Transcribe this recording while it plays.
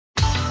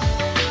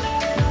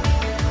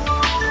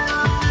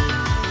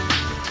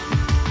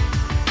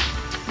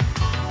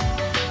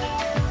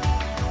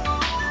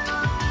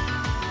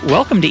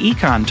Welcome to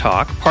Econ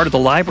Talk, part of the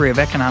Library of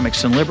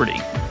Economics and Liberty.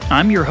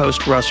 I'm your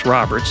host, Russ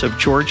Roberts of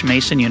George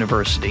Mason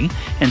University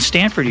and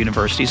Stanford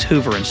University's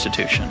Hoover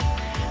Institution.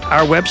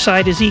 Our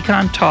website is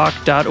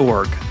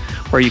econtalk.org,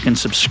 where you can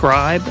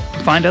subscribe,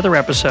 find other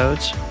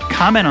episodes,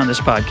 comment on this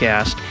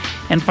podcast,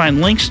 and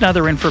find links and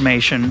other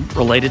information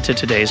related to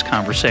today's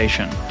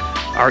conversation.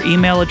 Our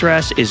email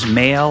address is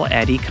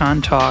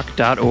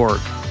mail@econtalk.org.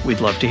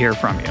 We'd love to hear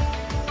from you.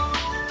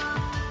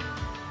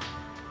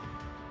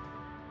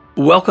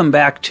 Welcome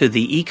back to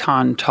the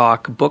Econ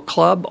Talk Book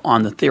Club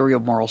on the Theory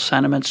of Moral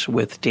Sentiments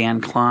with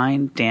Dan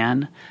Klein.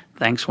 Dan,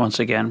 thanks once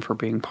again for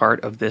being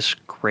part of this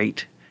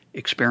great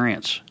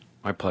experience.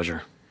 My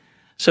pleasure.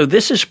 So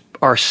this is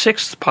our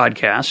sixth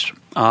podcast,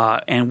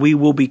 and we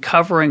will be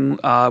covering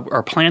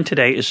our plan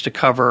today is to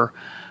cover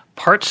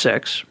part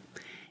 6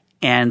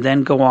 and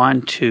then go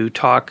on to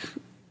talk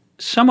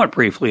somewhat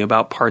briefly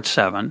about part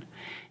 7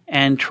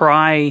 and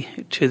try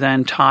to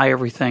then tie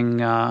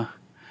everything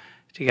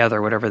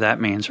together, whatever that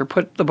means, or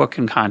put the book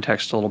in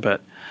context a little bit.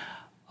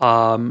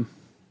 I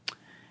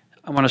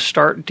want to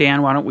start,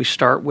 Dan, why don't we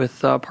start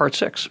with part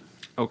 6?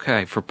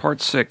 Okay, for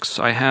part 6,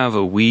 I have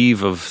a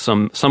weave of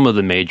some of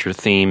the major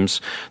themes.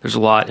 There's a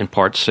lot in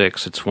part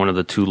 6. It's one of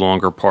the 2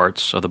 longer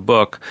parts of the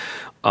book.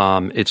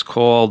 It's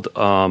called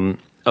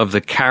Of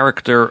the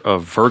Character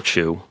of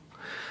Virtue.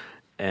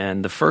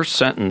 And the first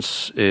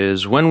sentence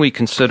is, when we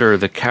consider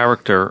the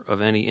character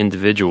of any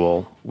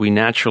individual, we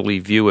naturally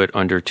view it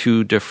under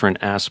 2 different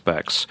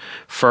aspects.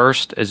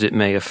 First, as it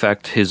may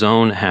affect his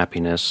own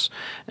happiness,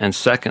 and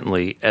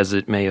secondly, as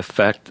it may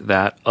affect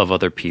that of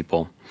other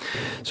people.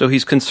 So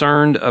he's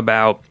concerned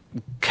about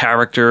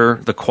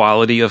character, the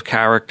quality of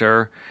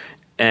character,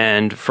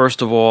 and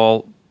first of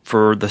all,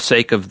 for the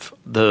sake of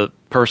the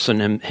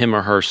person, him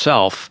or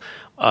herself,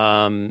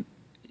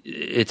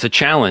 it's a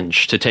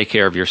challenge to take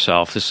care of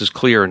yourself. This is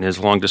clear in his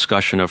long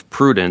discussion of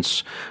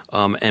prudence,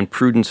 and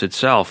prudence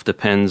itself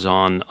depends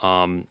on,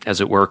 as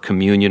it were,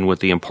 communion with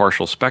the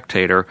impartial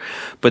spectator.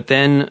 But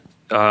then,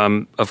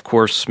 of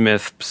course,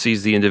 Smith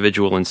sees the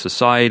individual in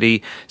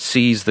society,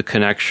 sees the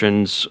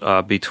connections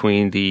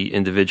between the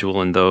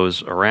individual and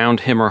those around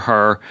him or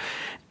her,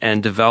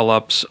 and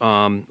develops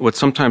what's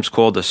sometimes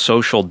called a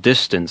social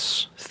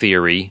distance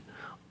theory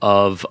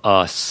of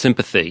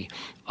sympathy,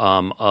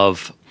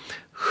 of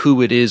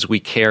who it is we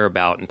care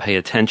about and pay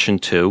attention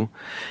to.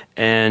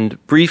 And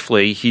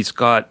briefly, he's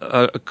got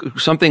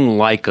something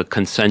like a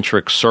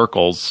concentric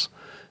circles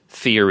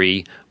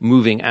theory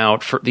moving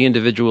out. For the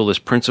individual is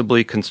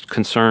principally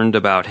concerned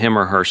about him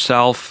or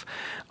herself.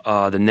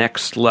 The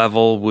next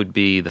level would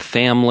be the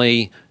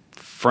family,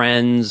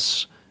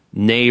 friends,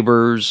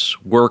 neighbors,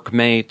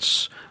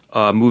 workmates,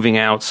 moving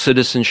out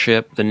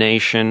citizenship, the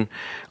nation.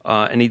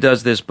 And he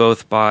does this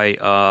both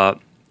by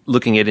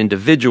looking at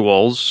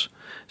individuals,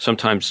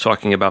 sometimes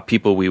talking about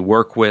people we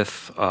work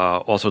with,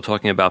 also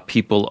talking about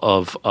people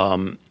of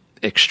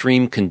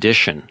extreme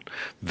condition,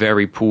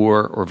 very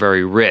poor or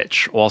very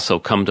rich, also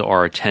come to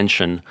our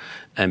attention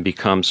and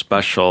become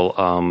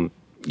special,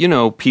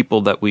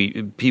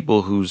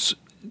 people whose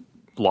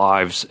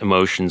lives,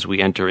 emotions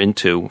we enter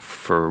into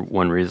for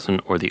one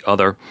reason or the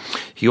other.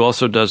 He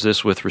also does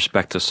this with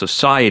respect to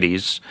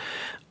societies.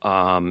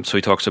 So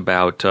he talks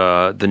about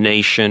the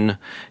nation,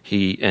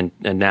 and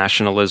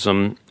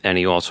nationalism, and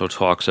he also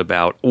talks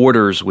about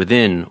orders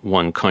within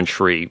one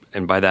country.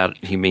 And by that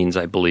he means,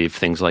 I believe,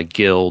 things like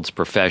guilds,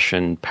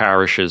 profession,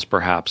 parishes,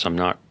 perhaps. I'm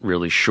not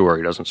really sure.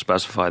 He doesn't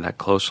specify that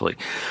closely.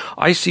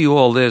 I see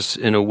all this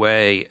in a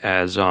way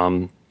as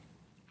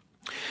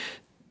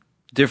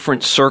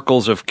different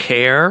circles of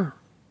care,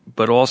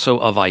 but also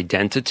of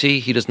identity.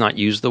 He does not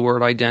use the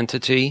word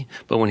identity,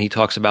 but when he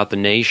talks about the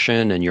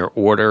nation and your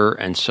order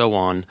and so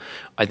on,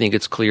 I think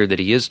it's clear that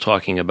he is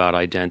talking about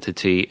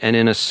identity and,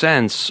 in a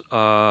sense,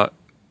 the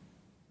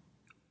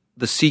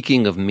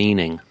seeking of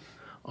meaning,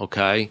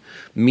 okay?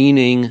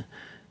 Meaning,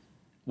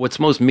 what's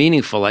most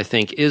meaningful, I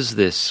think, is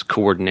this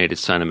coordinated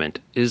sentiment,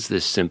 is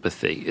this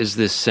sympathy, is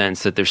this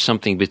sense that there's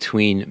something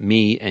between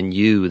me and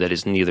you that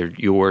is neither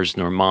yours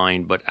nor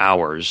mine, but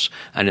ours,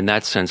 and in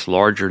that sense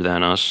larger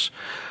than us.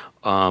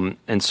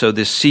 And so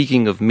this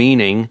seeking of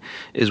meaning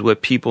is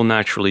what people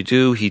naturally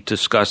do. He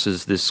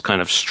discusses this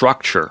kind of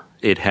structure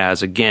it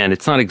has. Again,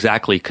 it's not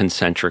exactly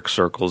concentric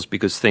circles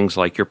because things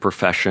like your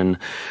profession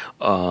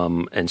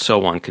and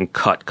so on can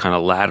cut kind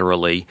of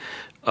laterally.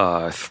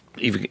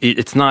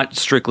 It's not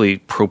strictly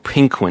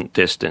propinquent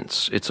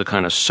distance. It's a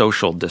kind of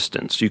social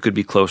distance. You could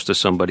be close to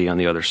somebody on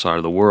the other side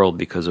of the world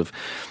because of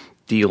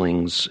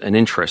dealings and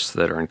interests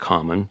that are in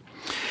common.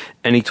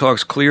 And he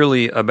talks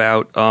clearly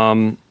about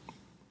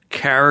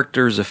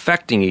characters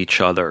affecting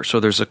each other. So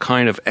there's a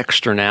kind of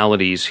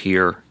externalities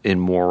here in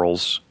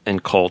morals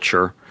and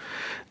culture.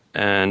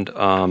 And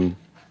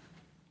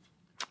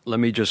let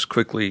me just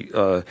quickly,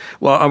 I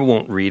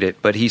won't read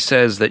it, but he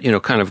says that,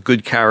 kind of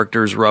good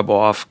characters rub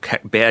off,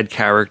 bad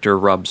character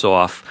rubs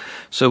off.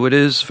 So it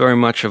is very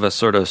much of a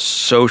sort of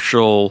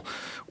social,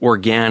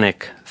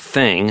 organic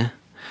thing.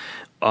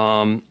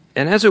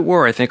 as it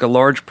were, I think a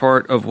large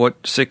part of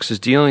what 6 is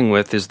dealing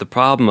with is the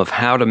problem of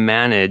how to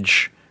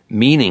manage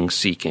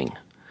meaning-seeking.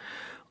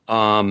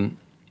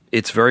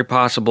 It's very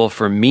possible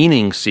for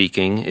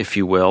meaning-seeking, if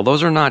you will.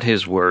 Those are not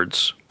his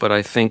words, but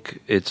I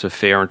think it's a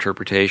fair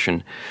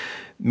interpretation.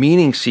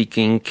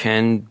 Meaning-seeking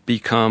can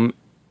become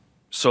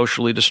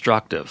socially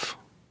destructive.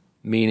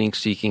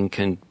 Meaning-seeking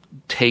can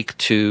take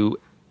to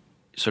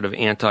sort of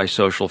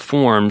antisocial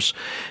forms,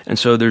 and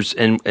so there's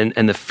and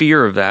the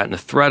fear of that and the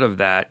threat of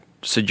that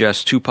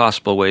suggests two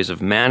possible ways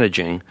of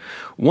managing.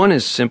 One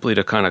is simply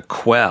to kind of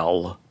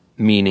quell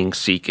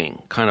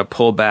meaning-seeking, kind of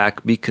pull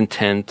back, be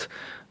content,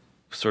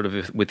 sort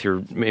of with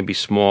your maybe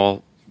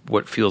small,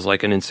 what feels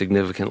like an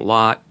insignificant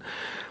lot,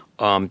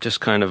 just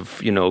kind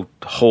of,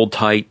 hold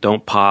tight,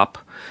 don't pop.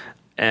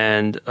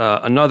 And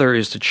another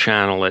is to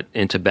channel it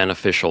into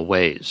beneficial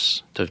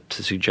ways, to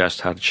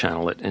suggest how to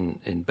channel it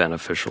in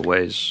beneficial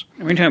ways.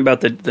 When you're talking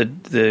about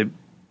the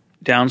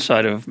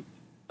downside of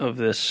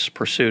this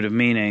pursuit of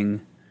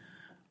meaning,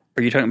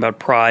 are you talking about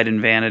pride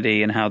and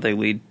vanity and how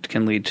they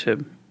can lead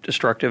to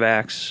destructive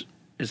acts?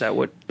 Is that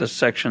what the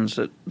sections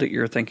that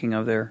you're thinking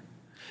of there?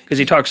 Because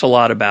he talks a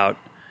lot about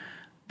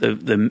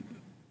the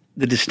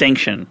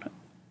distinction,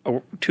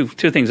 two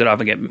things that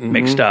often get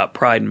mixed up,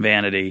 pride and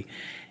vanity.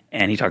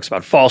 And he talks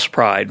about false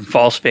pride,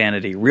 false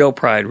vanity, real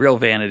pride, real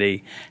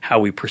vanity, how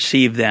we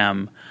perceive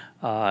them.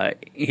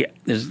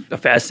 There's a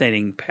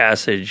fascinating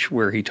passage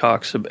where he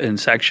talks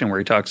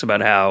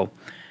about how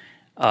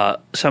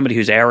somebody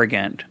who's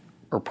arrogant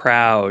or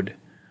proud,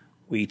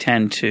 we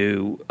tend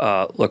to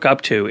look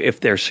up to if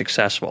they're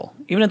successful,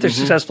 even if they're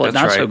successful at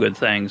not so good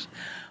things.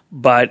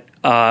 But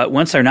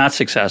once they're not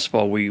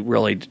successful, we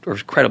really are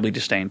incredibly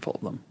disdainful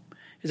of them.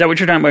 Is that what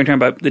you're talking about? You're talking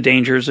about the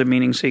dangers of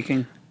meaning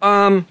seeking?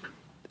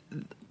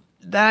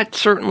 That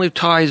certainly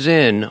ties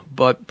in,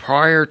 but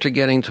prior to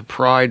getting to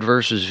pride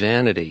versus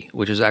vanity,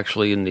 which is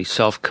actually in the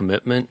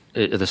self-commitment,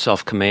 the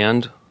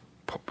self-command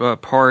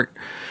part,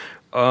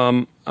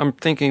 I'm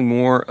thinking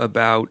more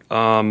about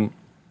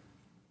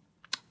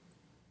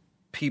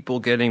people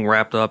getting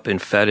wrapped up in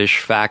fetish,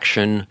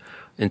 faction,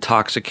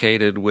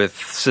 intoxicated with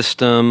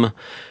system,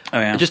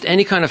 just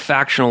any kind of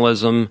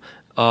factionalism,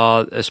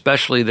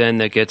 especially then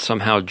that gets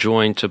somehow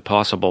joined to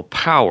possible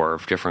power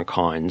of different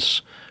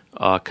kinds.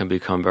 Can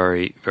become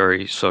very,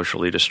 very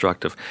socially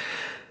destructive.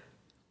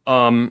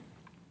 In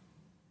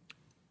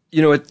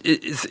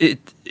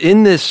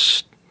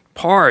this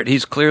part,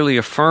 he's clearly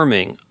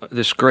affirming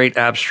this great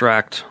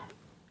abstract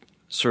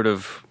sort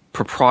of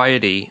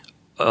propriety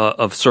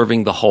of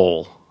serving the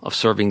whole, of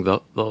serving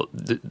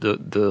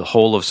the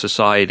whole of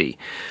society.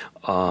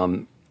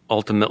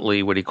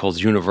 Ultimately, what he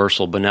calls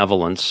universal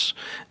benevolence,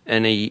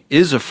 and he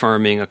is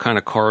affirming a kind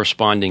of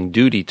corresponding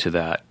duty to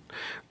that.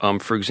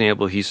 For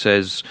example, he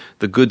says,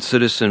 the good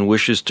citizen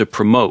wishes to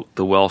promote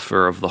the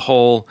welfare of the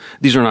whole.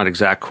 These are not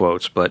exact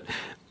quotes, but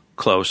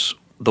close.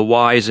 The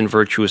wise and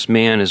virtuous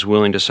man is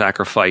willing to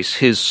sacrifice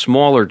his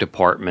smaller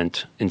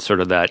department in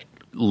sort of that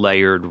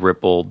layered,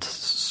 rippled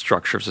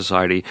structure of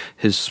society,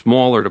 his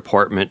smaller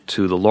department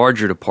to the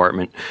larger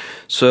department.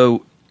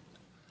 So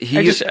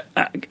I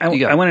want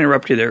to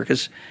interrupt you there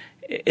because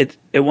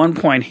at one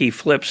point he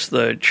flips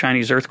the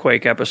Chinese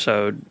earthquake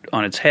episode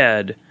on its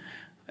head,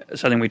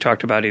 something we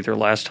talked about either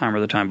last time or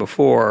the time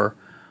before,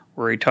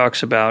 where he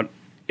talks about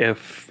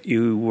if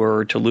you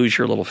were to lose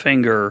your little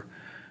finger,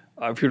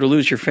 if you were to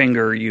lose your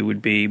finger, you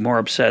would be more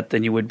upset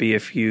than you would be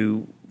if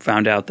you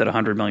found out that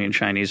 100 million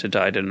Chinese had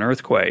died in an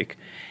earthquake.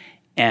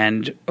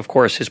 And, of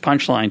course, his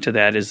punchline to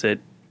that is that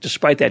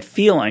despite that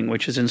feeling,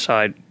 which is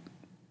inside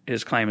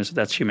his claim is that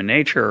that's human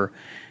nature,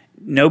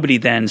 nobody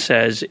then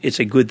says it's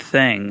a good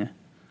thing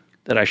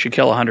that I should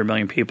kill 100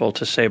 million people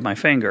to save my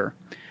finger.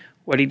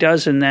 What he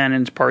does in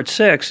part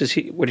 6 is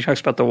what he talks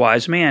about the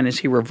wise man is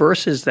he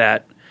reverses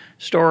that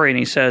story and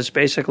he says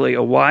basically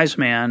a wise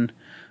man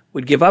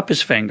would give up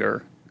his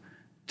finger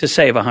to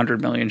save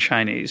 100 million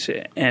Chinese.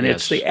 And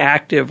It's the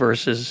active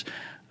versus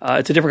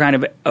it's a different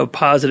kind of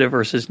positive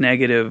versus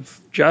negative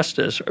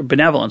justice, or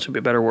benevolence would be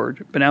a better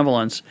word,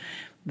 benevolence,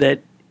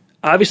 that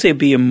obviously it'd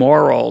be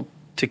immoral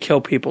to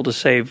kill people to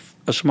save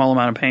a small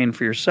amount of pain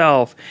for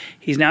yourself.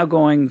 He's now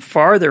going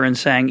farther and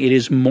saying it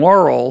is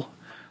moral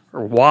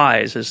or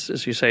wise,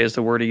 as you say, is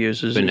the word he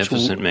uses.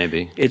 Beneficent,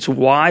 maybe. It's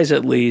wise,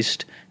 at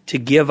least, to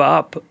give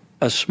up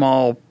a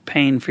small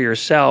pain for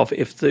yourself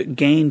if the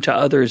gain to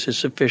others is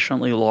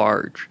sufficiently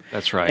large.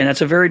 That's right. And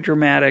that's a very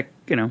dramatic,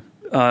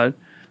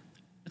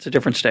 it's a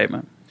different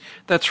statement.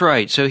 That's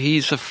right. So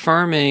he's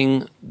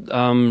affirming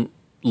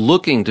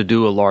looking to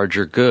do a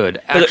larger good,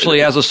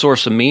 actually as a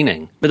source of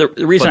meaning. But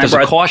the reason there's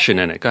a caution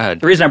in it. Go ahead.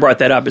 The reason I brought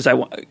that up is I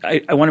want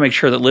to make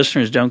sure that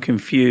listeners don't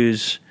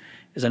confuse,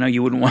 as I know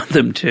you wouldn't want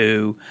them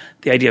to,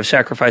 the idea of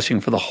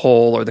sacrificing for the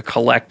whole or the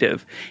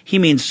collective. He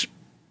means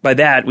by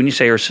that, when you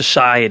say or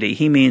society,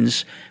 he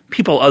means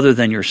people other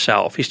than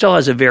yourself. He still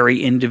has a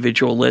very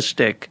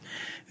individualistic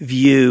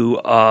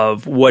view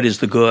of what is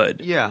the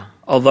good. Yeah.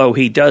 although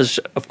he does,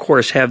 of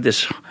course, have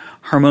this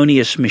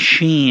harmonious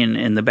machine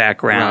in the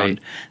background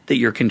that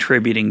you're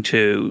contributing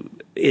to.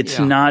 It's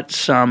not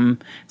he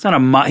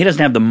doesn't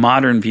have the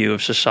modern view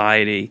of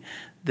society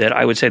that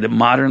I would say that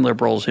modern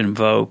liberals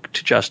invoke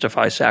to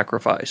justify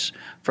sacrifice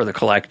for the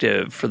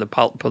collective, for the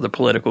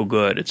political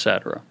good,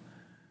 etc.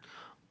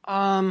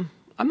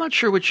 I'm not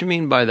sure what you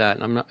mean by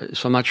that. I'm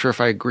not sure if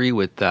I agree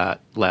with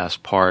that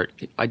last part.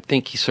 I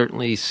think he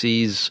certainly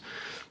sees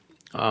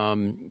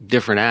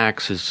different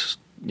acts as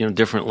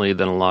differently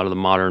than a lot of the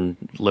modern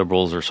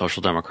liberals or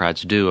social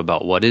democrats do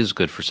about what is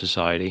good for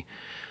society.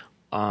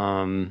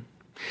 But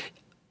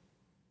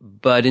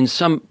in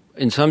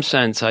some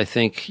sense, I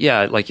think,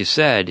 like you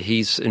said,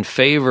 he's in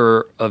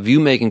favor of you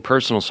making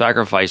personal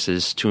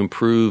sacrifices to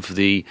improve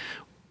the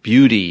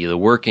beauty, the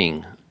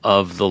working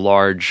of the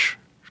large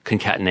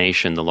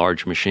concatenation, the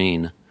large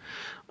machine.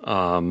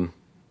 But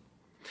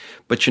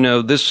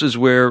this is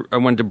where I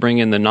wanted to bring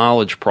in the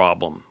knowledge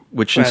problem,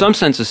 which in some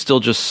sense is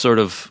still just sort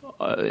of,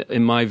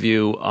 in my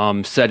view,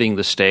 setting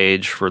the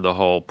stage for the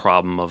whole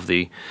problem of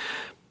the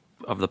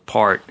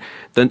part.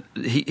 Then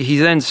he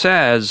then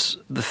says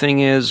the thing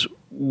is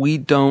we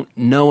don't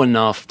know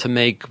enough to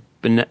make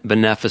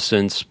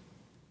beneficence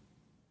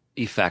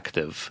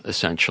effective.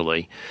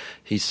 Essentially,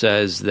 he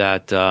says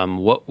that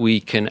what we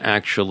can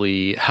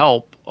actually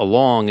help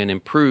along and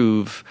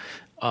improve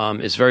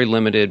is very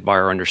limited by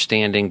our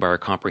understanding, by our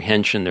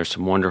comprehension. There's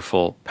some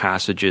wonderful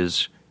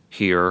passages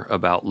here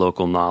about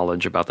local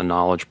knowledge, about the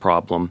knowledge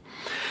problem.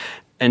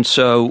 And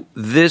so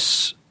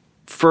this,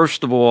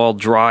 first of all,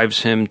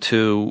 drives him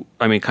to,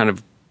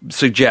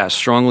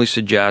 strongly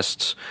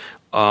suggests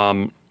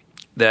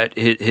that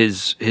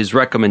his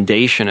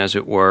recommendation, as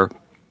it were,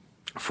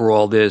 for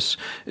all this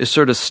is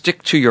sort of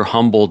stick to your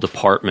humble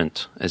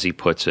department, as he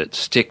puts it.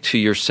 Stick to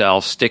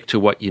yourself, stick to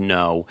what you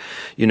know.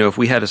 If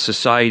we had a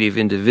society of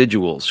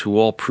individuals who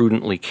all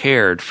prudently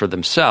cared for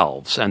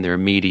themselves and their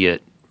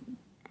immediate,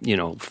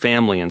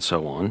 family and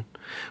so on,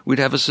 we'd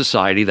have a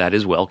society that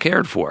is well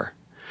cared for.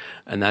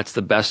 And that's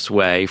the best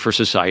way for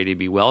society to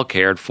be well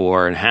cared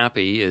for and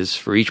happy, is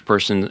for each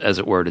person, as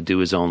it were, to do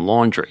his own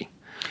laundry.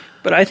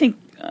 But I think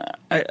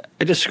I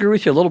disagree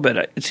with you a little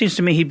bit. It seems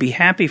to me he'd be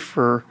happy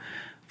for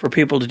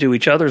people to do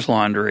each other's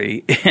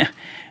laundry,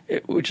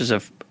 which is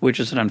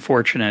an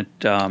unfortunate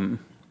choice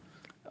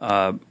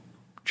of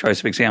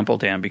example,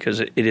 Dan,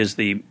 because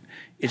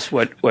it's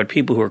what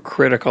people who are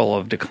critical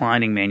of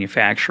declining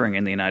manufacturing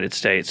in the United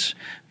States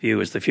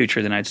view as the future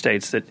of the United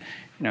States. That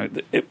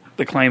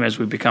the claim is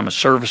we've become a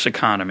service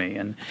economy,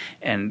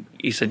 and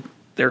he said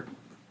their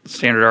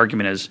standard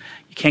argument is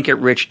you can't get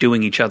rich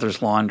doing each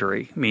other's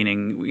laundry.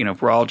 Meaning,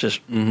 if we're all just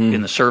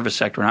in the service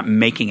sector, we're not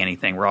making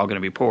anything, we're all going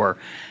to be poor.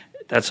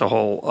 That's a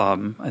whole,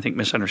 I think,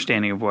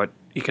 misunderstanding of what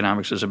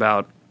economics is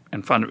about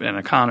and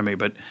economy.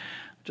 But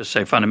just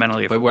say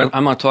fundamentally,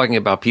 I'm not talking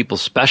about people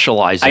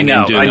specializing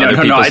in doing other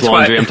people's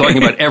laundry. I'm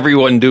talking about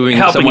everyone doing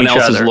someone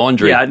else's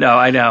laundry. Yeah, no,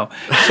 I know.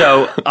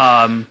 So,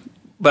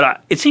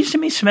 but it seems to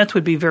me Smith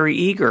would be very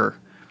eager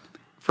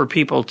for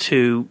people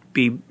to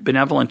be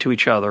benevolent to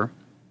each other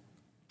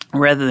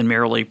rather than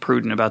merely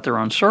prudent about their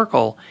own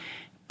circle.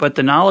 But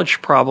the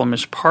knowledge problem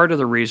is part of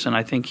the reason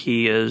I think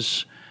he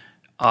is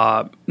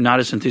not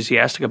as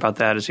enthusiastic about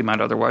that as he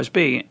might otherwise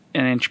be.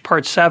 And in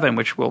part 7,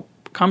 which we'll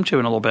come to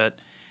in a little bit,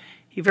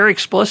 he very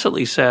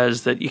explicitly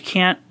says that you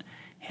can't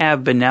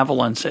have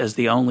benevolence as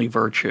the only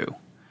virtue.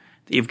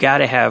 You've got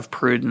to have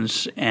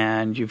prudence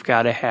and you've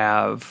got to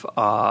have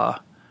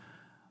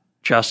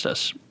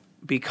justice,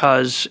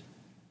 because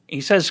he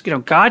says,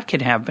 God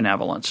can have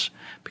benevolence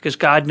because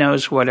God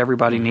knows what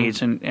everybody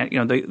needs, and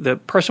the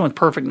person with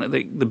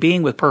the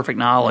being with perfect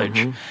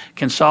knowledge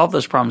can solve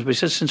those problems. But he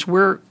says since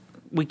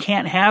we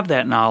can't have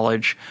that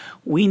knowledge,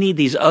 we need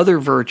these other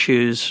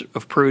virtues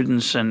of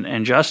prudence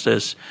and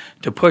justice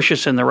to push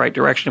us in the right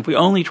direction. If we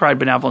only tried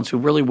benevolence, we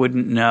really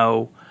wouldn't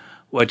know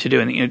what to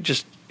do. And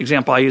just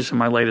example I use in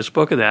my latest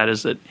book of that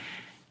is that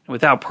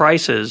without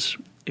prices,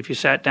 if you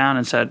sat down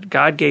and said,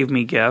 God gave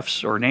me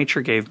gifts or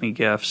nature gave me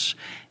gifts,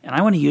 and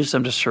I want to use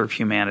them to serve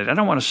humanity. I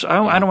don't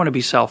want to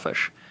be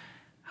selfish.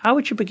 How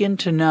would you begin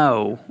to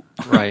know,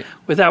 right,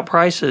 without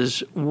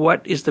prices,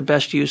 what is the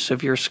best use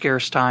of your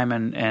scarce time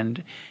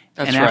and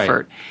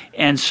effort? Right.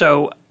 And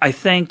so I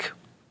think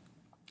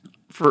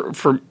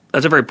for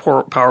that's a very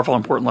powerful,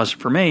 important lesson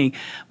for me.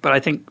 But I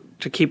think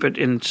to keep it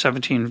in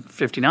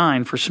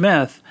 1759 for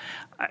Smith,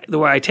 the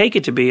way I take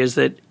it to be is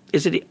that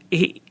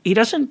he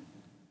doesn't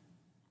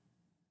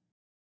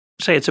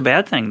say it's a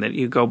bad thing that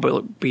you go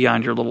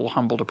beyond your little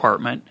humble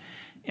department.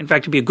 In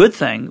fact, it'd be a good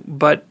thing,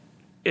 but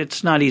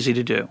it's not easy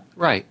to do.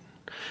 Right.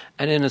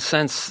 And in a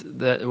sense,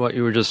 that what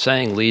you were just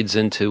saying leads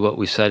into what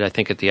we said, I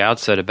think, at the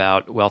outset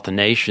about Wealth of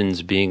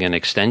Nations being an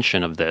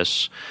extension of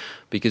this,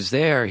 because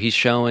there he's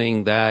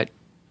showing that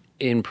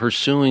in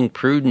pursuing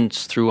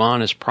prudence through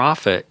honest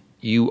profit,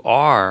 you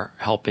are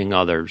helping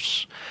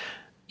others,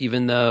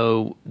 even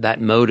though that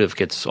motive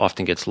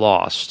often gets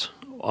lost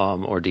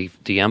or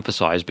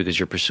de-emphasized because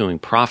you're pursuing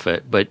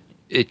profit. But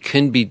it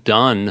can be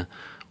done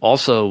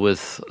also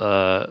with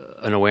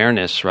an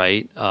awareness,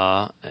 right,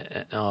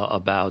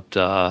 about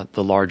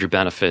the larger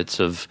benefits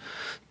of,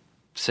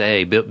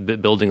 say,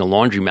 building a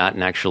laundromat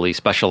and actually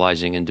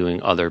specializing in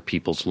doing other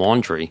people's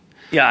laundry.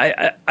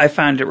 Yeah, I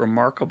find it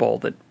remarkable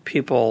that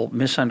people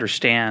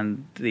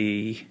misunderstand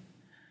the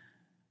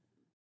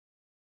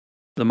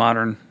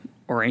modern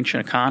or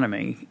ancient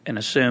economy and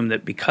assume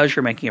that because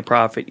you're making a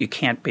profit, you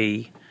can't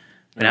be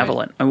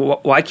benevolent. Right. I mean,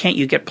 why can't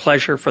you get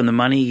pleasure from the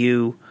money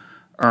you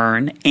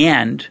earn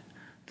and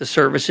the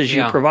services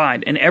you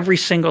provide? And every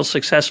single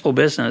successful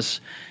business,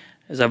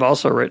 as I've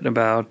also written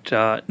about,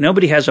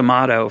 nobody has a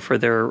motto for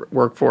their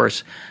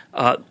workforce,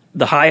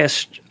 the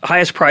highest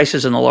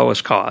prices and the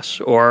lowest costs.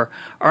 Or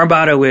our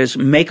motto is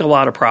make a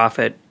lot of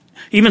profit,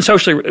 even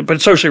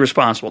socially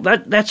responsible.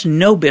 That's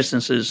no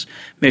business's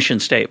mission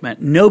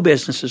statement, no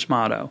business's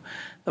motto.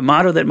 The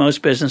motto that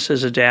most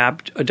businesses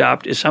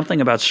adopt is something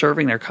about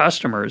serving their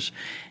customers,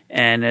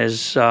 and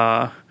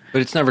but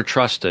it's never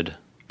trusted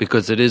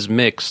because it is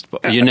mixed,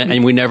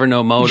 and we never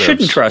know motives. You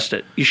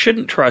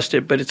shouldn't trust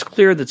it. But it's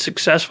clear that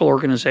successful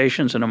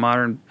organizations in the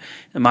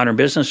modern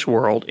business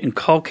world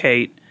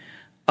inculcate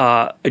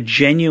a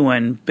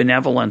genuine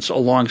benevolence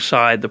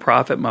alongside the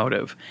profit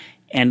motive,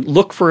 and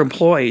look for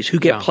employees who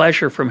get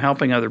pleasure from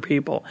helping other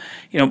people.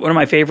 One of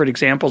my favorite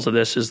examples of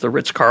this is the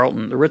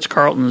Ritz-Carlton. The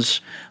Ritz-Carlton's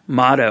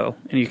motto,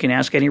 and you can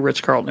ask any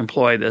Ritz-Carlton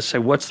employee this, say,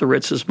 what's the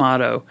Ritz's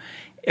motto?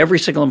 Every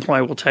single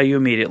employee will tell you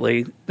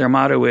immediately. Their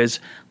motto is,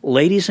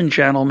 ladies and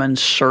gentlemen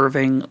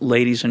serving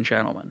ladies and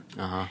gentlemen.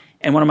 Uh-huh.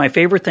 And one of my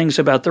favorite things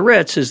about the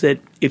Ritz is that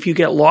if you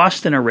get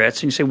lost in a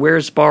Ritz and you say,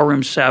 where's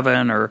Ballroom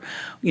 7 or,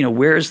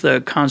 where's the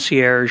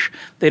concierge,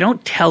 they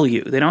don't tell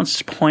you. They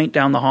don't point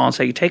down the hall and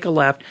say, you take a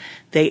left.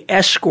 They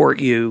escort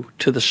you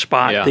to the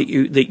spot that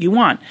you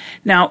want.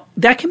 Now,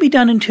 that can be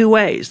done in two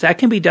ways. That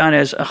can be done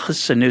as,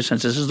 this is a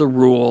nuisance. This is the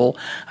rule.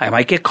 I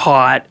might get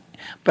caught.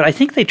 But I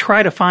think they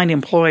try to find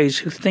employees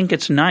who think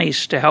it's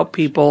nice to help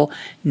people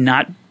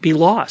not be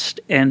lost.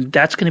 And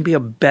that's going to be a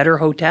better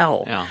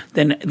hotel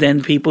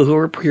than people who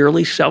are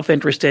purely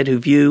self-interested, who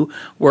view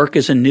work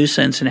as a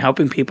nuisance and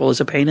helping people as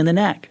a pain in the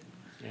neck.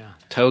 Yeah.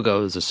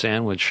 Togo is a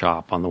sandwich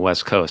shop on the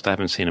West Coast. I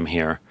haven't seen them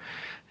here.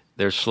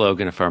 Their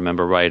slogan, if I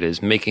remember right,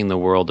 is making the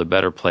world a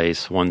better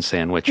place one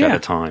sandwich at a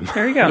time.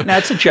 There you go. Now,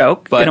 it's a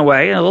joke in a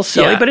way, a little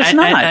silly, but it's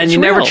not. And it's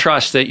you real. never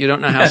trust it. You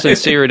don't know how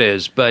sincere it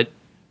is. But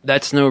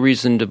that's no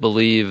reason to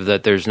believe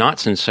that there's not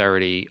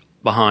sincerity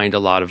behind a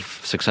lot of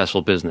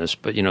successful business,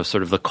 but,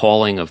 sort of the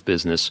calling of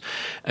business.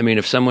 I mean,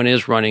 if someone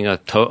is running a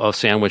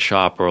sandwich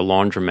shop or a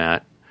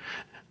laundromat,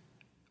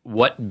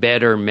 what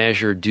better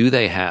measure do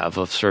they have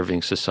of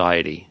serving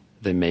society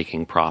than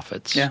making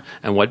profits? Yeah.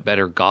 And what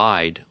better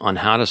guide on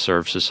how to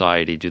serve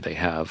society do they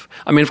have?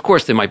 I mean, of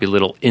course, there might be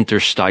little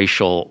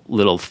interstitial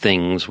little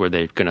things where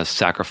they're going to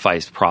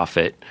sacrifice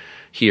profit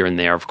here and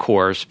there, of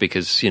course,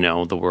 because,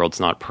 the world's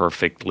not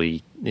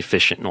perfectly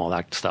efficient and all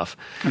that stuff.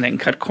 And they can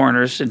cut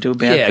corners and do a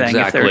bad thing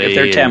exactly. if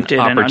they're tempted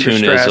and under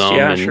stress.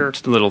 Yeah, sure.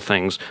 Little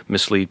things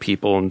mislead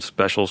people and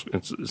specials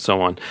and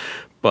so on.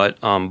 But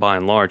by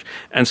and large.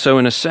 And so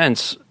in a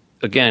sense,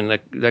 again,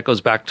 that goes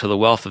back to the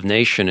Wealth of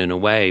Nation in a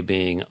way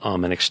being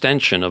an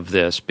extension of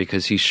this,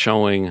 because he's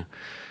showing,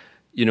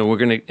 we're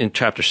going to, in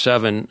Chapter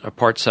 7, or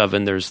Part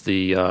 7, there's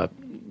the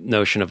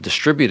notion of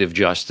distributive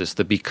justice,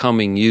 the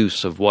becoming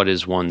use of what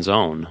is one's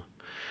own.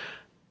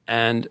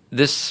 And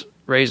this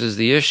raises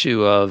the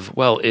issue of,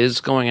 is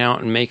going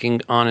out and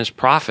making honest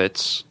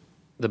profits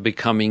the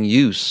becoming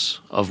use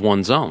of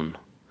one's own?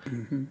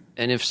 Mm-hmm.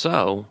 And if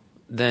so,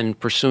 then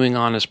pursuing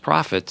honest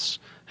profits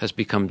has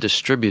become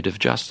distributive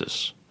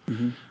justice.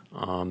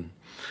 Mm-hmm.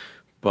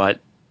 But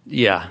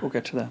yeah. We'll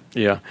get to that.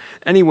 Yeah.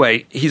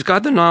 Anyway, he's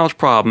got the knowledge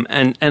problem,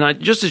 and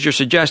just as you're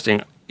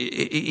suggesting,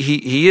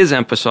 he is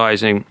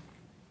emphasizing,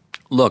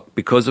 look,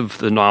 because of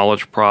the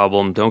knowledge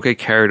problem, don't get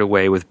carried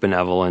away with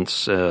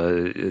benevolence.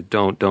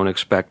 Don't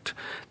expect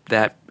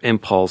that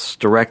impulse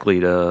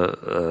directly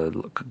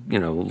to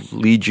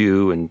lead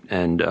you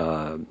and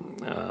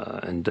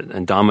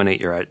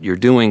dominate your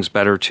doings.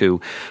 Better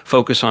to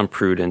focus on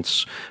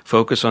prudence,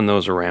 focus on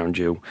those around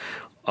you.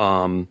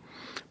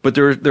 But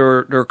there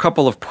are a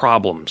couple of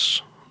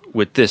problems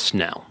with this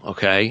now.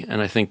 Okay,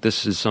 and I think this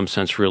is, in some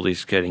sense, really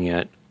getting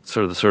at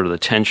sort of the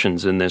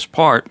tensions in this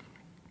part.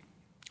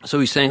 So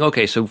he's saying,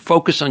 okay, so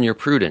focus on your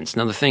prudence.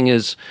 Now, the thing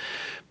is,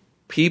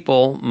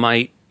 people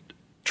might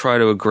try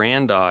to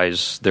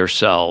aggrandize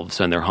themselves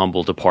and their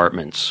humble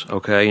departments,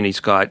 okay? And he's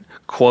got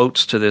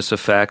quotes to this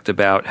effect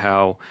about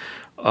how,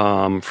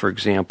 for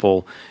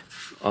example,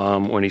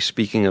 when he's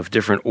speaking of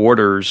different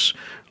orders,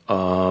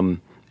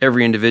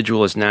 every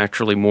individual is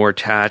naturally more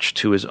attached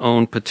to his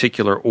own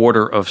particular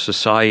order of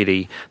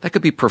society. That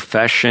could be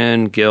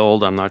profession,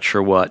 guild, I'm not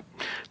sure what,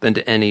 than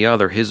to any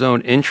other. His own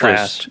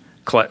interest...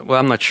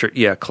 I'm not sure.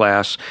 Yeah,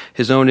 class.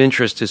 His own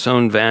interest, his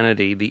own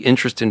vanity, the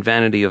interest and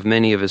vanity of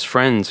many of his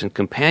friends and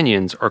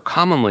companions are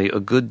commonly a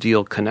good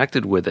deal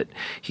connected with it.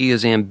 He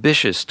is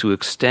ambitious to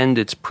extend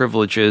its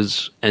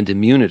privileges and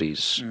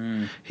immunities.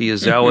 He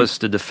is zealous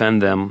to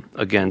defend them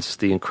against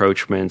the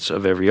encroachments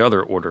of every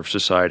other order of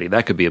society.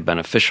 That could be a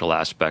beneficial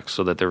aspect,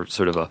 so that there's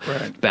sort of a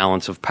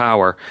balance of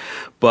power.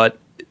 But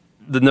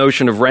the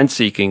notion of rent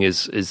seeking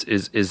is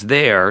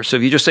there. So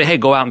if you just say, hey,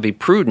 go out and be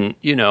prudent,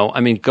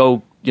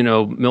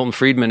 Milton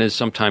Friedman is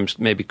sometimes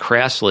maybe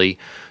crassly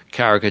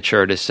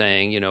caricatured as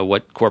saying,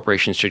 what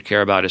corporations should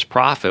care about is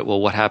profit.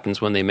 Well, what happens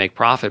when they make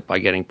profit by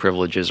getting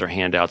privileges or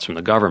handouts from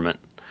the government?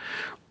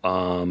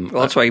 Well,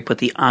 that's why you put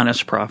the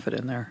honest profit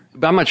in there.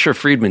 But I'm not sure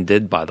Friedman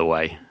did, by the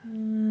way.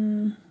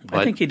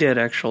 I think he did,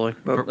 actually.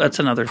 But that's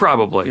another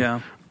probably.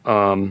 Yeah.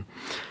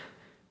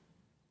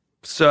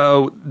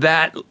 So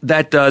that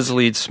does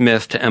lead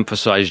Smith to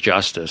emphasize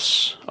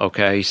justice.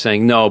 Okay, he's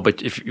saying no,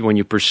 but when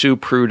you pursue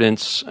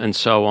prudence and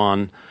so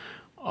on,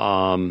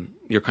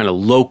 your kind of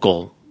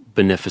local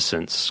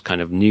beneficence,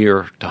 kind of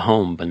near to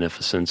home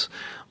beneficence,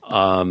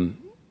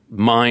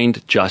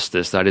 mind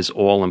justice. That is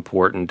all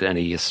important, and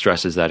he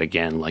stresses that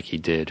again, like he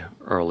did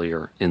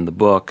earlier in the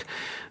book.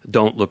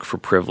 Don't look for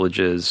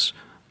privileges,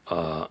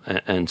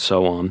 and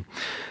so on.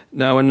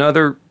 Now,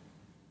 another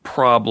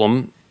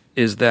problem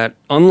is that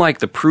unlike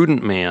the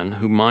prudent man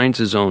who minds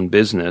his own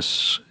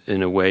business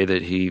in a way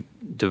that he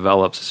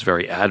develops is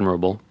very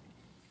admirable,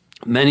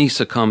 many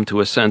succumb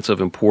to a sense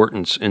of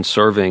importance in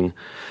serving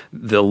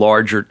the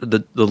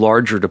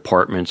larger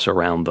departments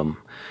around them,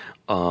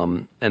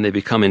 and they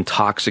become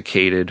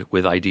intoxicated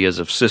with ideas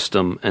of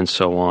system and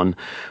so on,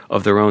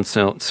 of their own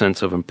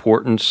sense of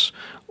importance,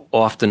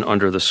 often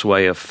under the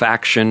sway of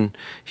faction.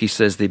 He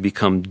says they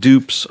become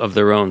dupes of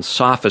their own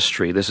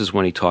sophistry. This is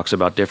when he talks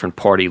about different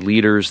party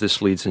leaders.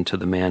 This leads into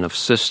the man of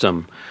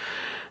system.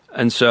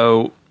 And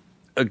so,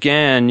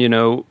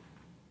 again,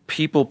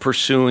 people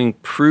pursuing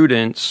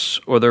prudence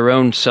or their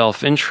own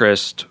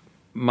self-interest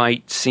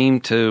might seem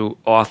to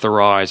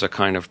authorize a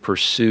kind of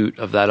pursuit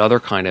of that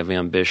other kind of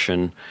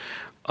ambition.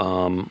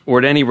 Or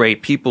at any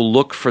rate, people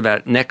look for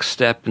that next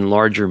step in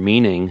larger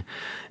meaning.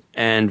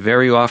 And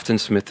very often,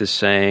 Smith is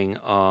saying,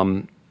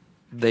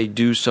 they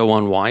do so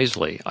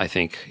unwisely. I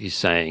think he's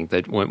saying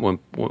that when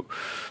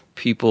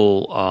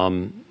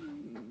people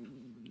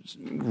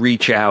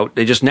reach out,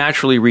 they just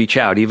naturally reach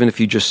out. Even if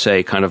you just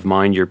say, kind of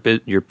mind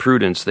your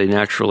prudence, they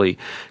naturally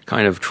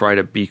kind of try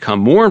to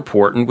become more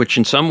important, which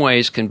in some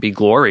ways can be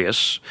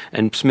glorious.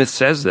 And Smith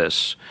says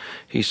this.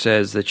 He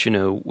says that,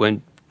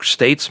 when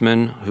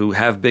statesmen who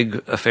have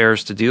big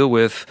affairs to deal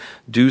with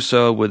do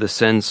so with a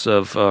sense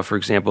of, for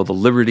example, the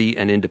liberty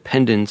and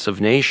independence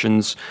of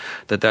nations,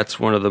 that's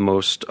one of the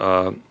most,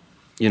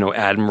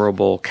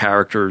 admirable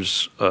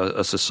characters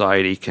a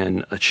society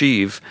can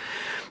achieve.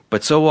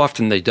 But so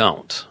often they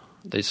don't.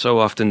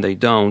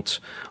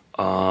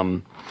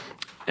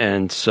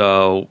 And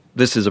so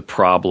this is a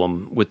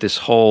problem with this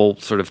whole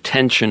sort of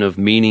tension of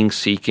meaning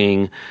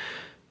seeking,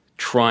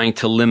 trying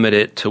to limit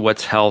it to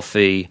what's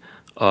healthy,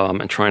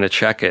 and trying to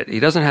check it. He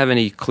doesn't have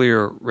any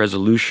clear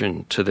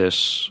resolution to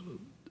this.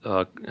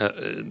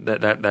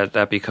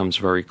 That becomes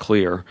very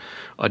clear.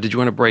 Did you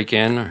want to break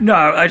in? No,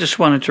 I just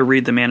wanted to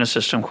read the Man of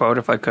System quote,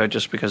 if I could,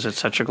 just because it's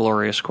such a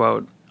glorious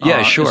quote.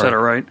 Yeah, sure. Is that all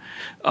right?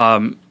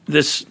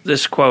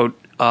 This quote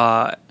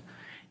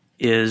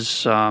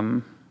is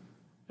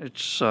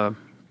it's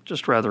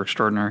just rather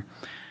extraordinary.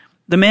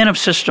 The man of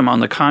system,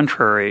 on the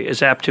contrary,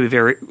 is apt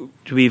to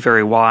be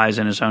very wise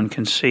in his own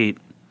conceit,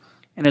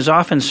 and is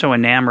often so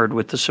enamored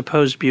with the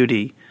supposed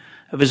beauty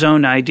of his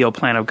own ideal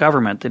plan of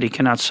government that he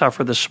cannot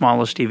suffer the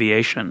smallest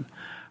deviation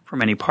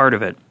from any part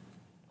of it.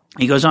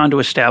 He goes on to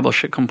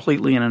establish it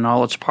completely and in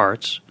all its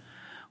parts,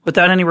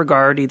 without any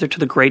regard either to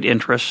the great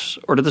interests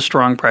or to the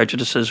strong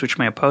prejudices which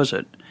may oppose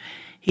it.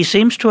 He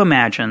seems to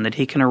imagine that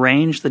he can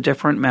arrange the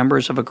different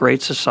members of a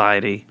great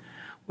society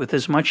with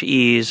as much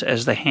ease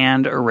as the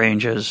hand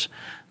arranges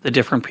the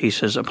different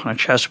pieces upon a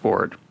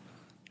chessboard.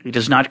 He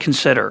does not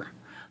consider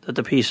that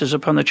the pieces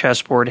upon the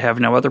chessboard have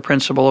no other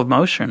principle of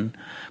motion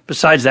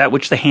besides that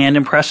which the hand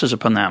impresses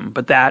upon them,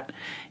 but that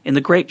in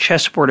the great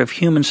chessboard of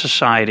human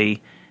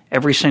society,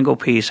 every single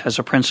piece has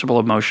a principle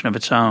of motion of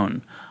its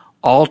own,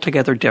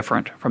 altogether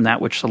different from that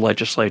which the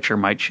legislature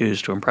might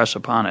choose to impress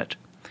upon it.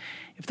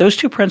 If those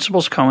two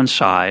principles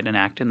coincide and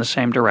act in the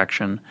same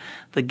direction,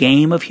 the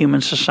game of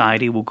human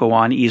society will go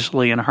on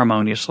easily and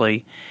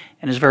harmoniously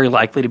and is very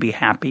likely to be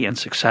happy and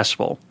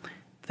successful.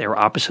 If they are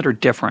opposite or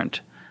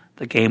different,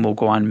 the game will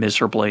go on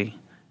miserably,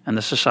 and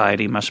the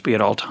society must be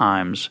at all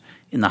times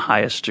in the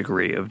highest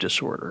degree of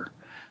disorder.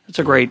 It's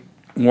a great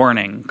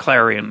warning,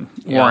 clarion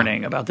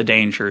warning about the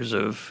dangers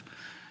of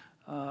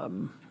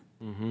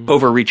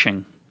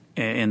overreaching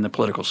in the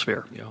political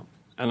sphere. Yeah.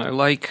 And I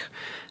like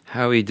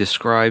how he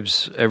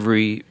describes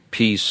every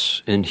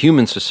piece in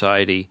human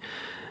society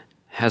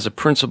has a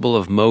principle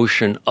of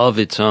motion of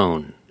its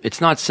own.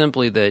 It's not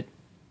simply that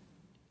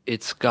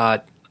it's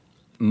got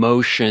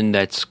motion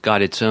that's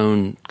got its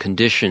own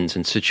conditions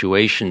and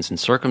situations and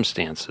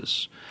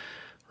circumstances,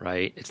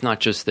 right? It's not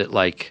just that,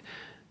 like,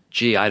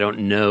 gee, I don't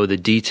know the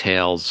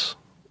details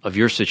of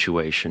your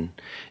situation.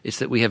 It's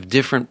that we have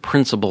different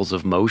principles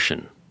of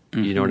motion.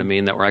 Mm-hmm. You know what I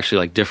mean? That we're actually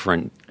like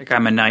different. Like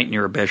I'm a knight and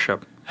you're a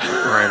bishop,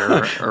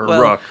 right? Or a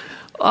rook.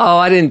 Oh,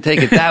 I didn't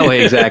take it that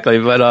way exactly,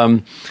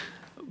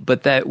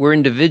 but that we're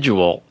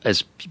individual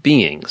as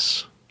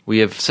beings. We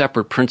have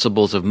separate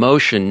principles of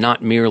motion,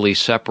 not merely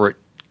separate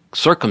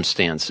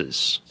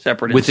circumstances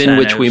within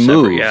which we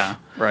move. Yeah,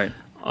 right.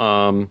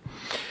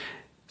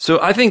 So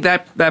I think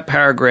that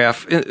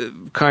paragraph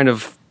kind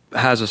of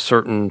has a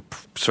certain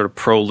sort of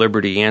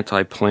pro-liberty,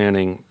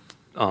 anti-planning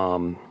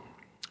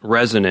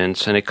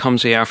resonance, and it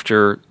comes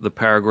after the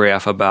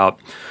paragraph about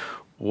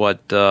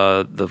what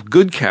the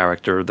good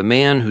character, the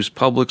man whose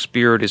public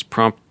spirit is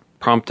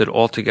prompted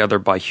altogether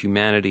by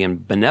humanity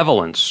and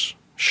benevolence,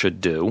 should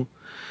do.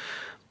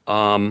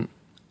 And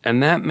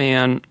that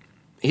man,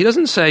 he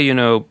doesn't say,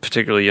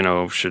 particularly,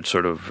 should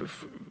sort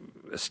of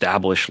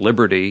establish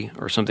liberty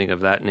or something of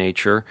that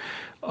nature.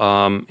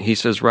 He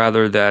says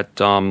rather that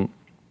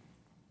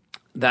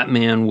that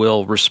man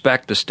will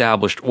respect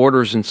established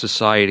orders in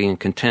society and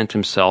content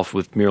himself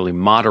with merely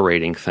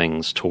moderating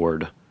things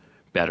toward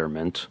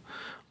betterment,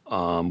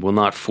 will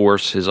not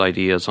force his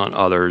ideas on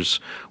others,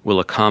 will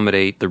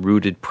accommodate the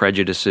rooted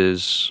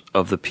prejudices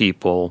of the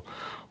people,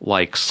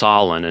 like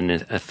Solon, an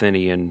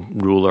Athenian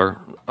ruler.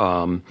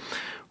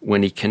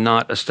 When he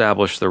cannot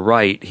establish the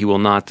right, he will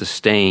not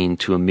disdain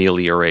to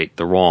ameliorate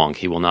the wrong.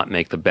 He will not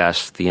make the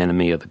best the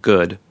enemy of the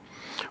good.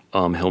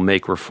 He'll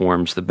make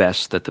reforms the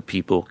best that the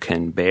people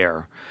can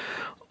bear.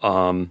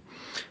 I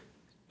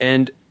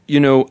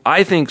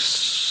think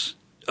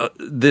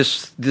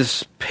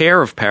this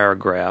pair of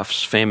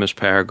paragraphs, famous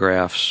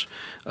paragraphs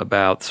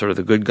about sort of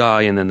the good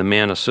guy and then the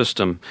man of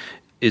system,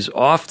 is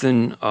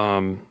often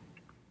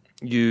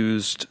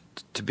used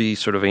to be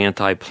sort of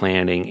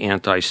anti-planning,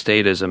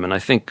 anti-statism, and I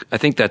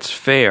think that's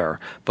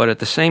fair. But at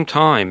the same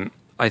time,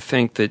 I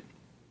think that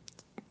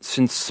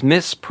since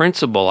Smith's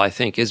principle, I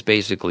think, is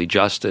basically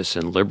justice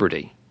and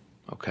liberty.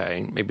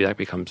 Okay, maybe that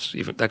becomes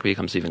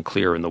even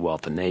clearer in The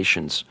Wealth of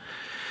Nations.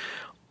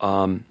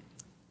 Given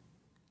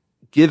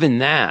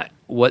that,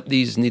 what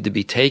these may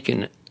be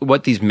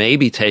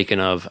taken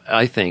of,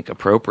 I think,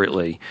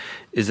 appropriately,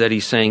 is that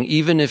he's saying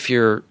even if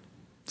you're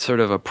sort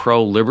of a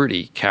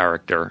pro-liberty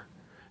character,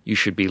 you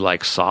should be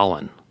like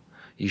Solon.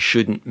 You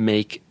shouldn't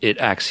make it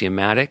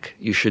axiomatic.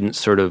 You shouldn't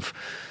sort of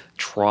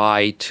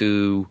try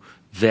to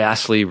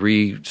vastly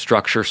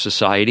restructure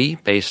society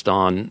based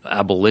on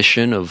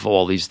abolition of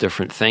all these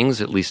different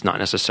things, at least not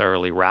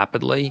necessarily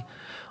rapidly.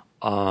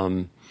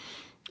 And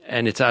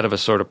it's out of a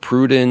sort of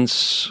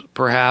prudence,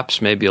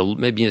 perhaps, maybe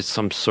it's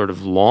some sort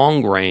of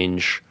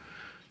long-range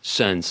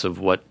sense of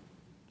what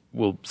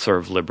will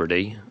serve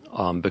liberty,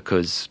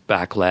 because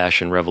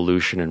backlash and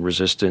revolution and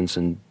resistance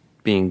and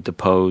being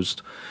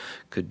deposed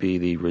could be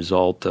the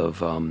result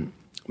of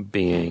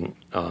being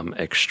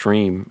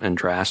extreme and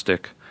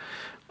drastic.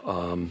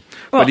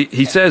 But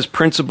he says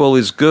principle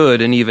is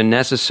good and even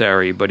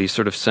necessary, but he's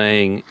sort of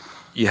saying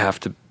you have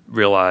to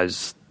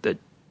realize that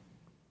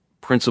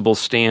principles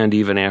stand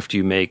even after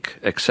you make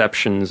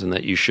exceptions and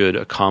that you should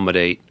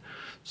accommodate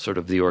sort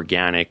of the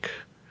organic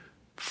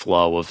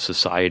flow of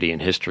society and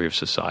history of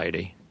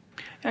society.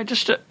 Yeah,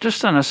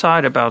 just an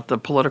aside about the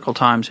political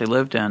times he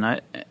lived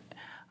in.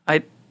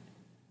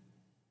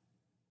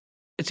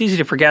 It's easy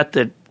to forget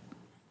that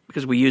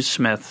because we use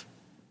Smith,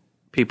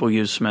 people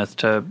use Smith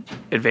to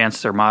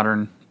advance their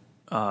modern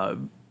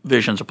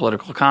visions of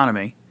political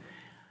economy.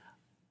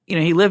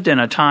 He lived in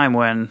a time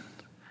when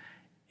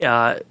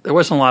there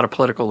wasn't a lot of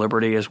political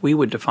liberty as we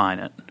would define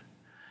it.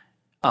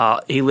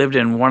 He lived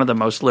in one of the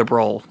most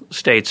liberal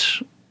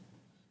states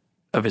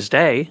of his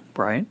day,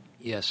 right?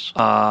 Yes.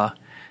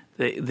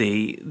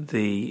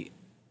 The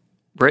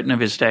Britain of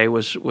his day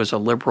was a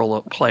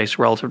liberal place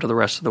relative to the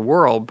rest of the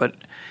world, but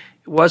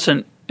it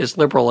wasn't as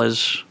liberal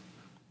as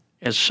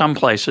some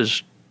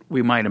places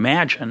we might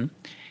imagine.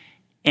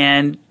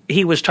 And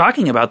he was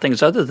talking about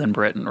things other than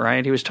Britain,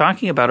 right? He was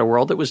talking about a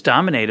world that was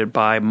dominated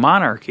by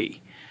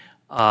monarchy,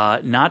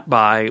 not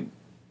by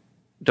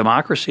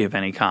democracy of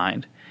any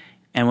kind.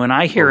 And when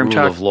I hear him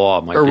talk, rule of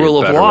law might or be rule a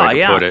of better law, way to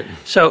yeah. put it.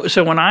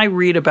 So when I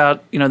read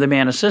about the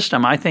man of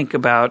system, I think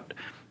about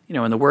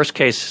in the worst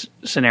case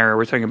scenario,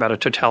 we're talking about a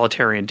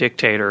totalitarian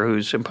dictator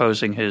who's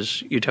imposing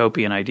his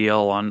utopian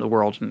ideal on the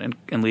world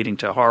and leading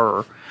to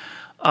horror.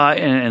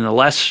 In the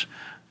less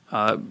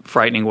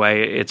frightening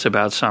way, it's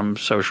about some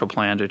social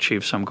plan to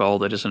achieve some goal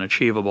that isn't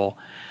achievable.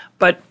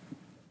 But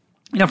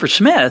for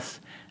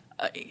Smith,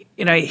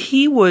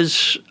 he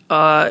was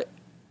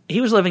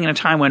living in a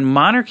time when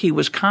monarchy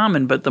was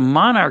common, but the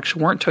monarchs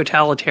weren't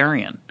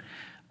totalitarian.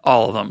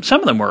 All of them, some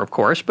of them were, of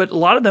course, but a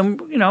lot of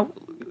them,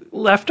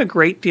 left a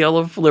great deal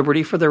of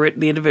liberty for the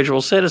individual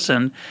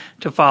citizen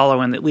to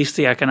follow in at least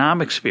the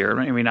economic sphere,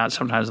 maybe not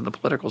sometimes in the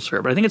political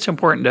sphere. But I think it's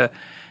important to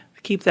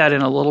keep that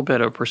in a little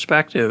bit of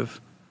perspective,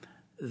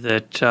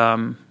 that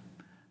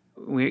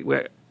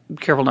we're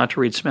careful not to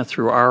read Smith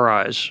through our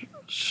eyes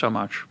so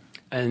much.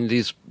 And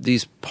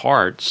these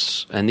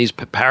parts and these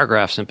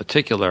paragraphs in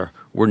particular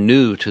were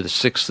new to the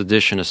 6th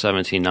edition of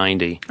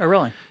 1790. Oh,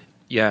 really?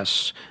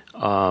 Yes.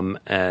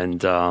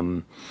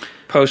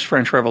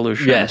 Post-French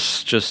Revolution.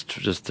 Yes, just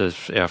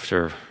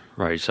after,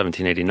 right,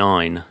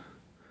 1789.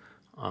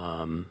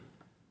 And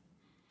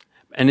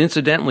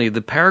incidentally,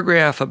 the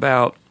paragraph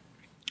about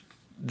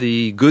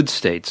the good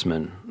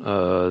statesman,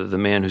 the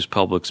man whose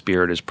public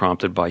spirit is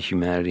prompted by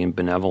humanity and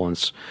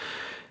benevolence,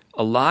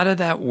 a lot of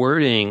that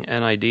wording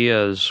and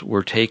ideas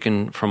were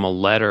taken from a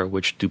letter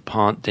which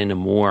Dupont de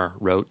Nemours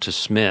wrote to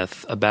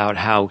Smith about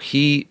how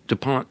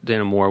Dupont de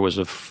Nemours was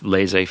a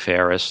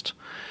laissez-fairist,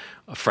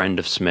 a friend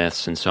of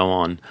Smith's, and so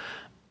on.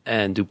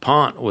 And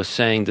Dupont was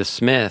saying to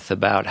Smith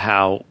about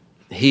how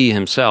he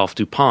himself,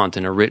 Dupont,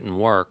 in a written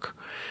work,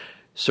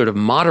 sort of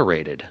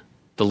moderated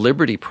the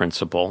liberty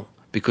principle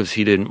because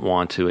he didn't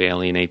want to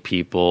alienate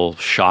people,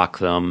 shock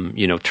them,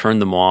 turn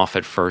them off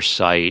at first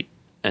sight,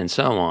 and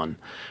so on.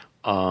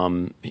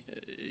 He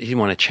didn't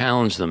want to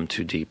challenge them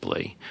too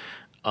deeply.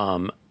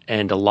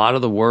 And a lot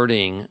of the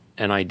wording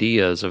and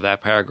ideas of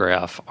that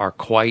paragraph are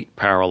quite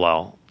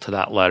parallel to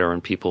that letter,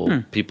 and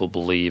people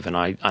believe, and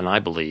I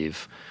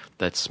believe,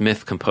 that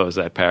Smith composed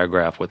that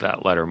paragraph with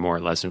that letter more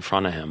or less in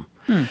front of him.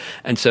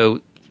 And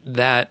so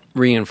that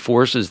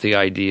reinforces the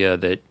idea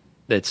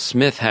that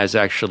Smith has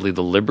actually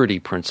the liberty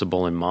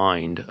principle in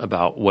mind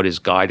about what is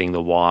guiding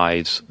the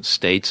wise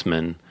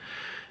statesman,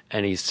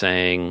 and he's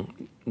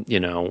saying,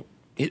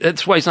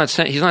 that's why he's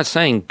not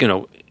saying,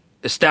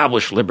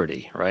 establish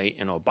liberty, right?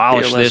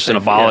 Abolish this and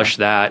abolish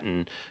that,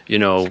 and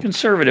It's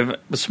conservative,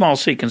 a small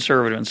c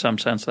conservative in some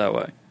sense that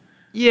way.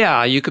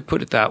 Yeah, you could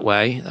put it that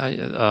way.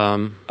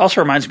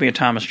 Also reminds me of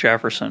Thomas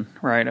Jefferson,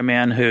 right? A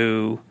man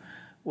who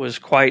was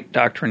quite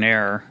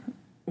doctrinaire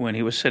when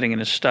he was sitting in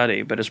his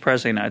study, but as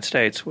President of the United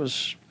States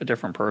was a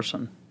different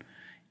person,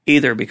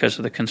 either because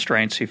of the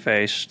constraints he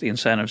faced, the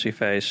incentives he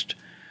faced.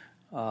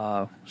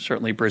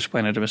 Certainly Bruce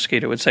Wayne de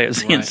Mosquito would say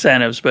it's the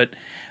incentives, but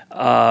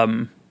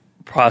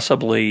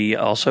possibly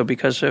also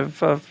because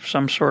of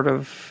some sort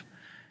of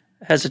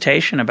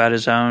hesitation about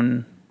his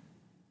own.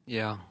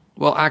 Yeah.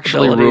 Well,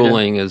 actually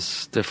ruling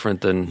is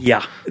different than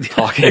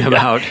talking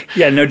about.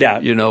 Yeah, no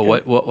doubt.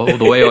 What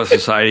the way our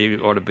society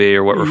ought to be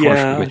or what reform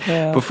should be.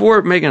 Yeah.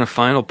 Before making a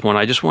final point,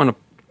 I just want to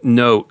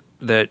note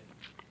that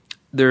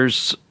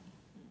there's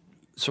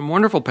some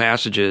wonderful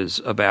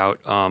passages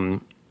about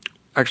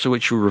actually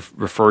what you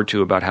referred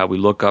to about how we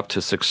look up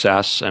to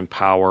success and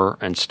power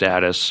and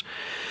status.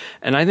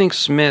 And I think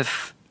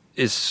Smith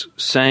is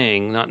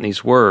saying, not in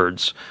these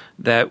words,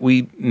 that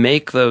we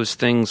make those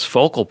things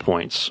focal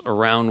points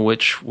around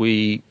which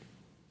we,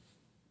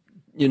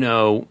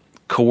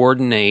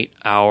 coordinate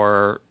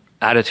our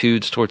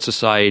attitudes towards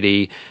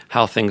society,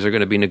 how things are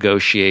going to be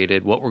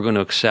negotiated, what we're going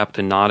to accept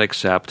and not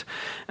accept.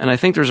 And I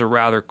think there's a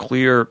rather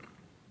clear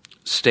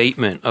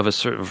statement of a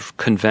sort of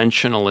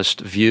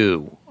conventionalist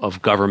view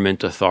of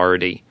government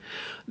authority,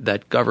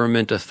 that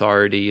government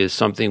authority is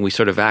something we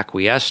sort of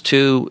acquiesce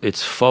to,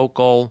 it's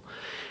focal,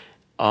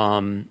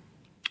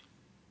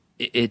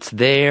 it's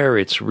there,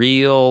 it's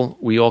real.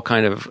 We all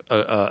kind of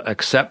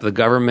accept the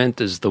government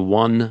as the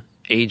one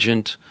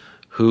agent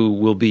who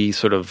will be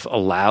sort of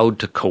allowed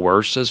to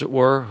coerce, as it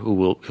were,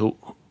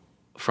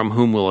 from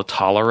whom will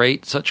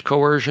tolerate such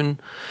coercion.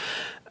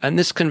 And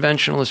this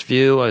conventionalist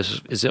view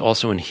is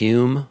also in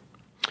Hume.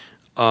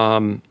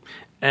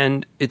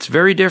 And it's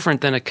very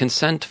different than a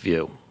consent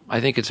view. I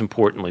think it's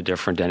importantly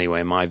different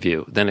anyway, in my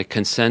view, than a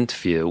consent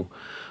view,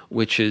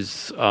 which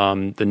is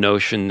the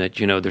notion that,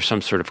 there's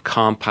some sort of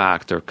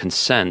compact or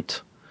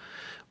consent.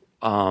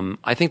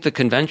 I think the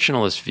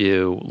conventionalist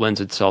view lends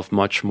itself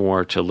much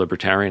more to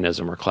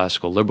libertarianism or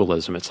classical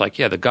liberalism. It's like,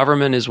 the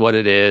government is what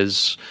it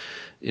is.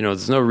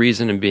 There's no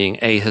reason in being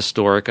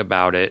ahistoric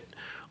about it.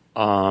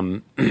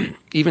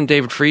 Even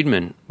David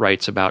Friedman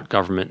writes about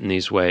government in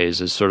these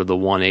ways as sort of the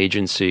one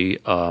agency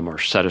or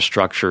set of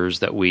structures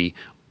that we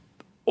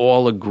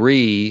all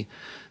agree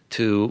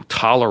to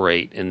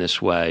tolerate in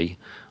this way,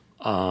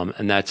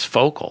 and that's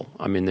focal.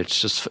 I mean,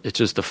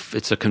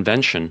 it's a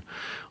convention,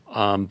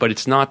 but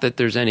it's not that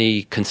there's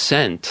any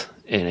consent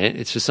in it.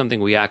 It's just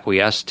something we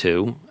acquiesce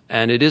to,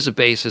 and it is a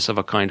basis of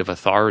a kind of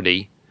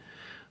authority.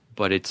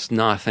 But it's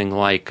nothing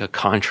like a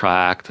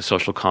contract, a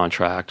social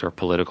contract, or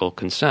political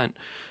consent,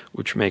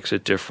 which makes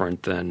it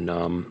different than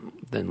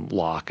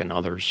Locke and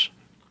others.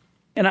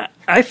 And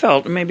I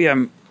felt, maybe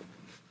I'm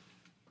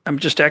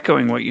just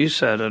echoing what you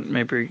said,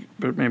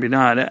 but maybe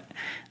not.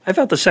 I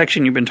felt the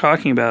section you've been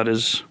talking about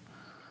is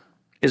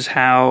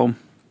how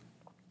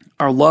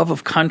our love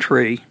of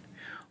country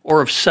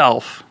or of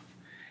self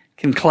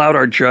can cloud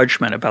our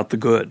judgment about the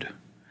good.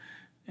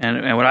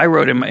 And what I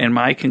wrote in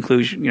my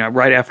conclusion,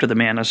 right after the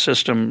man of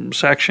system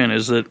section,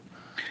 is that,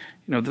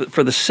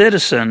 for the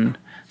citizen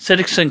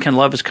can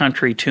love his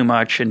country too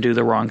much and do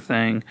the wrong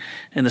thing,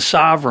 and the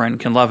sovereign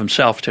can love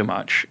himself too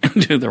much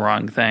and do the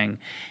wrong thing.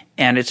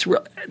 And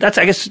that's,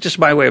 I guess, just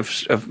my way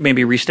of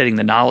maybe restating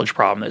the knowledge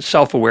problem. It's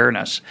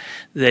self-awareness,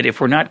 that if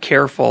we're not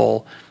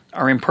careful,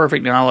 our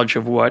imperfect knowledge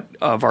of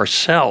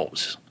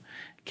ourselves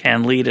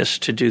can lead us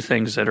to do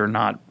things that are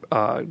not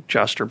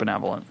just or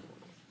benevolent.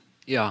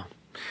 Yeah.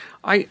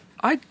 I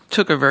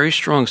took a very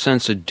strong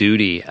sense of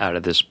duty out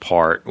of this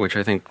part, which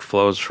I think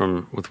flows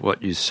from with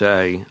what you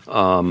say.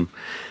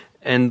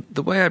 And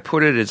the way I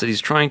put it is that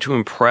he's trying to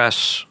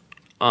impress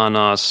on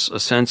us a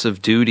sense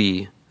of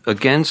duty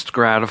against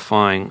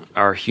gratifying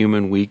our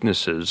human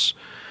weaknesses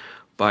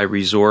by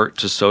resort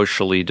to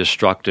socially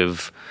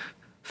destructive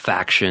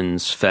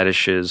factions,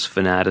 fetishes,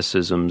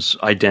 fanaticisms,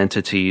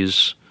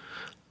 identities.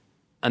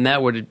 And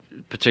that would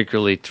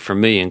particularly, for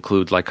me,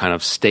 include like kind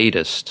of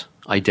statist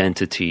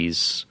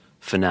identities,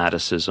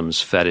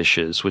 fanaticisms,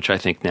 fetishes, which I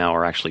think now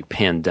are actually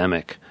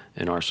pandemic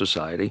in our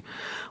society.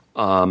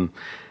 So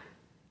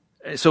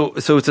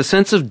it's a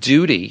sense of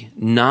duty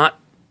not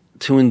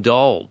to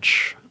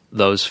indulge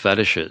those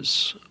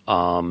fetishes.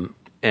 And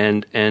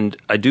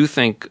I do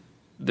think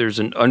there's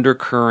an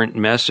undercurrent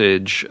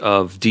message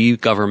of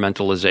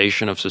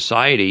degovernmentalization of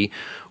society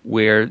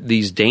where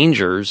these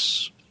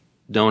dangers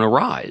don't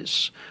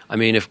arise. I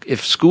mean,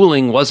 if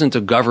schooling wasn't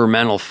a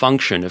governmental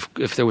function,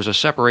 if there was a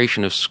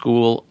separation of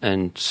school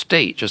and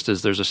state, just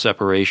as there's a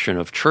separation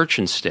of church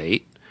and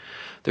state,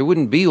 there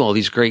wouldn't be all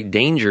these great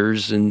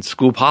dangers in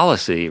school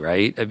policy,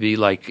 right? It'd be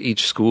like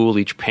each school,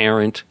 each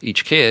parent,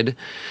 each kid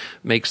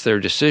makes their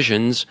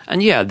decisions.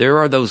 And yeah, there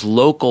are those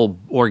local,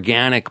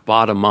 organic,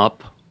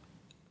 bottom-up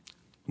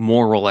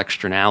moral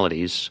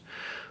externalities.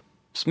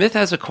 Smith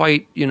has a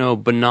quite,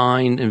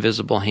 benign,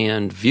 invisible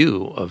hand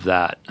view of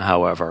that,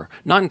 however.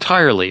 Not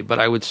entirely, but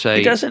I would say...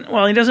 He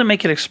doesn't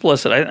make it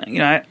explicit.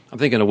 I'm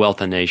thinking of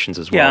Wealth of Nations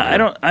as well.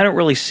 Yeah, I don't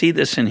really see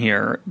this in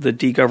here, the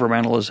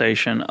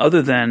degovernmentalization,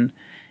 other than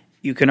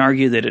you can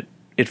argue that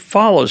it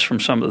follows from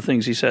some of the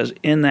things he says,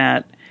 in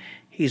that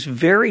he's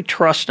very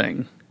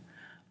trusting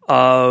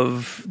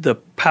of the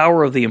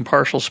power of the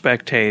impartial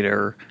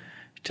spectator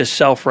to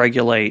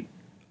self-regulate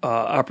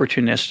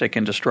opportunistic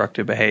and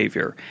destructive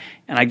behavior.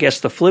 And I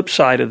guess the flip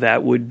side of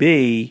that would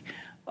be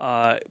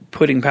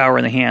putting power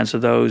in the hands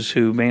of those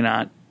who may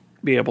not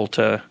be able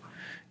to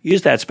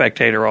use that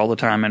spectator all the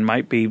time and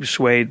might be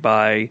swayed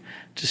by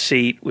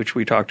deceit, which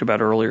we talked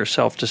about earlier,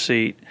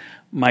 self-deceit,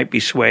 might be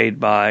swayed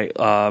by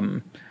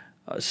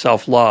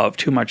self-love,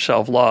 too much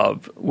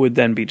self-love, would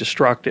then be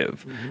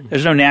destructive. Mm-hmm.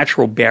 There's no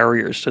natural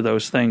barriers to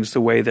those things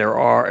the way there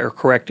are, or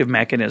corrective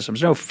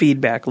mechanisms, no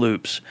feedback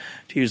loops,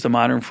 to use the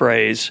modern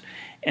phrase.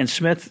 And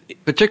Smith...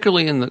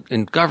 Particularly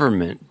in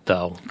government,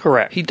 though.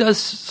 Correct. He does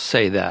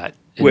say that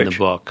in the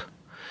book.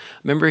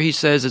 Remember, he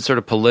says that sort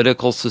of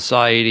political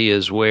society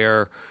is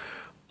where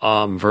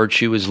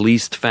virtue is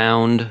least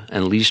found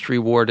and least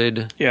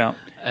rewarded. Yeah.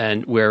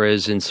 And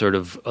whereas in sort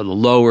of the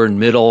lower and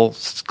middle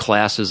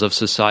classes of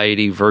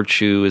society,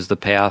 virtue is the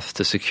path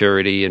to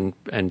security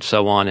and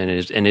so on,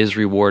 and is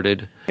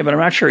rewarded. Yeah, but I'm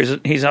not sure.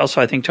 He's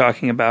also, I think,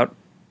 talking about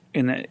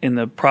in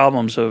the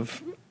problems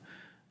of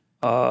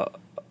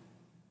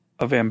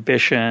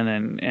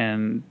ambition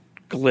and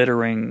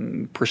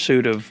glittering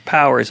pursuit of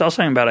power. He's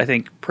also talking about, I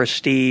think,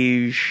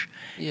 prestige.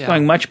 Yeah.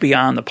 Going much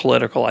beyond the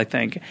political, I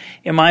think.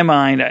 In my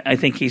mind, I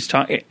think he's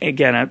talking,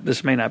 again,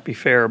 this may not be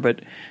fair,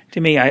 but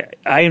to me, I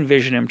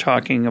envision him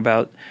talking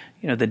about,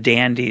 the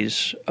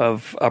dandies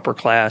of upper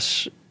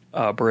class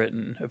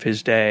Britain of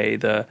his day,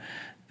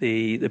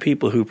 the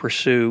people who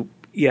pursue,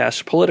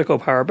 yes, political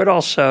power, but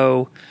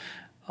also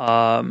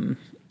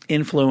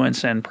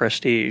influence and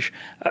prestige.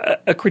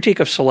 A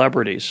critique of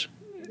celebrities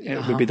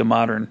would be the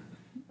modern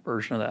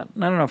version of that.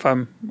 And I don't know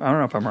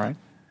if I'm right.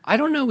 I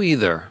don't know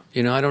either.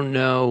 I don't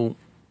know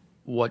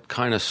what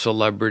kind of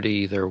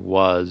celebrity there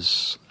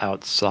was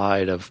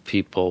outside of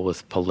people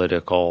with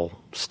political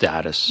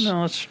status.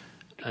 No,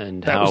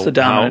 and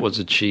how it was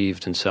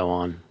achieved and so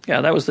on.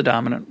 Yeah, that was the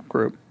dominant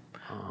group.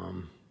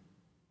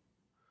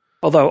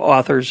 Although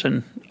authors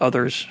and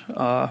others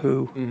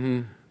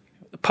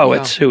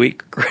poets who he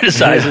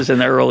criticizes in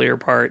the earlier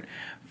part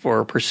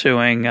for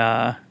pursuing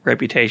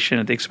reputation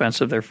at the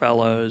expense of their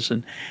fellows.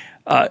 And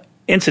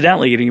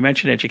incidentally, you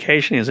mentioned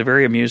education is a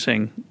very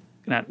amusing,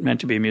 not meant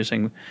to be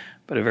amusing,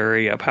 but a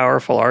very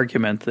powerful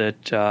argument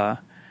that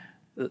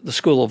the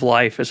school of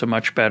life is a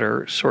much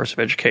better source of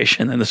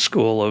education than the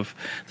school of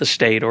the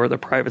state or the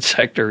private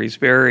sector. He's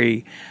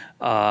very...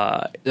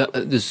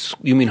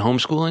 you mean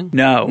homeschooling?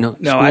 No,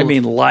 I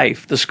mean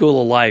life, the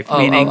school of life.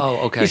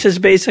 Okay. He says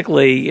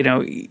basically,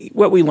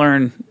 what we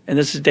learn, and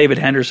this is David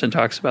Henderson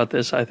talks about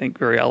this, I think,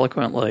 very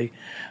eloquently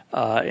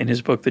in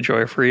his book, The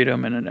Joy of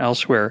Freedom, and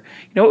elsewhere.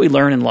 What we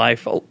learn in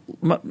life,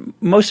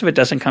 most of it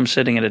doesn't come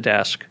sitting at a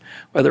desk,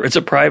 whether it's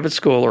a private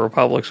school or a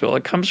public school.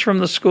 It comes from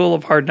the school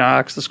of hard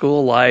knocks, the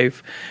school of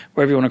life,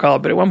 whatever you want to call it.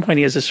 But at one point,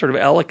 he has this sort of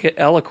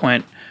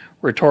eloquent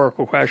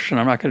rhetorical question.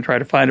 I'm not going to try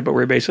to find it, but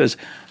where he basically says,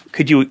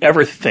 could you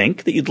ever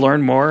think that you'd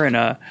learn more in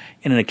an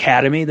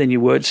academy than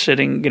you would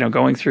sitting,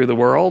 going through the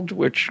world,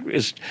 which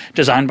is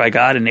designed by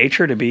God and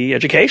nature to be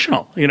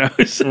educational,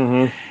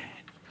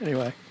 Mm-hmm.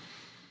 Anyway.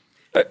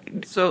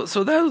 So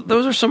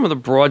those are some of the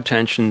broad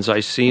tensions I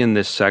see in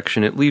this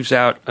section. It leaves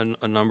out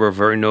a number of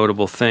very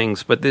notable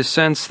things, but this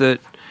sense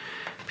that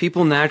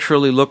people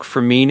naturally look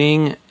for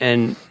meaning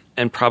and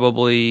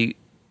probably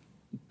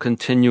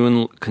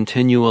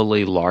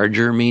continually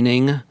larger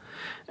meaning,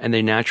 and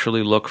they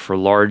naturally look for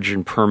large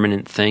and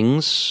permanent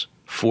things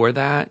for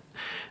that.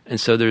 And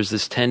so there's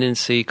this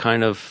tendency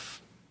kind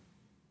of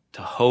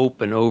to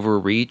hope and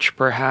overreach,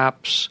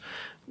 perhaps,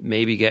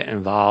 maybe get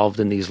involved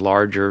in these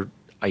larger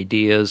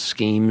ideas,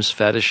 schemes,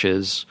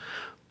 fetishes.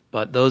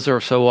 But those are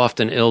so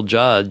often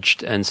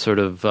ill-judged and sort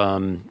of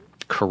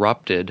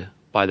corrupted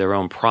by their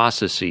own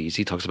processes.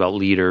 He talks about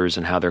leaders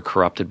and how they're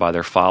corrupted by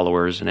their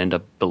followers and end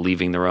up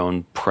believing their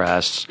own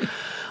press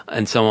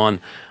and so on.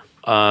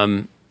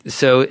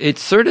 So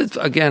it's sort of,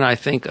 again, I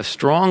think, a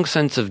strong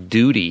sense of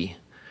duty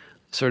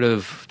sort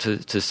of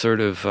to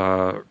sort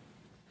of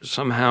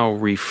somehow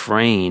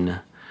refrain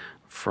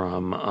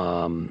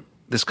from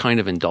this kind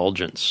of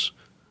indulgence.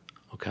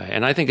 Okay,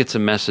 and I think it's a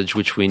message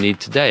which we need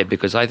today,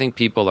 because I think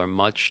people are a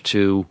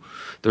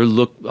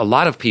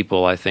lot of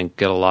people, I think,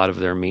 get a lot of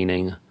their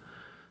meaning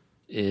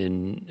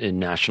in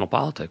national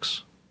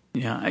politics.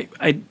 Yeah,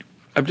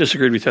 I've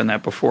disagreed with you on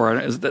that before.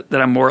 That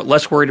I'm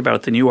less worried about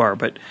it than you are,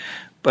 but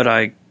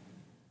I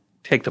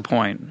take the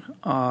point.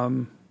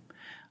 I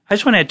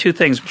just want to add two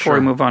things before we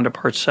move on to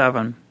part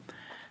 7.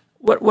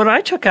 What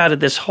I took out of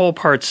this whole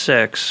part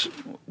 6,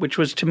 which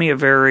was to me a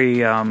very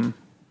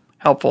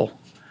helpful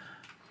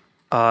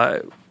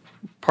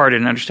part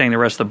in understanding the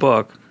rest of the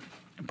book,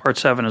 and part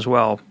 7 as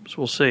well, so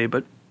we'll see.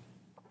 But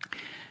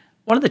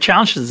one of the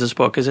challenges of this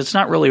book is it's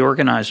not really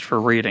organized for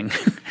reading.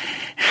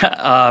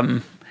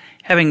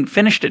 Having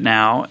finished it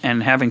now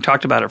and having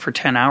talked about it for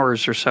 10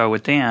 hours or so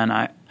with Dan,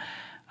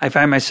 I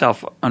find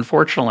myself,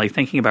 unfortunately,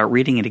 thinking about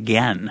reading it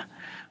again,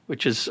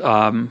 which is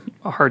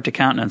hard to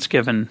countenance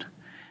given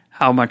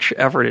how much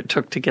effort it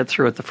took to get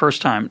through it the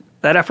first time.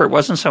 That effort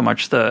wasn't so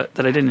much that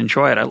I didn't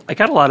enjoy it. I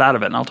got a lot out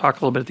of it, and I'll talk a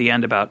little bit at the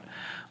end about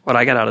what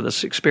I got out of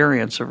this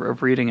experience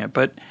of reading it.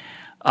 But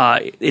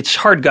it's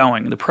hard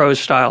going. The prose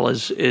style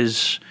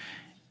is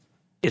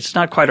it's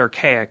not quite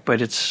archaic,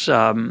 but it's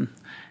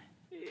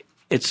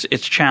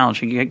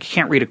challenging. You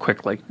can't read it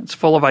quickly. It's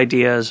full of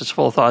ideas. It's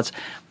full of thoughts.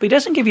 But he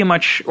doesn't give you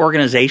much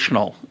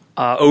organizational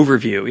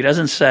overview. He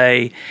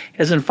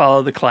doesn't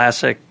follow the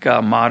classic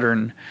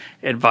modern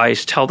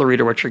advice, tell the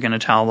reader what you're going to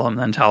tell them,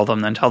 then tell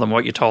them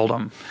what you told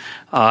them.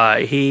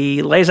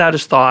 He lays out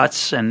his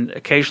thoughts and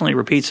occasionally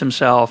repeats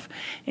himself,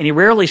 and he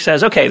rarely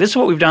says, okay, this is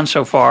what we've done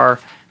so far,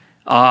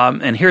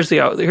 and here's the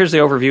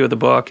overview of the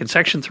book. In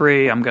section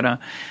 3, I'm going to...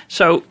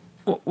 So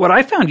what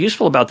I found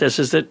useful about this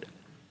is that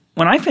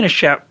when I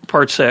finished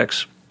part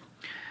 6,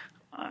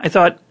 I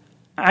thought,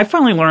 I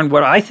finally learned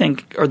what I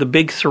think are the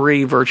big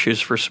 3 virtues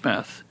for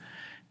Smith.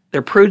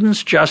 They're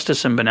prudence,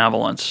 justice, and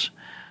benevolence.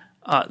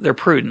 They're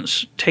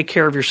prudence, take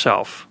care of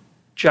yourself.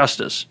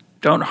 Justice,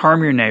 don't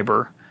harm your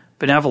neighbor.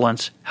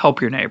 Benevolence,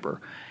 help your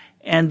neighbor.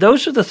 And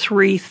those are the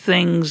 3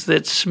 things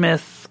that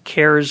Smith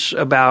cares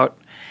about,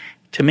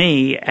 to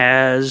me,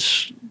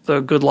 as the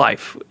good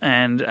life.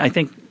 And I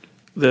think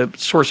the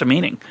source of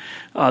meaning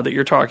that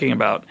you're talking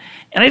about.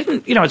 And I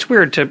didn't, it's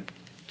weird to,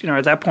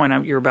 at that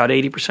point, you're about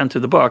 80%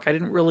 through the book. I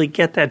didn't really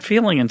get that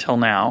feeling until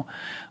now.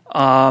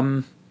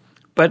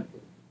 But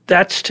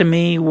that's, to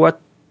me,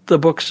 what the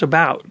book's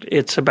about.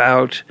 It's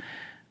about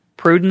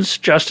prudence,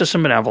 justice,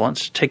 and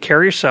benevolence. Take care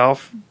of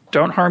yourself.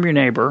 Don't harm your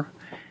neighbor.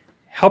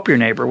 Help your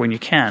neighbor when you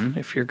can,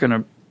 if you're going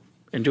to,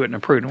 and do it in a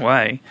prudent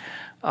way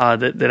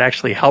that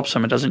actually helps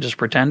them. It doesn't just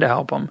pretend to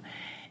help them.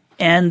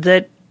 And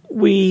that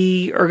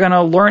we are going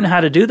to learn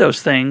how to do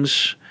those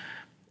things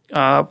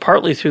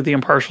partly through the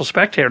impartial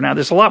spectator. Now,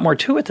 there's a lot more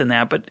to it than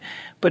that, but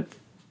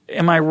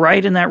am I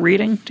right in that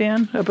reading,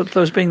 Dan, about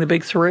those being the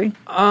big 3?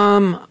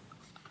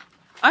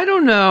 I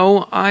don't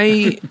know.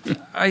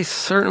 I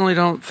certainly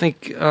don't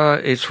think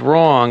it's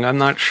wrong. I'm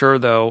not sure,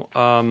 though.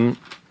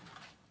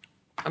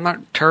 I'm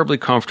not terribly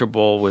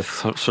comfortable with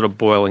sort of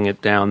boiling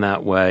it down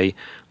that way.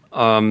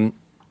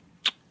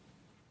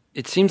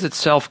 It seems that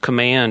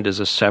self-command is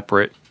a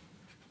separate,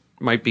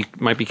 might be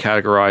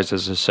categorized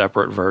as a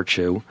separate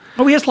virtue.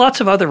 Oh, he has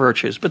lots of other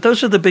virtues, but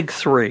those are the big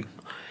 3,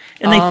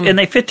 and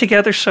they fit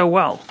together so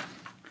well.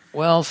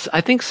 Well,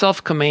 I think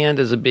self-command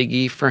is a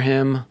biggie for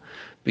him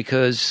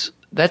because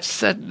that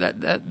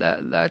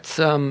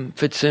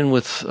fits in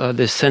with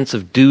this sense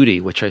of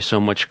duty, which I so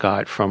much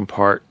got from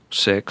part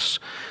 6.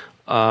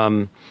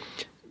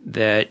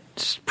 That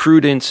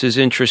prudence is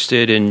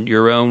interested in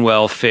your own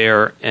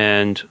welfare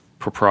and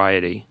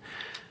propriety.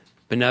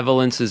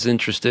 Benevolence is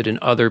interested in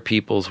other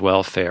people's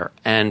welfare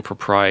and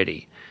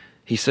propriety.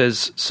 He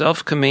says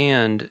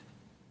self-command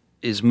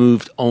is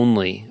moved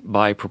only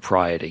by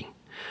propriety.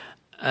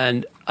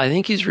 And I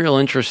think he's real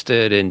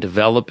interested in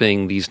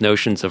developing these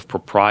notions of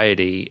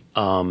propriety.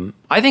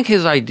 I think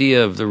his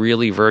idea of the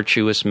really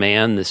virtuous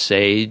man, the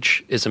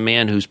sage, is a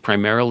man who's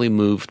primarily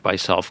moved by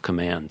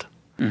self-command.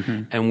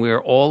 Mm-hmm. And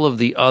where all of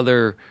the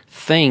other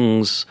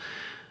things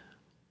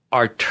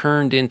are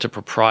turned into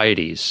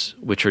proprieties,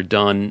 which are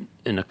done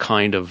in a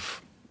kind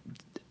of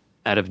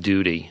out of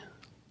duty.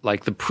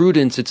 Like the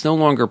prudence, it's no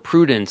longer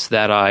prudence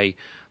that I,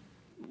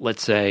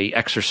 let's say,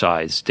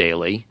 exercise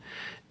daily.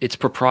 It's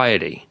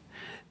propriety.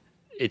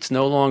 It's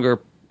no longer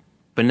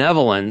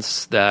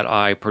benevolence that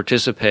I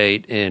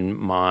participate in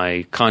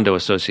my condo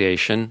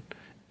association.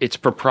 It's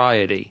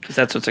propriety. Because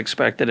that's what's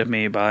expected of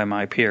me by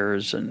my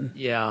peers. And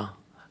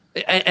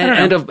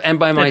and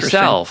by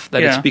myself.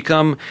 That it's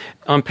become,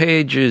 on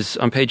page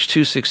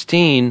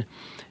 216,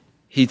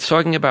 he's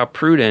talking about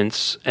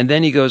prudence, and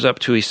then he goes up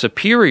to a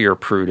superior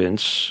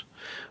prudence,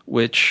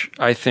 which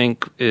I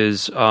think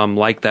is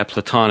like that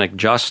Platonic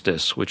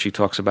justice, which he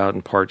talks about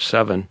in part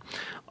 7.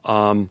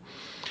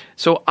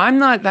 So I'm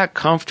not that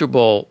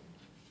comfortable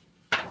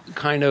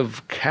kind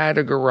of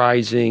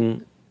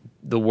categorizing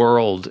the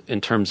world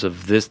in terms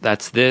of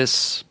that's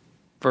this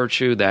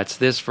virtue, that's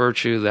this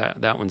virtue,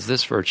 that one's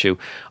this virtue.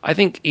 I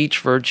think each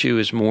virtue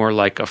is more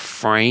like a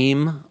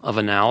frame of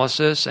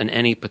analysis, and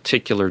any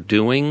particular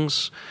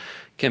doings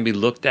can be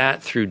looked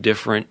at through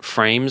different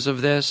frames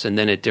of this and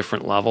then at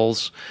different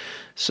levels.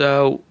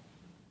 So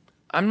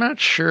I'm not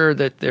sure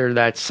that they're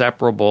that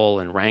separable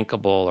and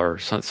rankable or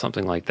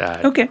something like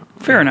that. Okay,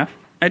 fair enough.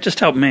 It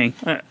just helped me.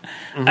 I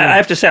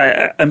have to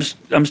say,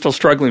 I'm still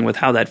struggling with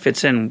how that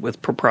fits in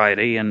with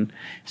propriety and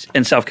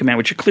self-command,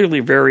 which are clearly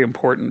very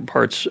important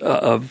parts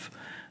of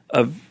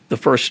the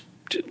first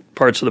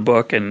parts of the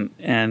book, and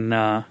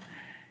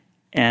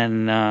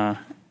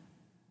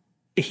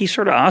he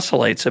sort of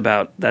oscillates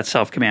about that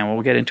self-command.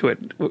 We'll get into it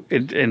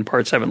in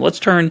part 7.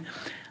 Let's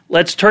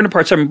turn to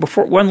part 7.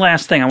 Before one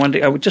last thing,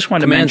 I just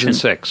wanted to mention. Command's in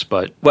 6,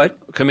 but what?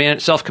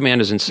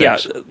 Self-command is in 6.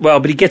 Yeah, well,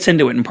 but he gets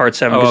into it in part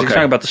 7 because he's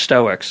talking about the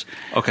Stoics.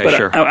 Okay, but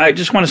sure. I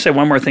just want to say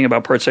one more thing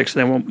about part 6,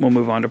 and then we'll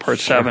move on to part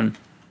 7.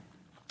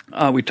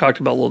 We talked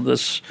about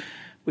this.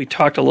 We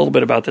talked a little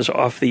bit about this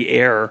off the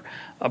air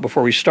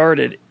before we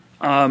started.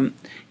 In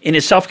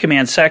his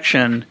self-command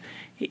section,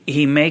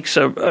 he makes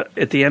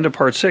at the end of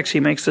part 6, he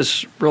makes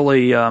this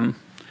really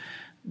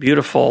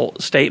beautiful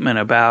statement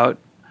about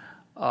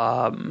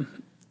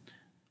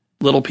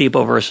little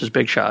people versus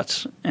big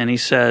shots. And he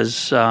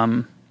says,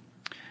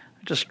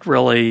 just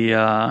really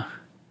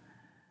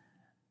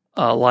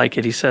like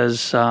it. He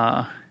says,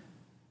 and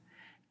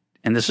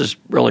this is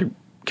really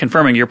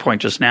confirming your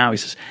point just now, he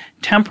says,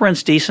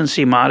 temperance,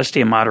 decency, modesty,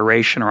 and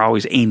moderation are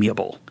always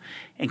amiable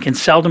and can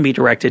seldom be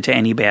directed to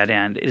any bad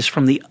end. It is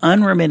from the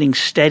unremitting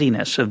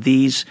steadiness of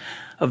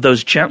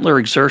those gentler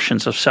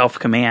exertions of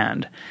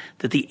self-command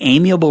that the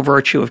amiable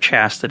virtue of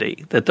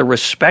chastity, that the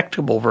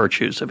respectable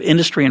virtues of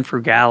industry and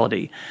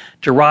frugality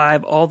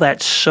derive all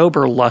that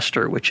sober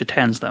luster which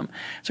attends them.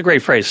 It's a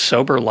great phrase,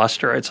 sober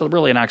luster. It's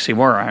really an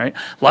oxymoron, right?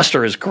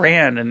 Luster is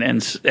grand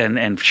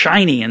and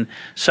shiny, and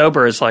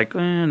sober is like,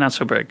 not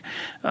so big,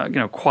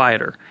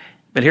 quieter.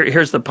 But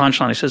here's the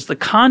punchline. He says, the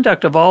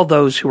conduct of all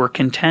those who are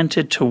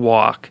contented to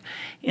walk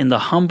in the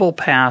humble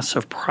paths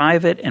of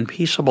private and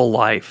peaceable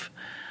life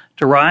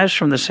derives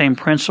from the same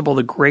principle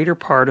the greater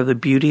part of the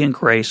beauty and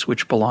grace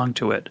which belong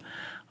to it,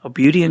 a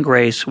beauty and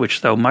grace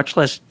which, though much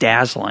less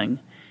dazzling,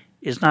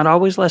 is not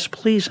always less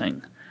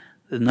pleasing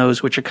than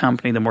those which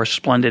accompany the more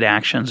splendid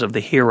actions of the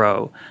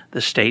hero,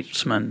 the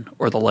statesman,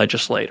 or the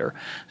legislator.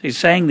 So he's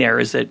saying there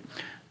is that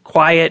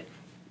quiet,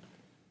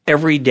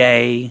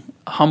 everyday,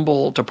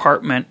 humble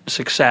department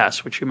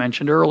success, which you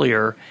mentioned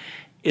earlier,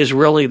 is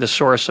really the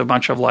source of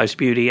much of life's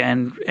beauty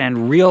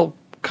and real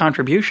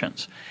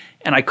contributions.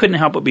 And I couldn't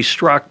help but be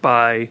struck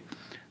by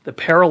the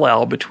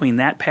parallel between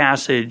that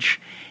passage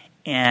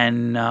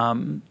and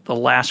the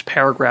last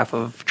paragraph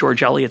of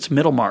George Eliot's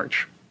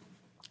Middlemarch,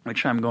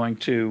 which I'm going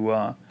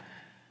to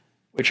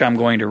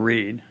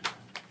read.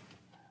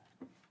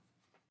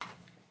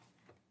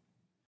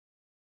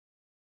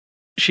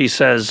 She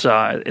says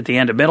at the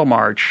end of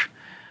Middlemarch,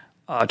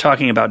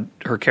 talking about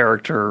her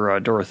character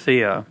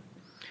Dorothea,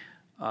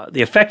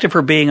 the effect of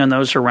her being on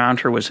those around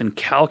her was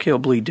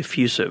incalculably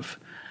diffusive.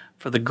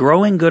 For the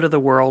growing good of the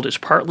world is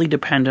partly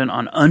dependent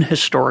on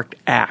unhistoric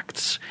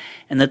acts,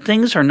 and that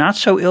things are not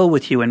so ill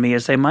with you and me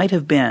as they might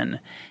have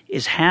been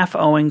is half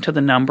owing to the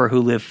number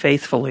who live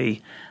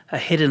faithfully a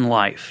hidden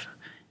life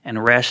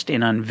and rest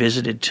in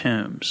unvisited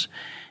tombs.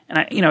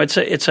 And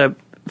it's a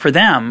for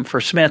them, for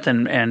Smith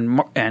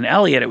and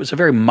Eliot, it was a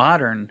very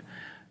modern,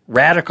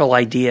 radical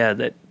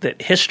idea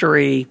that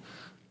history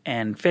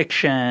and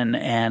fiction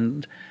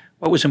and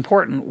what was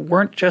important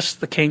weren't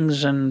just the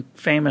kings and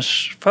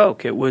famous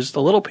folk. It was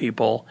the little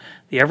people,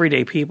 the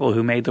everyday people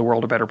who made the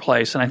world a better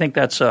place. And I think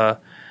that's a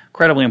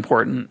incredibly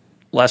important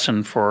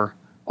lesson for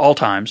all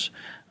times,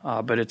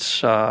 but it's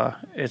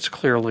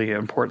clearly an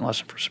important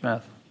lesson for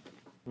Smith.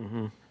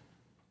 Mm-hmm.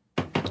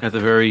 At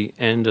the very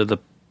end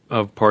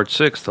of part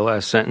 6, the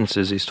last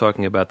sentences, he's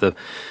talking about the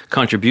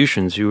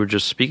contributions you were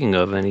just speaking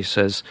of, and he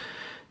says,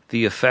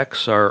 the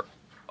effects are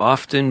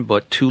often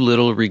but too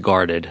little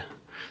regarded.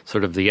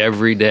 Sort of the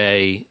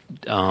everyday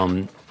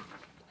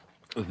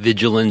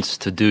vigilance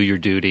to do your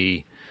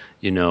duty,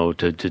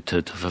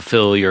 to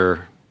fulfill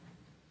your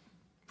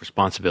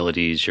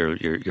responsibilities,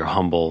 your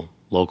humble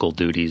local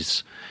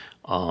duties.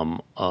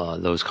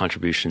 Those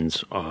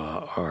contributions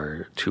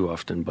are too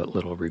often but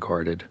little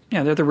regarded.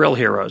 Yeah, they're the real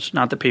heroes,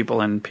 not the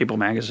people in People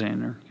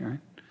magazine. Right?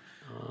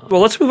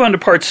 Well, let's move on to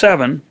part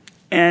 7,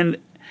 and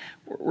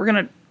we're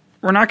not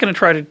going to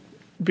try to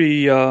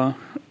be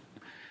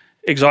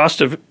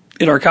exhaustive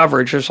in our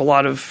coverage. There's a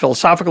lot of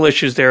philosophical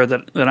issues there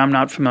that I'm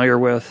not familiar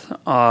with,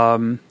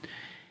 and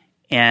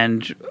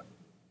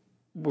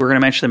we're going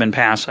to mention them in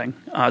passing.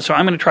 So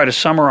I'm going to try to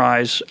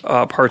summarize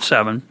Part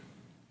 7.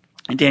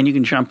 And Dan, you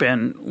can jump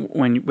in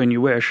when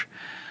you wish,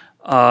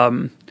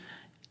 and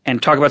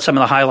talk about some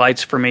of the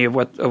highlights for me of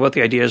what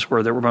the ideas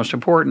were that were most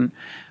important.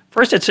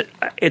 First,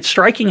 it's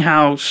striking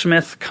how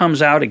Smith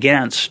comes out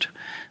against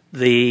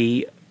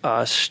the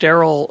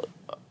sterile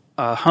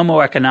Homo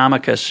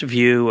economicus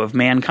view of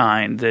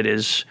mankind that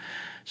is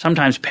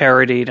sometimes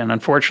parodied and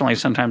unfortunately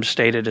sometimes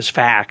stated as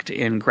fact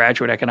in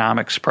graduate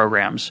economics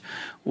programs,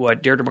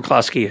 what Deirdre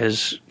McCloskey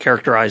has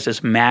characterized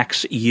as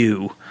max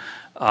U,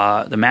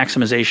 the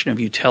maximization of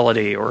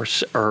utility or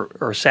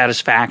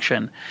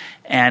satisfaction.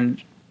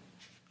 And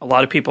a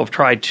lot of people have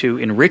tried to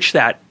enrich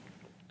that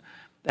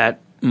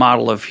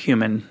model of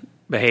human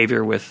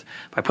behavior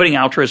by putting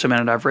altruism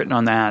in it. I've written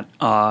on that.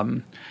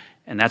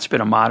 And that's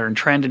been a modern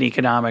trend in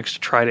economics to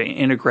try to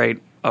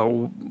integrate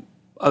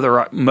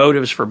other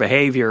motives for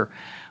behavior.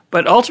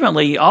 But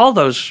ultimately, all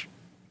those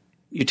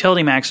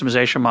utility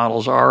maximization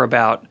models are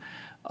about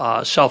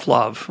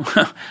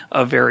self-love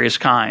of various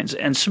kinds.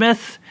 And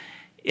Smith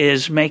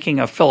is making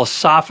a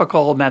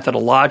philosophical,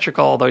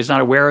 methodological, although he's not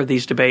aware of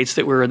these debates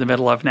that we're in the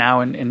middle of now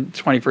in the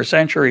 21st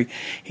century,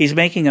 he's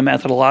making a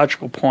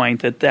methodological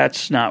point that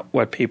that's not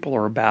what people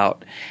are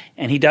about.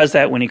 And he does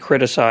that when he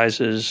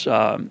criticizes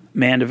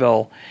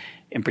Mandeville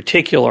in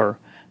particular,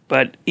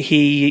 but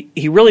he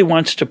really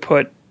wants to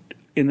put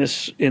in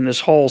this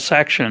whole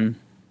section,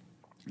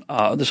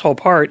 this whole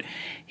part,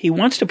 he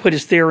wants to put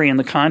his theory in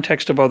the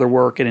context of other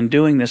work, and in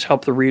doing this,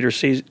 help the reader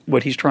see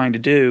what he's trying to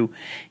do.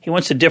 He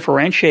wants to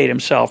differentiate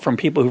himself from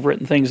people who've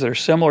written things that are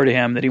similar to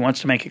him that he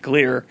wants to make it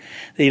clear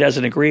that he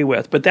doesn't agree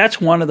with. But that's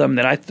one of them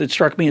that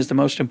struck me as the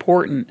most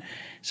important.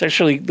 It's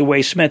actually the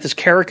way Smith is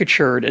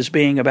caricatured as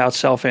being about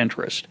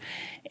self-interest,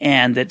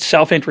 and that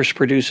self-interest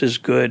produces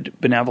good,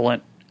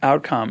 benevolent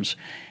outcomes.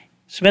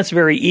 Smith's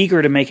very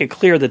eager to make it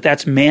clear that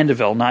that's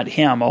Mandeville, not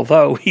him,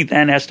 although he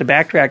then has to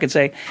backtrack and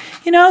say,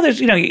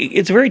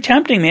 it's very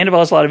tempting. Mandeville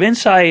has a lot of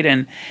insight,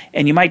 and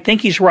you might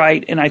think he's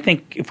right. And I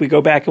think if we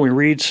go back and we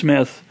read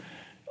Smith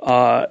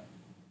that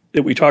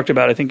we talked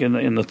about, I think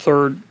in the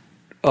third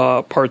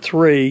part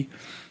 3,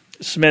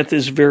 Smith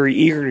is very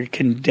eager to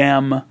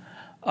condemn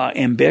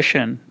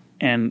ambition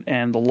and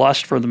the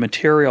lust for the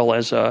material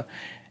as a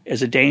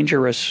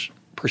dangerous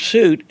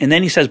pursuit. And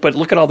then he says, but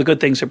look at all the good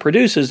things it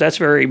produces. That's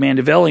very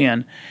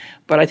Mandevillian.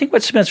 But I think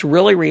what Smith's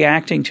really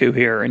reacting to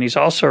here, and he's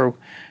also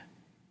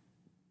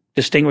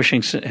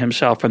distinguishing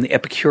himself from the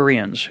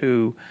Epicureans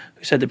who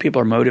said that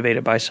people are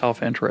motivated by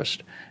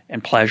self-interest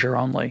and pleasure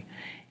only.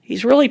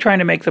 He's really trying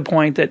to make the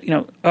point that,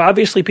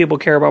 obviously people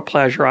care about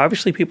pleasure.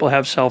 Obviously people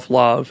have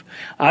self-love.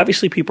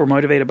 Obviously people are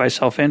motivated by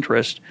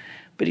self-interest.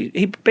 But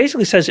he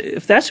basically says,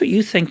 if that's what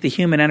you think the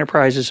human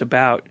enterprise is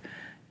about,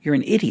 you're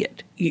an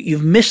idiot.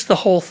 You've missed the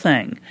whole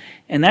thing.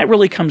 And that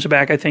really comes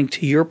back, I think,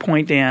 to your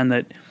point, Dan,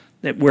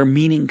 that where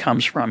meaning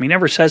comes from. He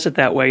never says it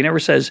that way. He never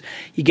says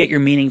you get your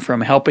meaning from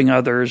helping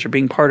others or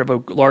being part of a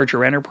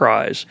larger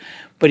enterprise,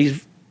 but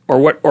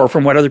or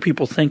from what other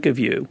people think of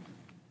you.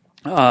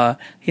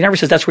 He never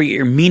says that's where you get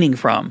your meaning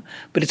from.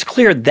 But it's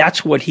clear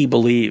that's what he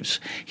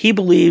believes. He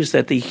believes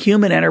that the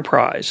human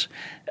enterprise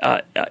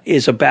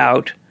is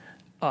about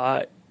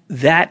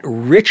that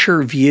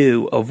richer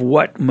view of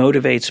what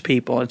motivates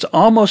people.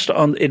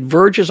 It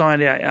verges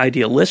on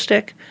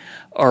idealistic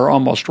or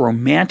almost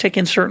romantic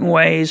in certain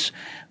ways.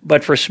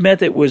 But for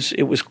Smith, it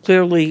was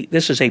clearly,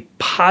 this is a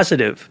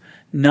positive,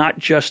 not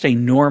just a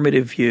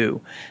normative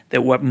view,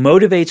 that what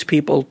motivates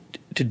people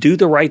to do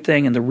the right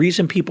thing, and the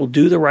reason people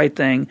do the right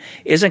thing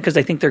isn't because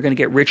they think they're going to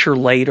get richer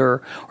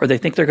later or they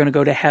think they're going to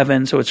go to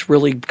heaven, so it's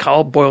really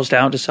all boils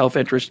down to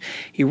self-interest.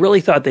 He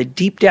really thought that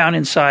deep down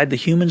inside the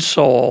human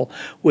soul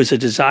was a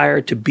desire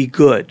to be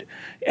good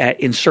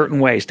in certain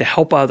ways, to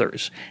help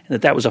others,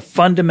 and that was a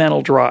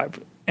fundamental drive.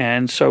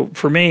 And so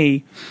for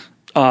me,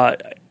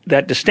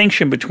 that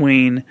distinction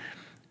between,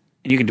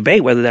 and you can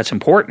debate whether that's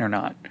important or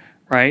not,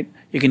 right?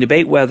 You can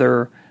debate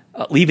whether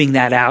leaving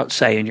that out,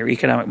 say, in your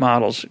economic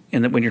models,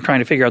 in that when you're trying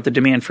to figure out the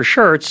demand for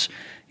shirts,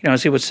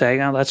 as he would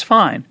say, oh, that's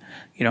fine.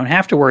 You don't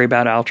have to worry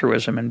about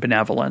altruism and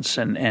benevolence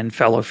and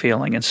fellow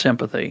feeling and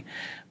sympathy.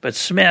 But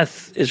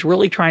Smith is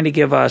really trying to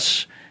give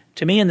us,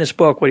 to me in this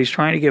book, what he's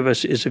trying to give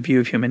us is a view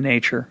of human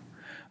nature,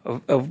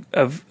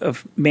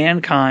 of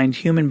mankind,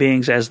 human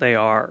beings as they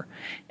are.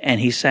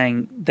 And he's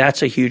saying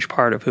that's a huge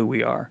part of who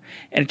we are.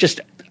 And it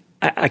just,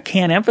 I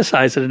can't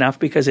emphasize it enough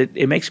because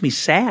it makes me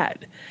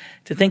sad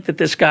to think that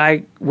this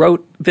guy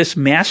wrote this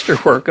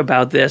masterwork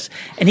about this,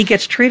 and he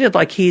gets treated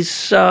like he's,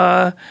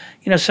 some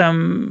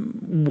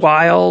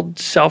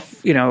wild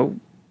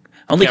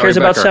only cares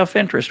about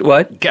self-interest.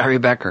 What? Gary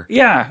Becker.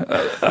 Yeah,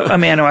 a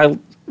man who I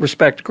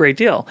respect a great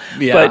deal.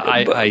 Yeah,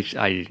 but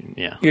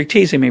you're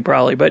teasing me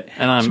probably, but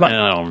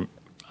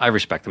I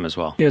respect him as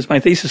well. He was my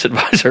thesis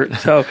advisor.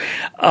 So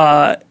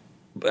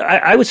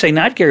I would say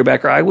not Gary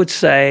Becker. I would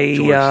say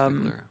George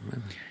Stigler.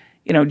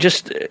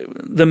 just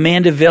the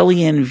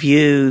Mandevillian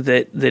view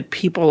that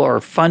people are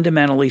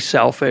fundamentally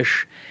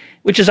selfish,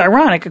 which is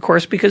ironic, of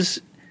course,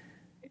 because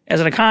as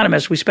an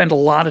economist, we spend a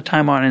lot of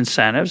time on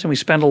incentives and we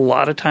spend a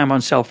lot of time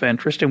on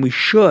self-interest, and we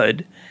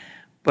should,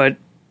 but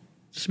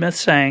Smith's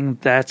saying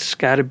that's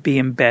got to be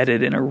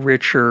embedded in a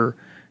richer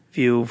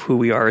view of who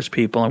we are as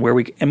people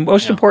and and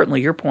most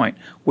importantly, your point,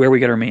 where we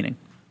get our meaning.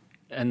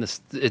 And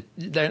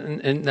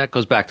that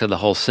goes back to the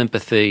whole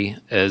sympathy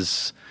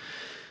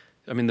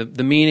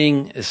the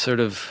meaning is sort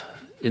of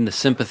in the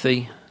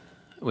sympathy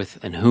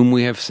with and whom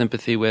we have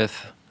sympathy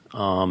with,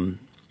 how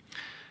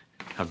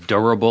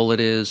durable it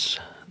is.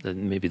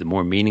 Maybe the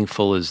more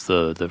meaningful is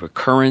the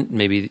recurrent.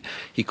 Maybe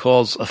he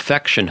calls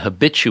affection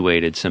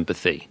habituated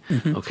sympathy.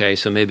 Mm-hmm. Okay,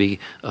 so maybe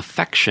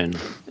affection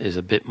is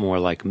a bit more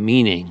like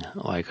meaning,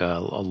 like a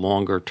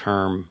longer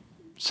term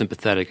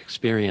sympathetic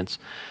experience,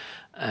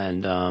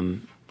 and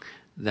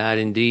that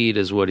indeed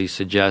is what he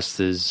suggests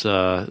is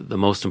the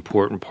most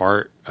important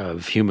part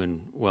of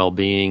human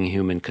well-being,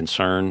 human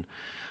concern.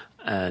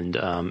 And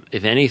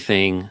if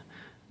anything,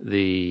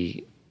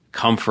 the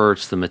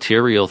comforts, the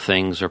material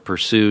things are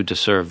pursued to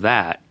serve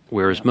that,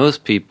 whereas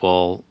most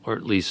people, or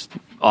at least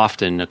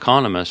often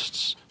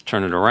economists,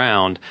 turn it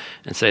around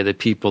and say that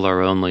people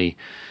are only,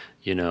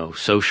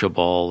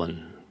 sociable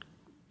and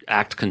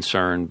act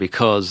concerned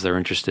because they're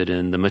interested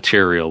in the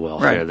material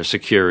welfare, right, the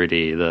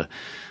security,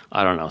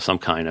 some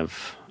kind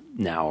of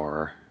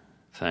Nauer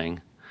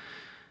thing.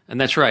 And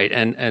that's right.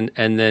 And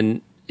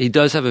then he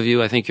does have a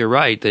view, I think you're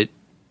right, that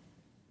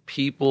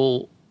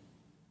people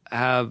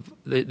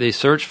they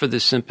search for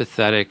this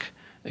sympathetic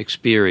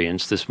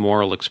experience, this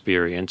moral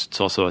experience.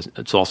 It's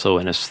also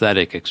an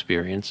aesthetic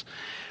experience.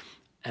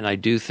 And I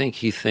do think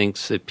he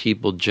thinks that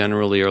people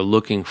generally are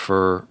looking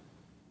to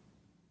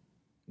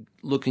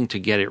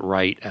get it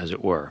right, as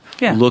it were.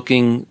 Yeah.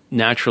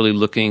 Naturally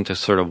looking to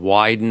sort of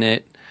widen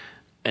it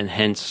and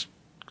hence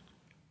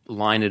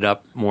line it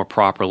up more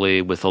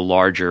properly with a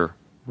larger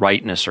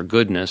rightness or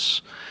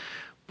goodness.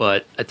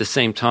 But at the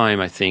same time,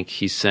 I think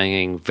he's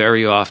saying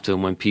very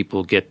often when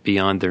people get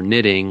beyond their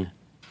knitting,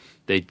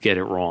 they get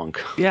it wrong.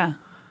 Yeah.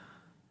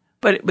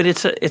 But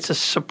it's a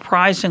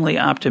surprisingly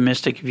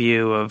optimistic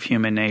view of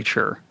human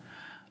nature.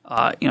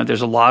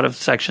 There's a lot of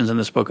sections in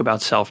this book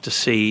about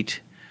self-deceit,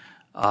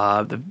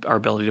 our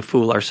ability to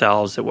fool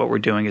ourselves that what we're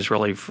doing is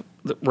really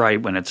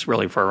right when it's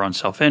really for our own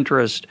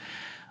self-interest.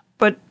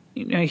 But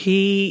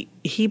he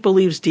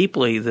believes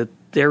deeply that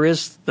there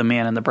is the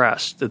man in the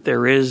breast, that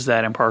there is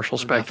that impartial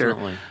specter.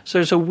 Definitely. So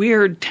there's a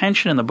weird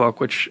tension in the book,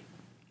 which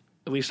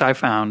at least I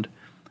found,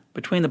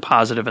 between the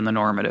positive and the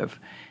normative.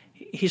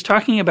 He's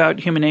talking about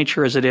human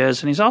nature as it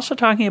is, and he's also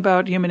talking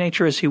about human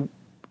nature as he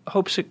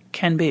hopes it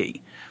can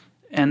be.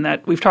 And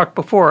that we've talked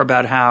before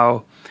about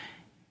how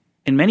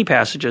in many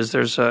passages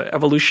there's an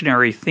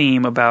evolutionary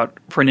theme about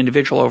for an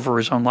individual over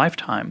his own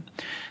lifetime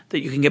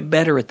that you can get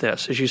better at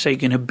this. As you say, you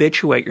can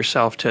habituate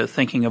yourself to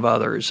thinking of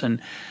others. And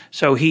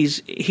so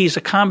he's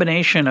a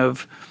combination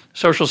of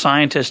social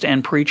scientist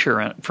and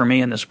preacher for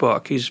me in this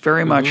book. He's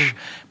very much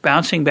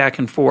bouncing back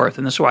and forth,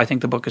 and this is why I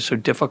think the book is so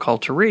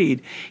difficult to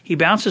read. He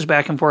bounces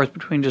back and forth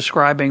between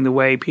describing the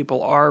way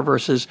people are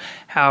versus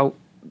how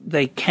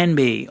they can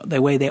be,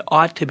 the way they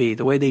ought to be,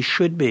 the way they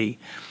should be.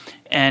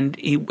 And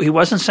he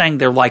wasn't saying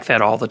they're like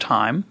that all the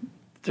time.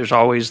 There's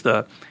always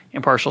the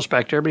impartial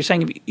spectator, but he's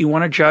saying if you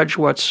want to judge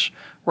what's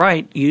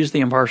right, use the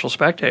impartial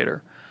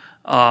spectator.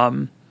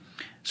 So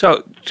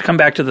to come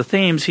back to the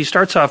themes, he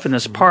starts off in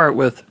this part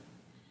with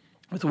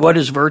what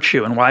is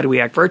virtue and why do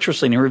we act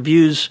virtuously, and he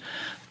reviews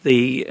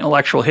the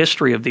intellectual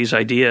history of these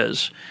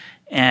ideas.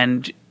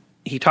 And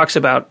he talks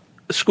about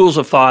schools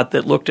of thought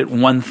that looked at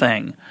one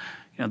thing.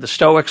 The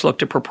Stoics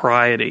looked at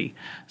propriety.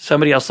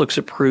 Somebody else looks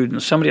at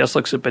prudence. Somebody else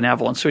looks at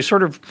benevolence. So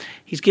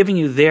he's giving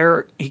you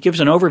he gives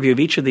an overview of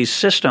each of these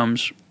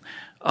systems,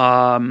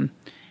 and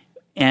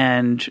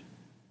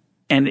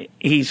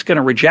he's going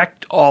to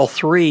reject all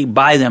three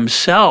by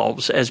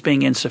themselves as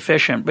being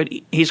insufficient. But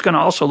he's going to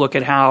also look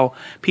at how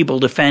people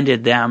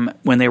defended them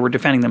when they were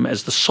defending them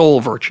as the sole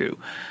virtue.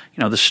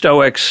 The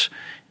Stoics,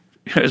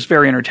 it's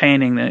very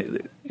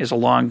entertaining. There's a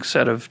long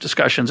set of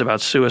discussions about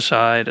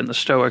suicide and the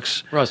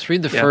Stoics. Russ,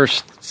 read the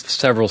first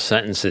several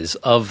sentences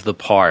of the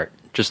part,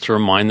 just to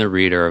remind the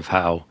reader of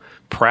how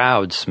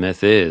proud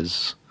Smith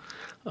is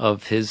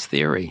of his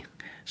theory.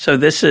 So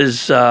this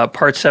is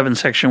Part 7,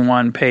 Section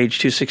 1, page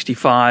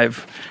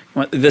 265.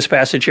 This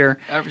passage here?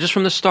 Just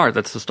from the start.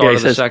 That's the start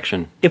of the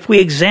section. If we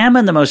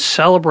examine the most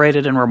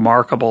celebrated and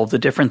remarkable of the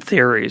different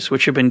theories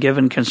which have been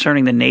given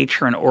concerning the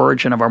nature and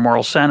origin of our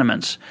moral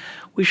sentiments,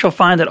 we shall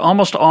find that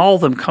almost all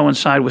of them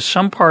coincide with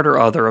some part or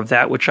other of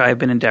that which I have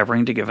been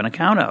endeavoring to give an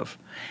account of.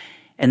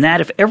 And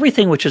that if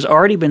everything which has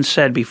already been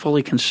said be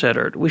fully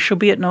considered, we shall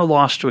be at no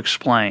loss to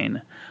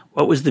explain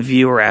what was the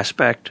view or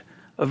aspect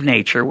of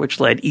nature which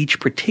led each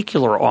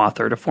particular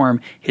author to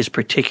form his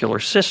particular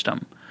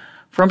system.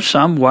 From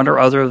some one or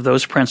other of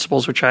those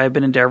principles which I have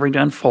been endeavoring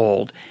to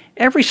unfold,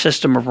 every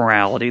system of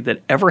morality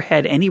that ever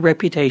had any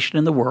reputation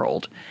in the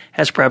world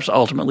has perhaps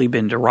ultimately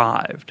been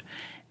derived.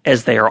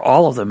 as they are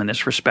all of them in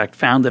this respect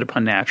founded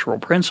upon natural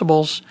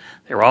principles.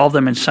 They're all of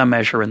them in some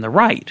measure in the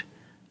right.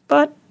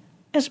 But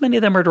as many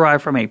of them are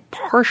derived from a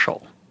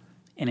partial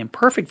and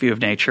imperfect view of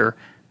nature,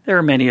 there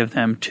are many of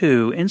them,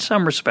 too, in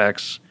some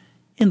respects,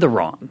 in the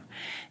wrong.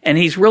 And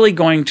he's really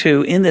going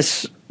to, in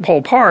this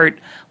whole part,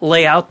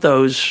 lay out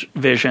those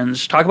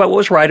visions, talk about what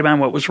was right about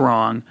what was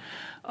wrong.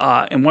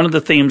 And one of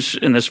the themes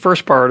in this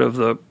first part of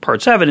the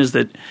part 7 is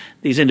that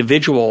these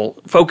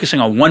individual focusing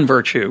on one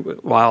virtue,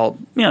 while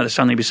there's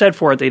something to be said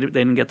for it, they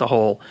didn't get the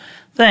whole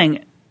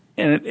thing.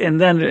 And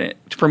then,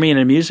 for me, an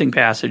amusing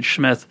passage,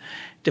 Smith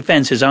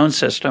defends his own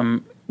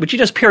system, which he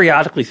does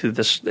periodically through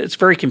this. It's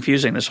very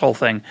confusing, this whole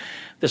thing,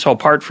 this whole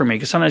part for me,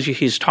 because sometimes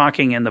he's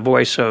talking in the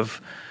voice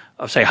of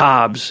say,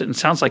 Hobbes, and it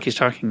sounds like he's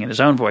talking in his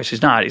own voice.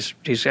 He's not.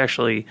 He's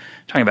actually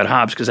talking about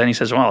Hobbes, because then he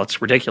says, well,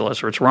 it's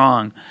ridiculous or it's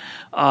wrong.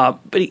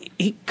 But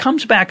he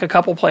comes back a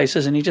couple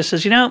places and he just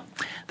says,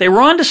 they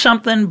were onto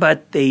something,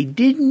 but they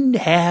didn't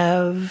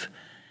have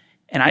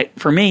 – and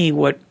for me,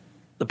 what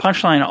the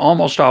punchline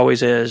almost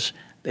always is,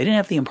 they didn't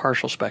have the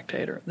impartial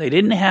spectator. They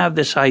didn't have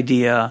this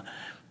idea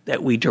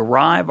that we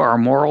derive our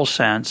moral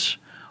sense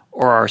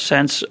or our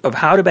sense of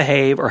how to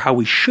behave or how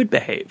we should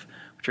behave,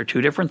 which are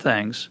two different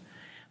things.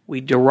 We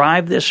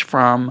derive this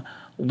from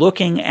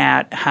looking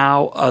at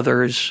how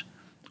others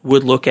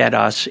would look at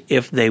us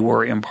if they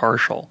were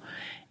impartial.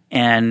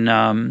 And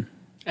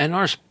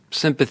our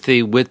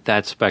sympathy with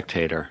that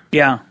spectator.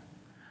 Yeah,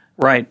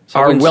 right.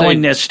 So our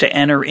willingness to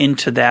enter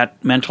into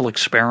that mental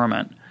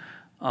experiment.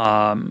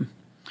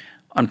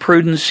 On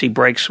prudence, he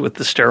breaks with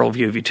the sterile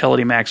view of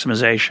utility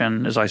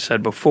maximization, as I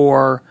said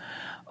before.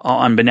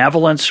 On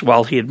benevolence,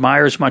 while he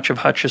admires much of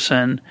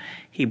Hutcheson,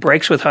 he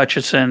breaks with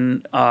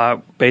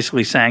Hutcheson,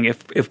 basically saying,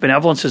 if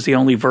benevolence is the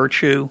only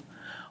virtue,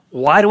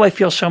 why do I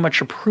feel so much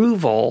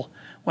approval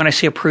when I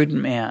see a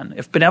prudent man?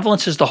 If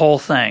benevolence is the whole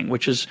thing,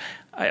 which is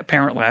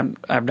apparently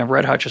I've never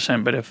read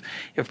Hutcheson, but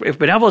if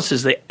benevolence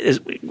is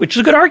which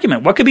is a good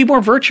argument, what could be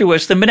more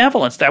virtuous than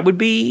benevolence? That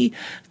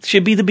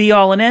should be the be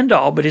all and end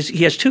all. But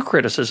he has two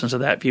criticisms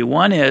of that view.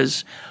 One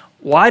is,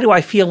 why do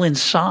I feel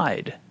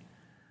inside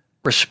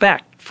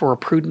respect for a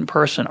prudent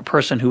person, a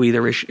person who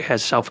either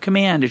has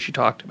self-command, as you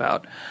talked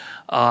about,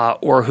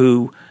 or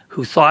who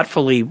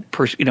thoughtfully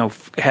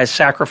has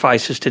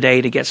sacrifices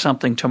today to get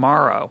something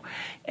tomorrow?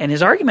 And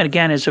his argument,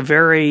 again, is a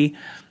very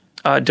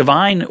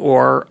divine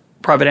or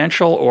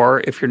providential, or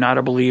if you're not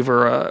a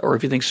believer, or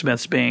if you think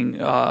Smith's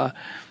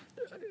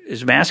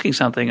is masking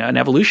something, an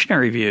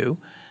evolutionary view.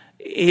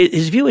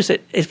 His view is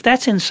that if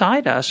that's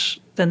inside us,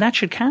 then that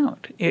should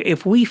count.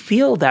 If we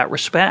feel that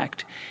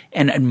respect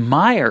and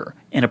admire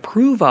and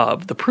approve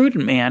of the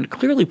prudent man,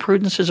 clearly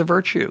prudence is a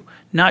virtue,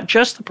 not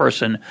just the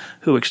person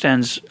who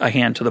extends a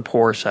hand to the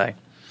poor, say.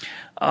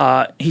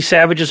 He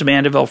savages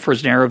Mandeville for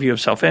his narrow view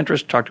of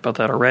self-interest. Talked about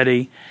that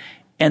already.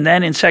 And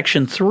then in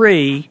section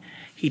 3,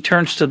 he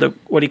turns to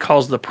what he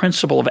calls the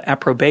principle of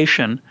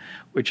approbation,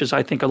 which is,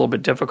 I think, a little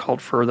bit difficult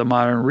for the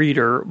modern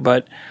reader.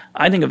 But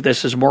I think of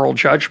this as moral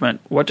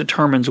judgment, what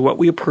determines what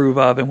we approve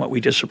of and what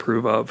we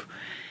disapprove of.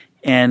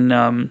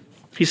 And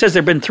he says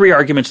there have been 3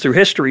 arguments through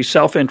history: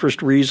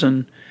 self-interest,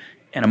 reason,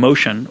 and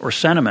emotion or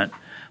sentiment.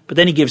 But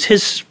then he gives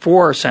his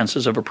 4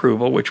 senses of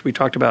approval, which we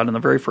talked about in the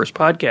very first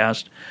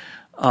podcast.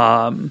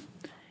 And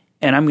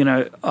I'm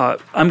going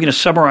to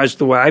summarize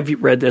the way I've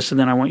read this, and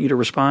then I want you to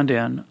respond,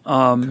 Dan.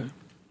 Okay.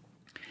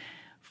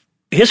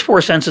 His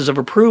 4 senses of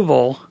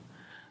approval,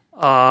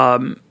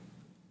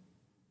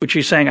 which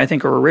he's saying I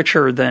think are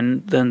richer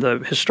than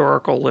the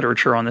historical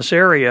literature on this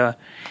area.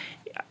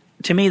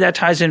 To me, that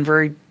ties in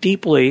very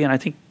deeply, and I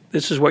think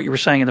this is what you were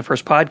saying in the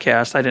first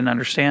podcast. I didn't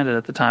understand it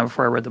at the time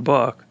before I read the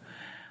book.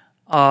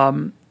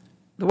 The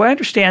way I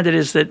understand it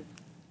is that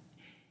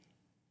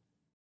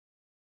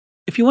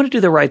if you want to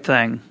do the right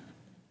thing,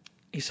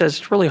 he says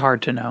it's really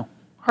hard to know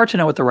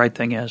what the right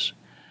thing is.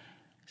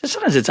 So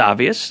sometimes it's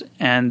obvious,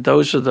 and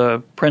those are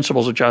the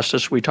principles of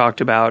justice we talked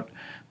about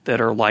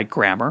that are like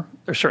grammar.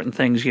 There are certain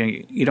things,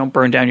 you don't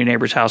burn down your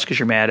neighbor's house because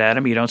you're mad at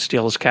him. You don't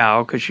steal his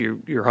cow because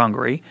you're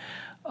hungry,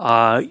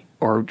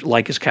 or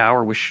like his cow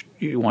or wish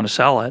you want to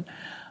sell it.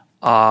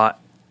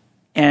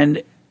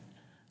 And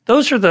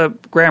those are the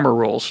grammar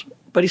rules.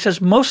 But he says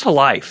most of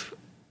life,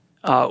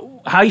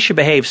 how you should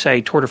behave,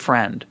 say, toward a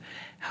friend,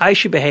 how you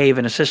should behave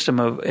in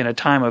a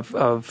time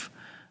of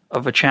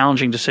a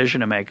challenging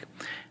decision to make.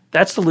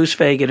 That's the loose,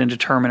 vague, and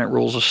indeterminate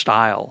rules of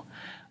style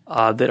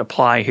that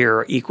apply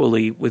here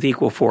equally with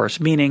equal force.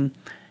 Meaning,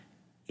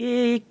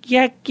 you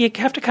have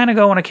to kind of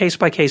go on a case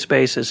by case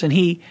basis. And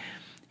he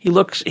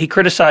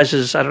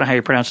criticizes, I don't know how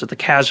you pronounce it, the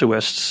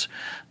casuists,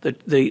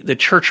 the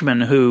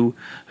churchmen who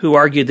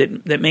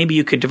argued that maybe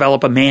you could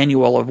develop a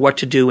manual of what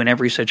to do in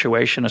every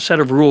situation, a set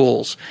of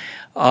rules,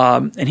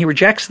 and he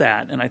rejects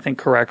that, and I think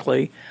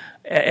correctly,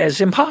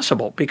 as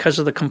impossible because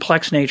of the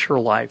complex nature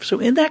of life. So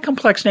in that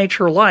complex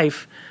nature of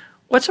life,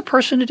 what's a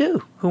person to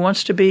do who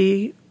wants to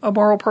be a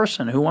moral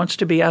person, who wants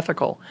to be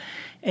ethical?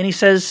 And he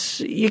says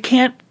you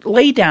can't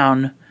lay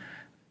down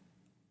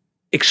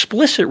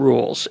explicit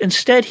rules.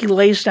 Instead, he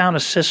lays down a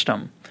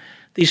system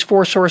these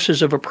four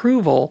sources of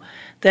approval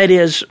that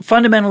is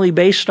fundamentally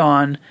based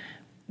on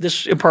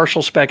this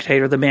impartial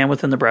spectator, the man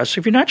within the breast. So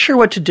if you're not sure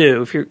what to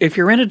do, if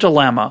you're in a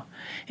dilemma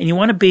and you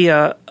want to be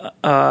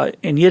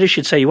in Yiddish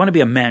you'd say you want to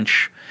be a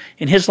mensch.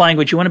 In his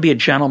language, you want to be a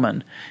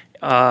gentleman.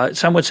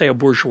 Some would say a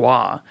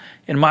bourgeois.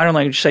 In modern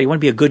language, you say you want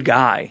to be a good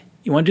guy.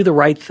 You want to do the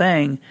right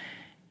thing.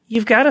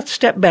 You've got to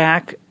step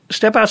back,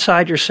 step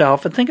outside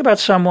yourself, and think about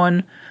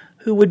someone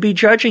who would be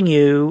judging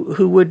you,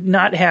 who would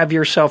not have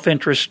your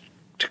self-interest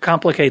to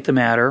complicate the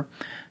matter,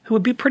 who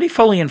would be pretty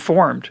fully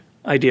informed,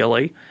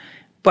 ideally,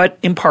 but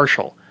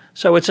impartial.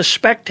 So it's a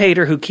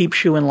spectator who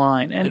keeps you in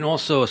line. And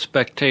also a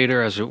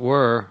spectator, as it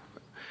were,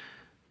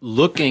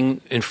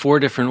 looking in four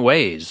different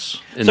ways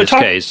in this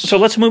case. So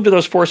let's move to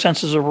those four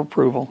senses of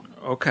approval.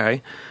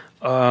 Okay.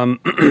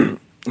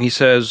 He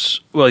says,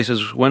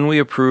 when we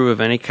approve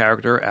of any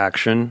character or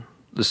action,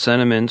 the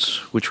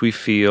sentiments which we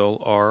feel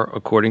are,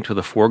 according to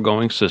the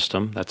foregoing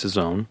system, that's his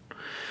own,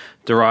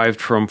 derived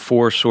from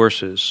four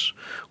sources,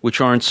 which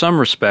are in some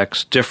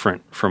respects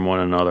different from one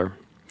another.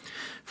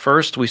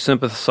 First, we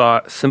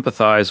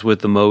sympathize with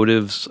the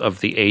motives of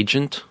the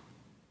agent.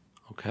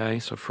 Okay,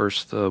 so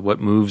first, what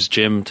moves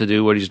Jim to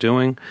do what he's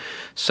doing.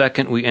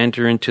 Second, we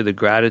enter into the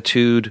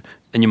gratitude,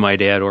 and you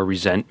might add, or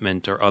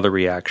resentment or other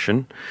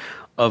reaction,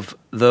 of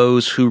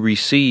those who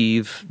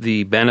receive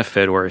the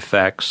benefit or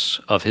effects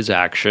of his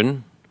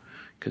action.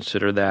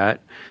 Consider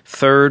that.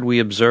 Third, we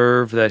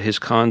observe that his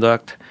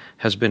conduct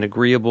has been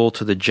agreeable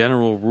to the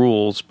general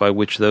rules by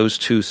which those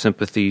two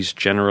sympathies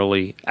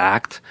generally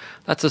act.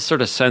 That's a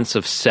sort of sense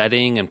of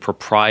setting and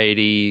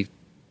propriety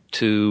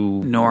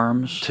to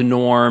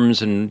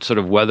norms and sort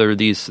of whether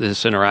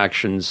this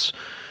interaction's,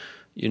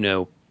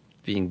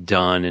 being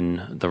done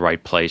in the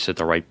right place at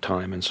the right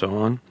time and so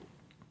on.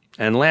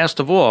 And last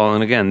of all,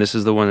 and again, this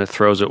is the one that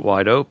throws it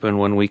wide open,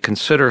 when we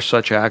consider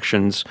such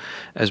actions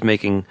as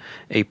making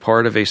a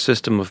part of a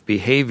system of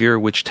behavior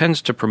which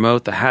tends to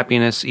promote the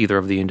happiness either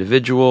of the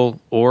individual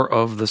or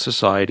of the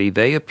society,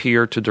 they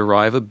appear to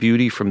derive a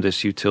beauty from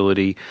this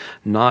utility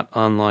not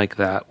unlike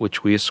that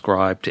which we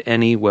ascribe to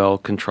any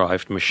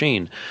well-contrived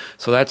machine.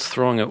 So that's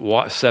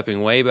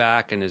stepping way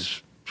back and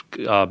is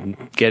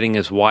getting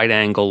as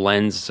wide-angle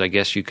lens as I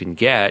guess you can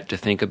get to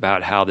think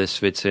about how this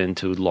fits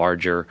into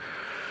larger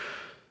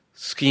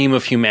scheme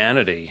of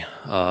humanity,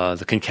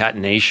 the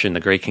concatenation, the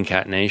great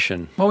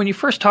concatenation. Well, when you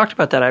first talked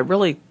about that,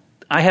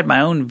 I had my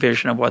own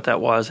vision of what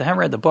that was. I haven't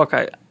read the book.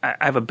 I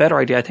have a better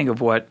idea, I think,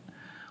 of what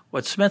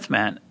Smith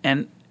meant.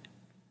 And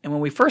when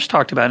we first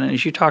talked about it, and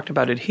as you talked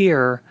about it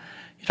here,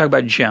 you talk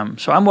about Jim.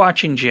 So I'm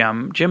watching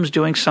Jim. Jim's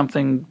doing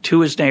something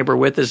to his neighbor,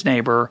 with his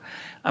neighbor.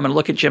 I'm going to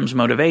look at Jim's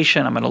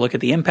motivation. I'm going to look at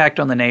the impact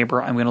on the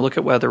neighbor. I'm going to look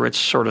at whether it's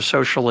sort of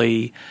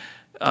socially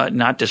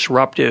not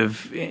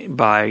disruptive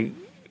by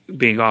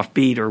being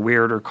offbeat or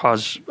weird or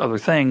cause other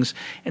things.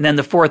 And then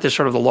the fourth is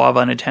sort of the law of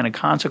unintended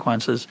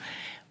consequences.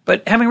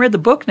 But having read the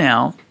book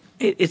now,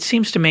 it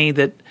seems to me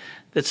that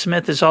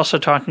Smith is also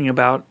talking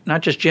about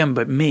not just Jim,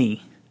 but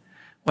me.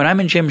 When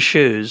I'm in Jim's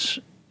shoes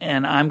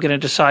and I'm going to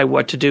decide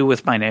what to do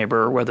with my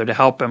neighbor, whether to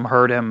help him,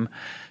 hurt him,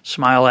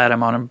 smile at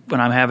him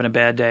when I'm having a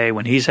bad day,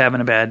 when he's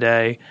having a bad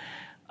day,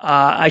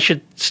 I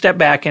should step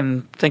back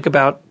and think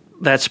about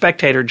that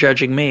spectator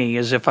judging me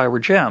as if I were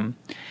Jim.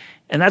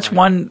 And that's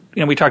one,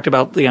 we talked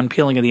about the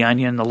unpeeling of the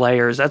onion, the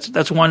layers.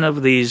 That's one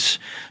of these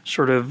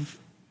sort of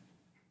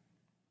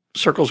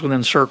circles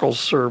within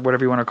circles, or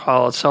whatever you want to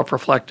call it,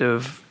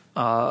 self-reflective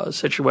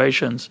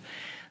situations.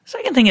 The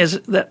second thing is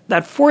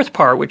that fourth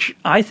part, which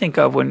I think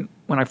of when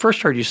I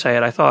first heard you say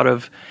it, I thought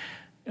of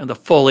the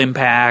full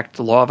impact,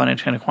 the law of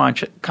unintended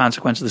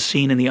consequence, the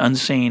seen and the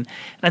unseen.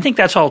 And I think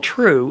that's all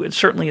true. It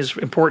certainly is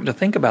important to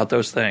think about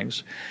those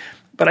things.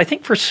 But I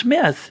think for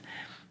Smith,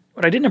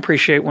 what I didn't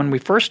appreciate when we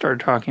first started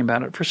talking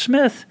about it, for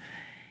Smith,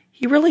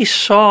 he really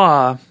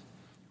saw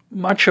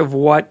much of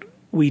what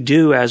we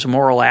do as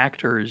moral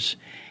actors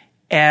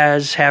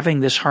as having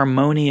this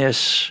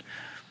harmonious,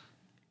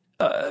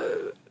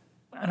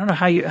 I don't know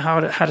how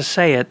to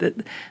say it,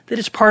 that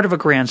it's part of a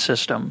grand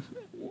system.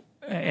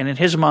 And in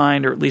his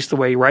mind, or at least the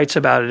way he writes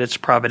about it, it's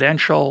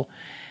providential.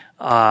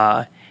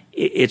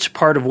 It's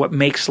part of what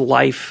makes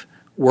life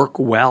work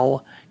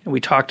well. And we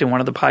talked in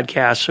one of the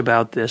podcasts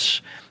about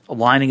this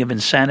aligning of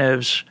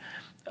incentives,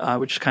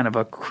 which is kind of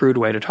a crude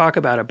way to talk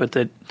about it, but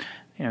that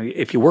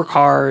if you work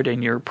hard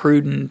and you're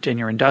prudent and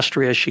you're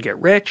industrious, you get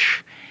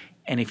rich.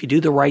 And if you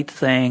do the right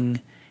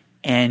thing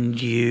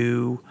and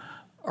you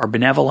are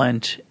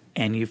benevolent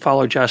and you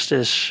follow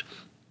justice,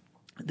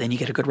 then you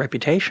get a good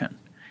reputation,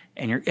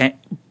 and you're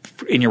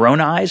in your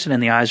own eyes and in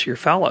the eyes of your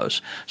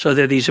fellows. So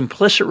there are these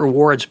implicit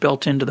rewards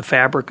built into the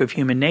fabric of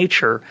human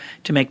nature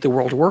to make the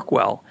world work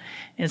well.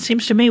 And it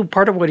seems to me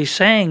part of what he's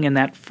saying in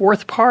that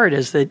fourth part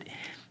is that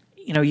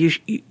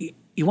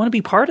you want to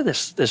be part of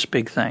this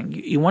big thing.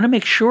 You want to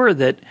make sure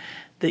that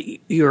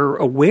you're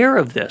aware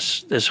of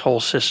this whole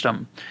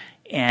system,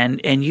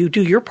 and you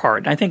do your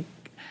part. And I think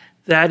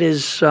that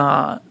is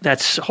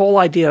that whole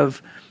idea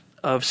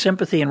of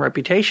sympathy and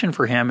reputation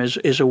for him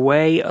is a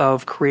way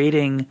of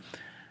creating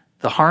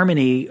the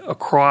harmony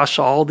across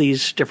all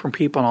these different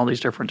people and all these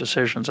different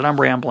decisions. And I'm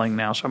rambling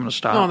now, so I'm going to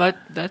stop. No,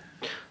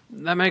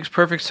 that makes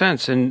perfect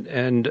sense.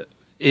 And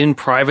in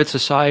private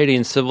society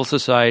and civil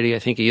society, I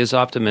think he is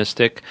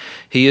optimistic.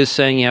 He is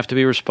saying you have to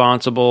be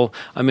responsible.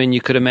 I mean,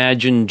 you could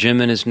imagine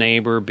Jim and his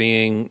neighbor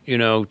being,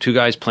 two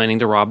guys planning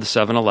to rob the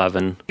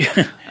 7-Eleven,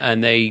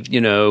 and they,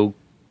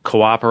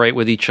 cooperate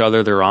with each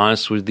other. They're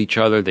honest with each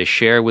other. They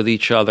share with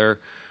each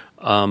other.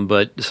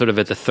 But sort of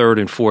at the third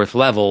and fourth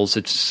levels,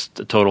 it's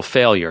a total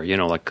failure,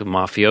 like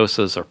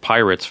mafiosos or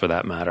pirates for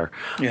that matter.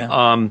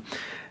 Yeah.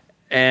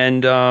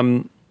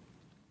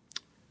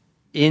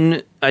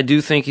 I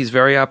do think he's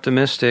very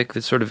optimistic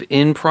that sort of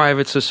in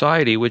private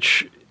society,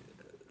 which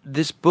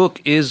this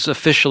book is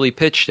officially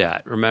pitched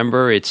at.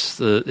 Remember,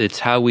 it's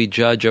how we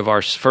judge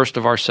first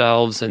of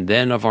ourselves and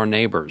then of our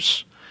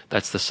neighbors.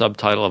 That's the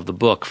subtitle of the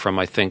book from,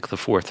 I think, the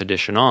fourth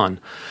edition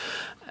on.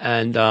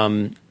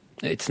 And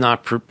it's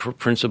not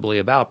principally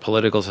about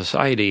political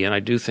society. And I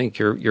do think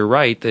you're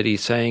right that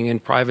he's saying in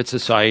private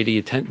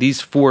society,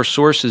 these four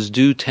sources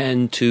do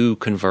tend to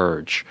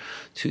converge,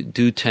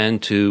 do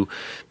tend to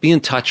be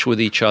in touch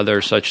with each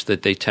other such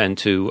that they tend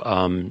to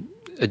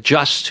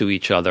adjust to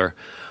each other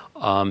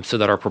so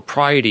that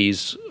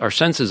our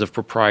senses of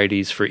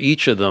proprieties for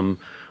each of them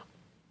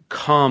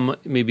come,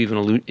 maybe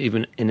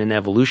even in an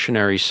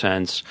evolutionary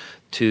sense,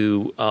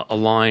 to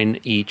align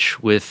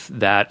each with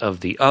that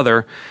of the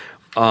other.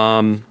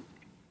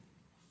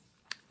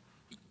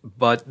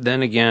 But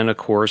then again, of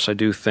course, I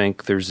do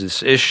think there's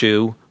this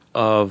issue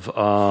of,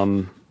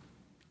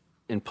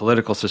 in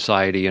political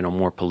society, in a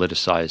more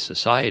politicized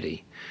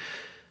society,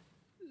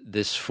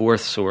 this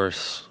fourth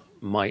source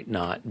might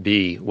not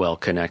be well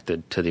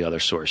connected to the other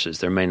sources.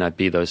 There may not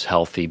be those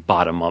healthy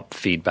bottom-up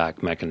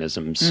feedback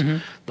mechanisms. Mm-hmm.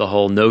 The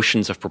whole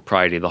notions of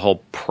propriety, the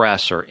whole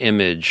press or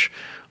image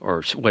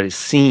or what is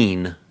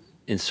seen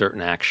in certain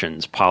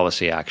actions,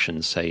 policy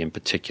actions, say in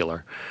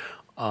particular,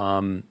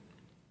 are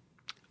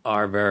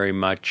very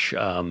much,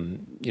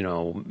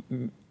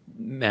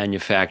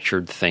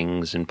 manufactured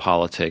things in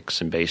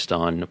politics and based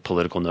on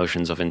political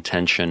notions of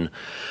intention.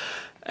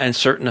 And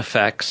certain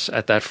effects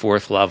at that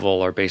fourth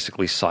level are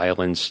basically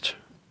silenced,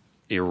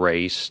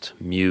 erased,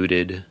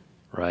 muted,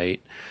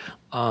 right?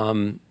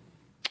 But,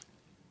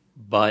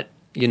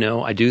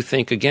 I do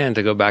think, again,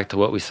 to go back to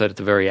what we said at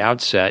the very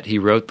outset, he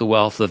wrote The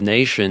Wealth of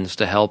Nations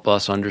to help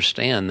us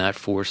understand that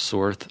fourth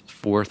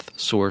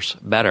source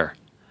better.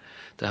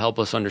 To help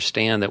us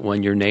understand that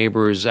when your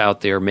neighbor is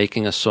out there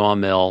making a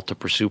sawmill to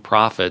pursue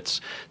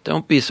profits,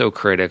 don't be so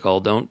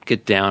critical. Don't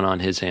get down on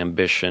his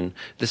ambition.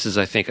 This is,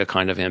 I think, a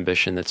kind of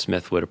ambition that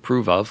Smith would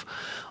approve of.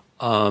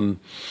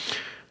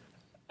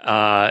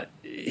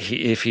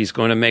 If he's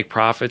going to make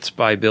profits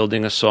by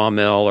building a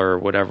sawmill or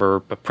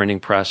whatever, a printing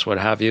press, what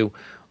have you,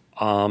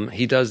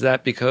 he does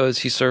that because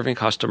he's serving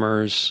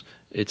customers.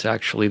 It's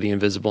actually the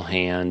invisible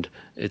hand.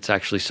 It's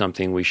actually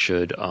something we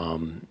should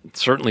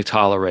certainly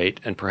tolerate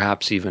and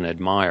perhaps even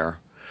admire.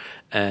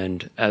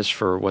 And as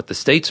for what the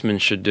statesman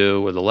should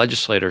do or the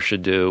legislator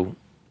should do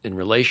in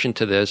relation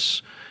to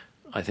this,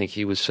 I think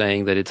he was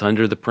saying that it's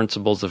under the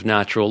principles of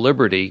natural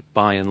liberty,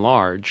 by and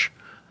large,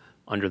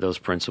 under those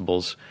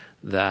principles,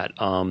 that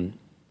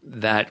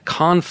that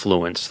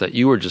confluence that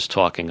you were just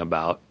talking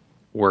about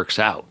works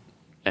out.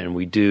 And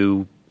we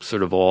do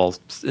sort of all,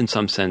 in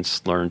some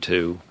sense, learn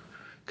to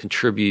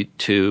contribute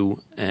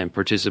to and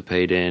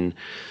participate in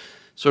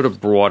sort of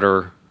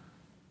broader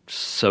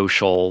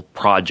social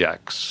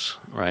projects,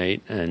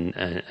 right?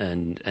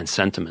 And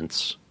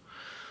sentiments.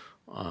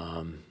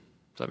 Does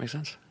that make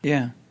sense?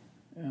 Yeah.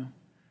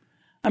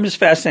 I'm just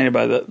fascinated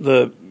by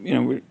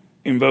the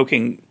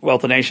invoking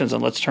Wealth of Nations,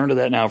 and let's turn to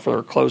that now for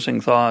our closing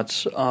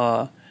thoughts.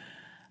 I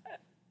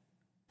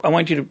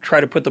want you to try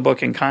to put the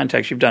book in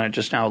context. You've done it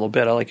just now a little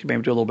bit. I'd like you to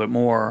maybe do a little bit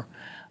more.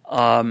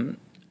 Let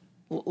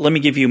me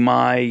give you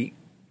my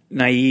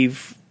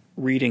naive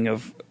reading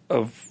of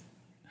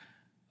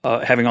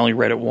having only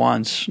read it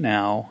once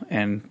now,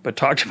 but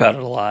talked about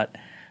it a lot,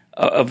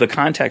 of the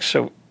context.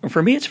 So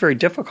for me, it's very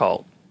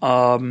difficult.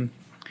 I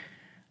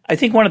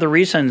think one of the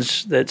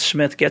reasons that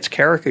Smith gets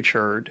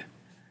caricatured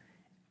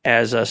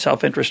as a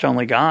self-interest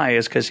only guy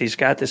is because he's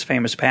got this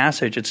famous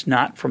passage. It's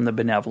not from the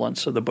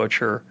benevolence of the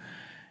butcher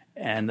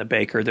and the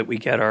baker that we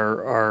get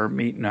our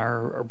meat and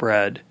our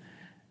bread.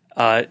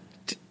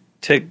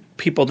 To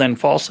people then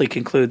falsely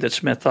conclude that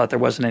Smith thought there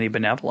wasn't any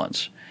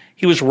benevolence.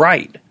 He was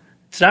right.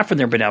 It's not from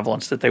their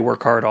benevolence that they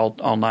work hard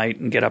all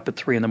night and get up at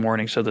 3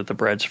 a.m. so that the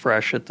bread's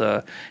fresh at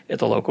the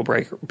local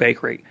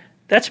bakery.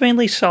 That's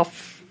mainly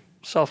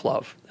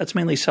self-love. That's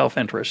mainly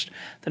self-interest.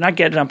 They're not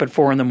getting up at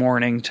 4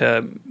 a.m.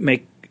 to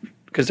make,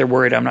 because they're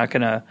worried I'm not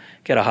going to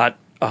get a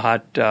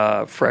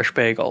hot fresh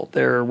bagel.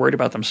 They're worried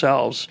about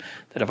themselves,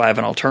 that if I have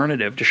an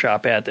alternative to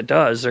shop at that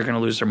does, they're going to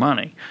lose their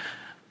money.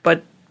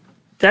 But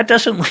that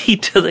doesn't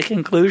lead to the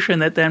conclusion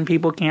that then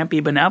people can't be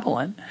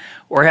benevolent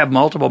or have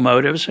multiple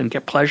motives and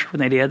get pleasure from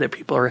the idea that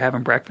people are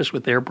having breakfast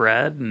with their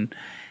bread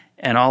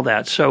and all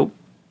that. So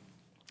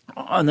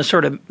on the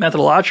sort of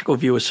methodological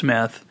view of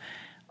Smith,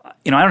 I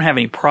don't have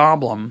any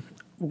problem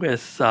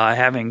with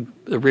having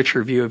the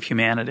richer view of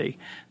humanity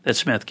that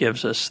Smith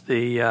gives us,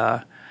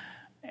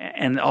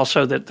 and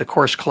also that the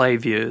coarse clay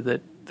view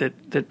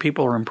that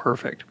people are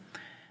imperfect.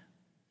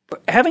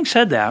 But having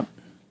said that,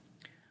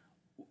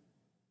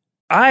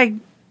 I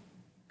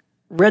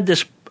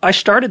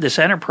started this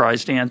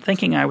enterprise, Dan,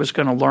 thinking I was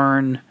going to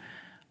learn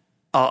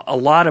a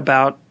lot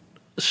about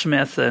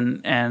Smith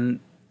and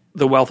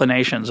The Wealth of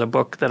Nations, a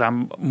book that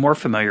I'm more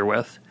familiar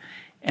with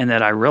and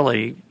that I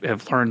really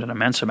have learned an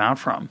immense amount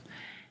from.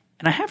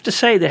 And I have to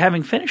say that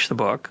having finished the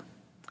book,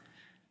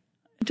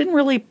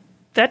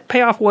 that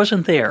payoff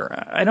wasn't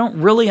there. I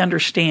don't really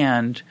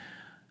understand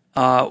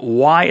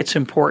why it's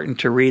important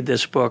to read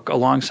this book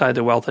alongside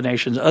The Wealth of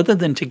Nations, other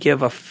than to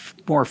give a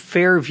more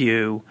fair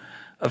view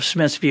of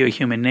Smith's view of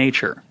human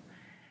nature.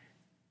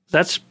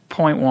 That's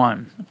point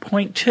one.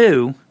 Point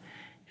two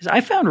is I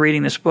found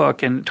reading this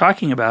book and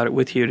talking about it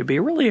with you to be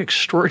a really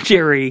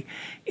extraordinary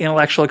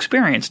intellectual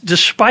experience,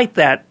 despite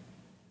that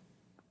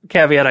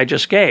caveat I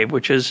just gave,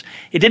 which is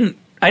I didn't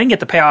get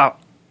the payoff.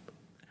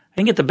 I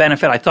didn't get the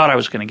benefit I thought I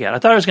was going to get. I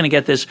thought I was going to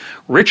get this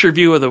richer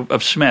view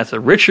of Smith, a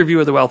richer view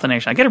of The Wealth of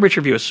Nations. I get a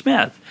richer view of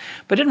Smith,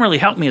 but it didn't really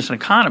help me as an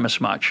economist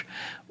much.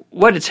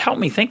 What it's helped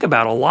me think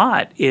about a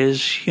lot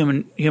is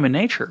human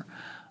nature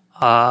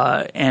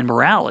and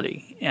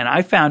morality, and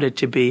I found it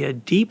to be a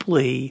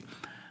deeply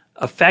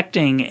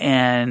affecting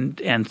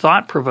and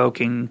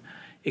thought-provoking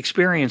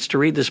experience to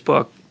read this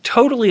book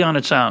totally on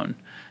its own,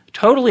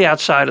 totally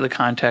outside of the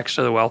context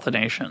of The Wealth of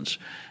Nations,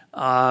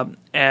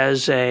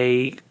 as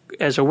a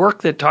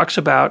work that talks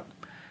about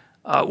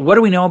what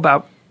do we know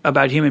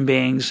about human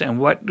beings and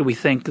what do we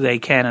think they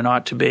can and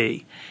ought to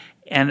be.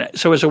 And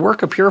so as a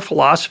work of pure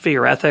philosophy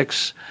or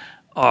ethics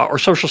or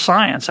social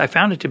science, I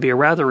found it to be a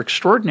rather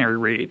extraordinary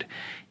read.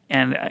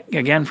 And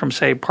again, from,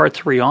 say, part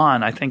 3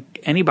 on, I think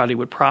anybody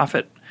would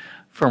profit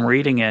from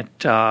reading it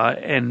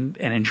and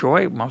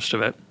enjoy most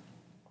of it.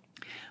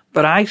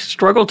 But I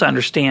struggle to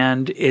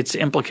understand its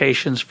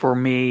implications for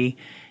me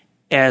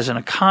as an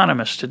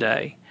economist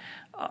today.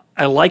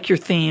 I like your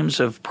themes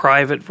of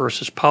private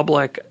versus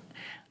public.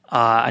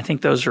 I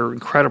think those are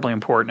incredibly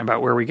important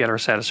about where we get our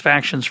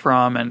satisfactions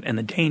from and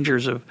the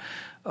dangers of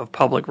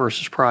public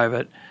versus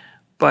private.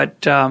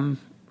 But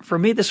for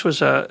me, this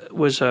was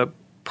a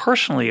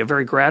personally a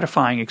very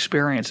gratifying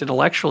experience,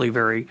 intellectually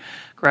very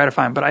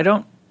gratifying. But I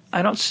don't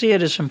see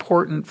it as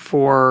important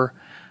for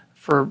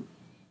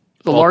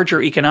the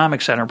larger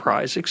economics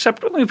enterprise,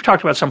 except we've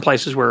talked about some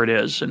places where it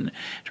is in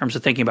terms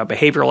of thinking about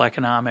behavioral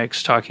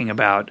economics, talking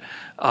about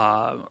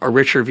a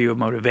richer view of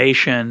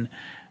motivation.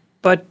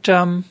 But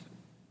do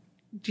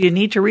you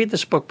need to read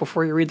this book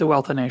before you read The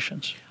Wealth of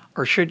Nations?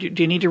 Or do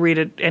you need to read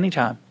it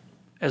anytime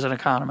as an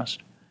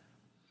economist?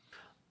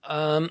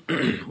 Well,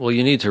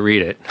 you need to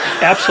read it.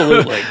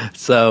 Absolutely.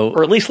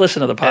 Or at least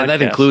listen to the podcast. And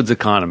that includes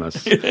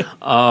economists.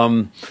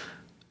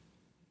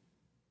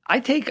 I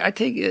take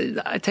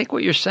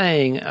what you're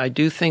saying. I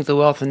do think The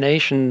Wealth of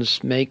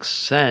Nations makes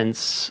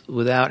sense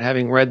without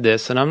having read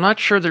this, and I'm not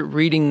sure that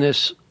reading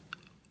this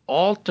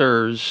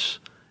alters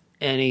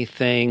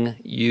anything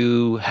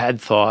you had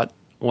thought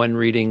when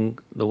reading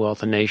The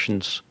Wealth of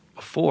Nations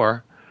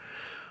before.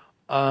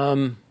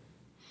 I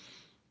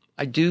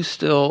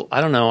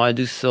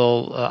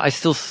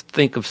still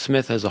think of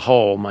Smith as a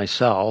whole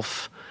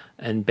myself,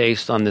 and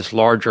based on this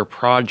larger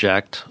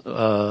project,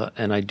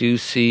 and I do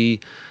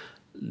see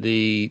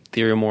the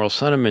Theory of Moral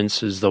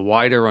Sentiments is the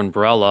wider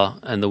umbrella,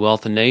 and The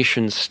Wealth of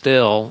Nations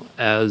still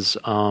as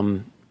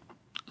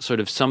sort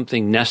of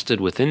something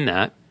nested within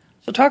that.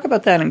 So talk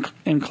about that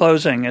in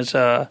closing,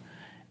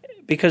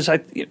 because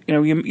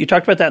you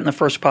talked about that in the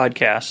first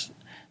podcast.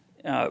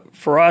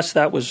 For us,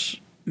 that was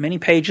many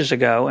pages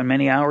ago and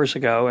many hours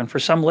ago, and for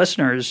some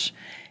listeners,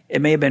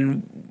 it may have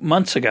been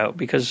months ago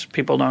because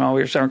people aren't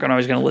always going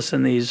to listen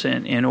to these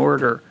in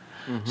order.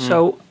 Mm-hmm.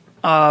 So.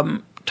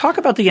 Talk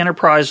about the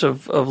enterprise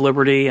of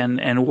liberty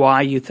and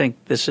why you think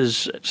this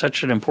is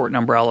such an important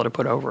umbrella to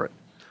put over it.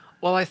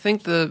 Well, I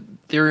think the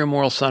Theory of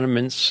Moral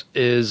Sentiments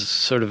is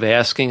sort of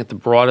asking at the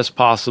broadest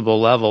possible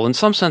level, in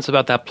some sense,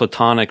 about that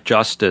Platonic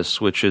justice,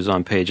 which is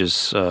on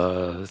pages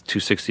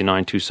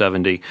 269,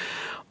 270.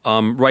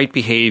 Right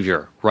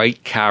behavior,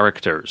 right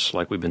characters,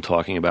 like we've been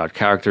talking about,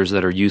 characters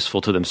that are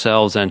useful to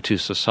themselves and to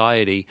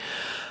society.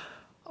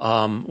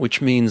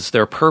 Which means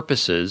their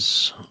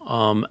purposes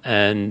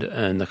and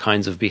the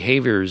kinds of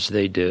behaviors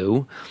they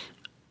do.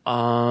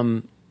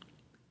 And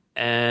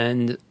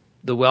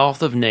The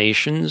Wealth of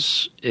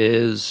Nations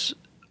is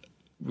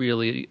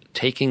really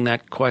taking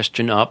that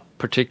question up,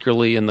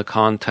 particularly in the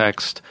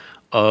context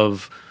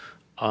of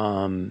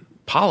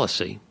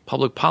policy,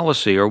 public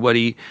policy, or what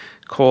he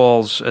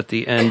calls at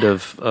the end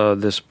of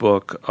this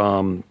book,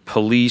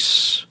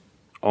 police,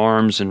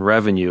 arms, and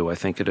revenue, I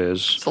think it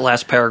is. It's the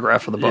last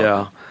paragraph of the book.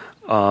 Yeah.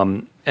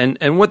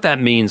 And what that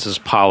means is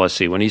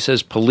policy. When he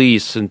says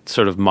police in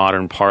sort of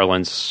modern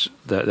parlance,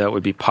 that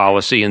would be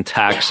policy and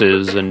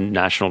taxes and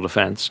national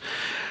defense.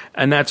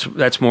 And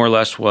that's more or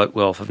less what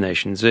Wealth of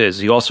Nations is.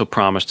 He also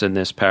promised in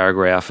this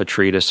paragraph a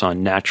treatise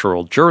on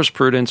natural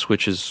jurisprudence,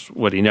 which is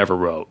what he never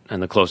wrote.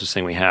 And the closest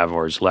thing we have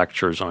are his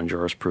lectures on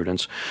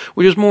jurisprudence,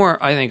 which is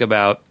more, I think,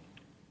 about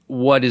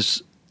what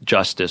is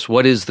justice,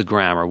 what is the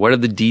grammar, what are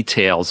the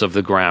details of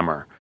the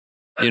grammar.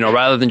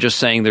 Rather than just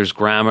saying there's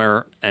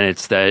grammar and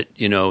it's that,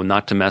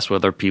 not to mess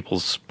with other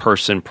people's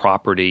person,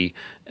 property,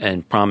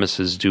 and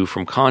promises due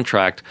from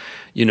contract,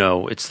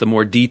 it's the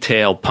more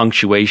detailed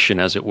punctuation,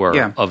 as it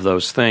were, of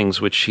those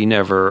things, which he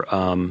never,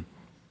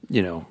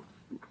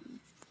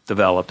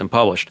 developed and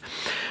published.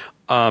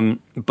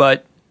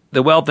 But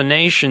the Wealth of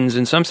Nations,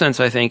 in some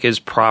sense, I think, is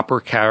proper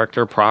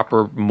character,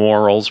 proper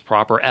morals,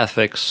 proper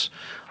ethics,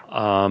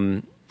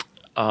 in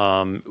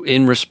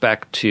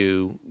respect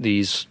to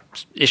these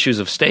issues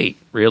of state,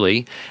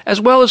 really, as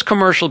well as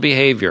commercial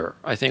behavior.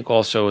 I think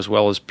also as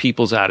well as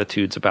people's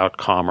attitudes about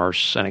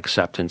commerce and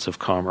acceptance of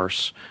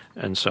commerce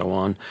and so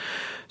on.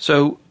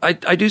 So I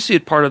do see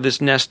it part of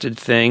this nested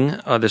thing,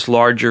 this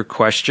larger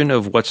question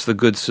of what's the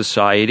good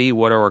society,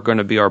 what are going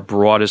to be our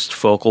broadest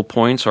focal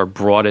points, our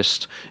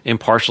broadest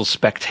impartial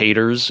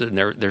spectators and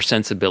their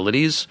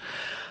sensibilities.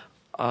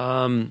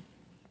 And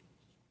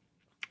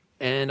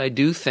I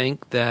do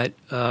think that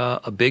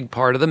a big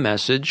part of the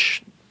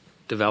message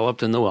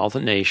developed in the Wealth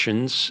of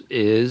Nations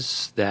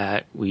is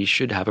that we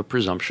should have a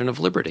presumption of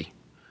liberty,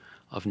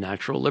 of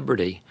natural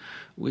liberty,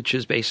 which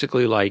is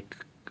basically like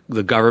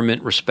the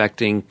government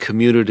respecting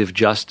commutative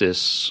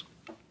justice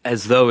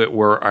as though it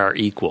were our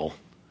equal,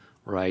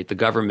 right? The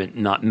government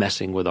not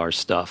messing with our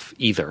stuff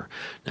either.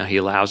 Now, he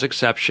allows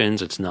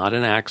exceptions. It's not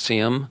an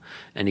axiom.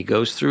 And he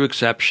goes through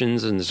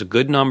exceptions, and there's a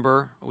good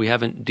number. We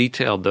haven't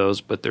detailed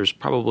those, but there's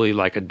probably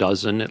like a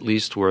dozen at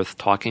least worth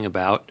talking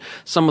about.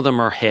 Some of them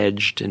are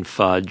hedged and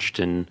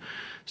fudged and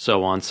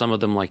so on. Some of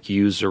them, like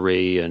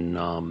usury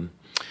and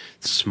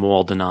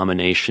small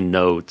denomination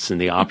notes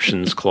and the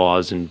options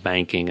clause in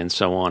banking and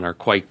so on, are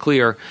quite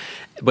clear.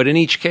 But in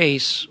each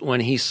case,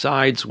 when he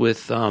sides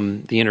with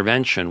the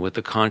intervention, with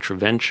the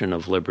contravention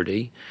of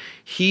liberty,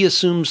 he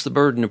assumes the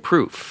burden of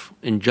proof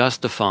in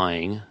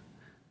justifying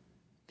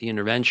the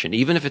intervention,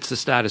 even if it's the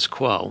status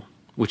quo,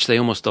 which they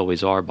almost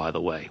always are, by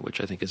the way,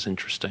 which I think is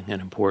interesting and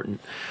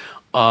important.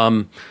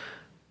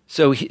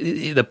 So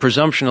the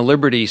presumption of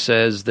liberty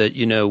says that,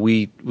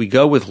 we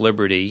go with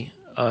liberty.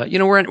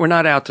 We're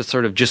not out to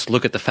sort of just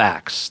look at the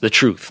facts, the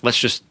truth. Let's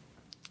just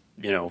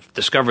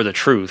discover the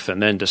truth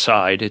and then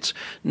decide.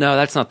 No,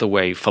 that's not the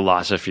way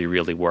philosophy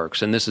really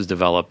works. And this is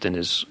developed in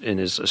his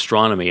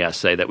astronomy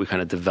essay, that we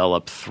kind of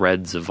develop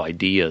threads of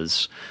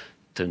ideas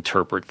to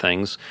interpret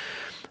things.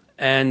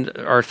 And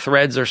our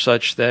threads are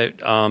such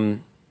that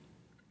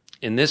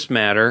in this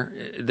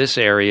matter, this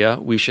area,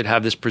 we should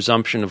have this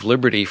presumption of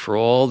liberty for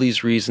all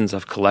these reasons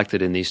I've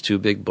collected in these two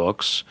big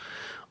books,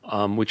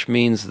 which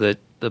means that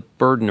the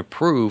burden of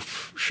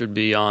proof should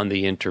be on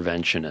the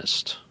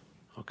interventionist.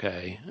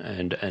 Okay,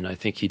 and I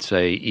think he'd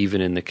say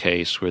even in the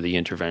case where the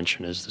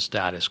intervention is the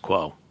status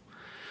quo.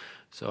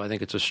 So I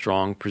think it's a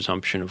strong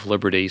presumption of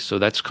liberty. So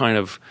that's kind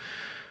of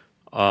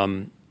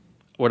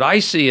what I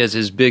see as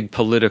his big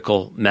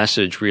political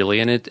message, really.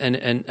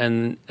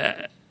 And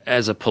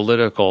as a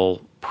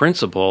political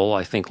principle,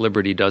 I think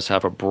liberty does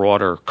have a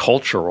broader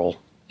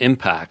cultural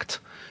impact,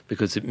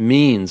 because it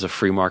means a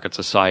free market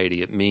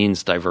society, it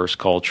means diverse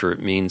culture, it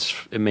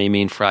may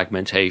mean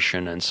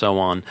fragmentation and so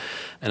on.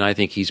 And I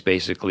think he's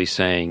basically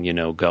saying,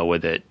 go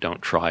with it.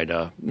 Don't try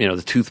to,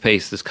 the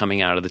toothpaste is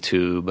coming out of the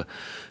tube.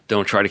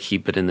 Don't try to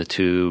keep it in the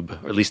tube,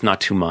 or at least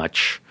not too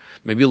much.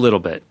 Maybe a little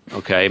bit,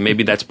 okay?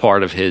 Maybe that's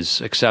part of his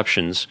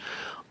exceptions.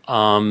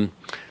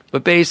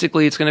 But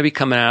basically, it's going to be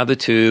coming out of the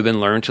tube,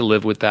 and learn to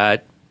live with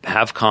that.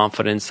 Have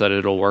confidence that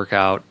it'll work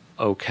out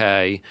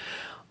okay.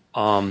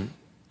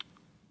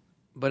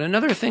 But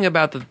another thing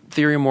about the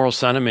theory of moral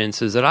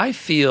sentiments is that I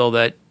feel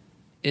that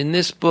in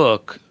this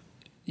book,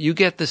 you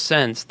get the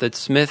sense that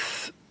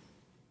Smith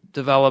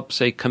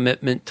develops a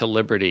commitment to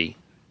liberty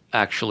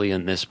actually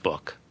in this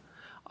book.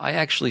 I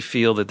actually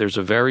feel that there's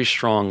a very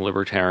strong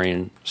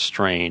libertarian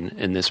strain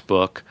in this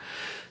book,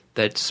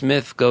 that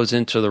Smith goes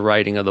into the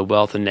writing of The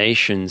Wealth of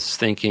Nations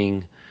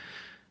thinking,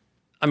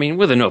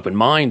 with an open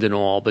mind and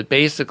all, but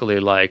basically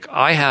like,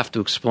 I have to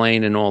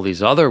explain in all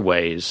these other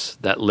ways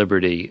that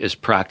liberty is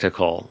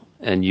practical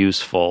and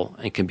useful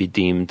and can be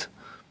deemed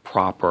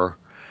proper.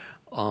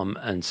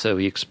 And so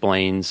he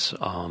explains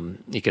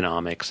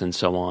economics and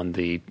so on,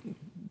 the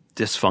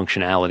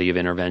dysfunctionality of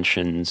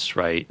interventions,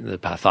 right, the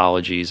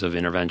pathologies of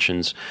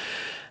interventions.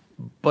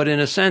 But in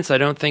a sense, I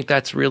don't think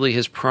that's really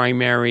his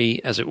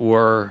primary, as it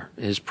were,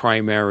 his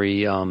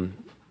primary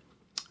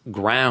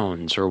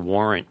grounds or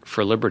warrant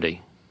for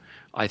liberty.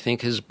 I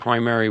think his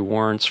primary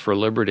warrants for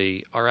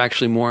liberty are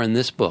actually more in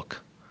this book,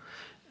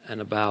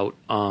 and about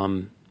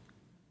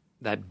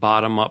that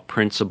bottom-up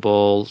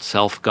principle,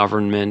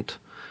 self-government,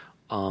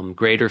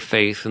 greater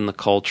faith in the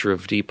culture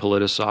of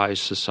depoliticized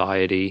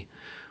society,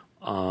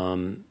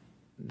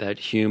 that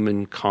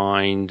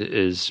humankind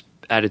is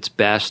at its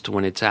best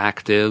when it's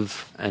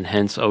active, and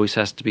hence always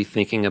has to be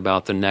thinking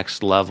about the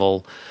next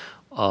level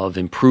of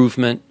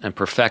improvement and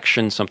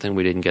perfection, something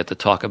we didn't get to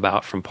talk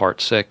about from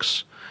part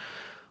 6.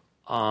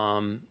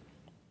 So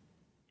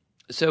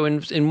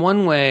in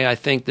one way, I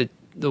think that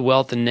The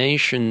Wealth of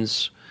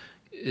Nations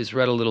is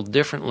read a little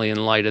differently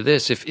in light of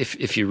this.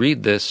 If you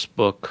read this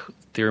book,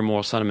 Theory of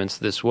Moral Sentiments,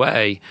 this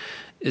way,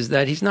 is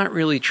that he's not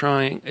really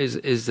trying,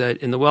 is that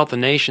in The Wealth of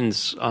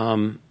Nations,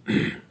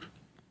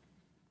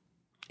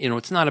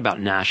 it's not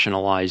about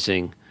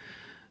nationalizing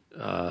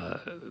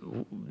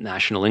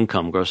national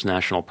income, gross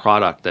national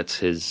product. That's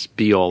his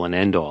be-all and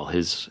end-all,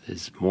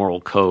 his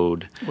moral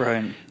code.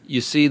 Right.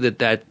 You see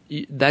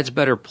that's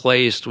better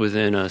placed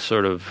within a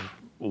sort of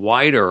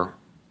wider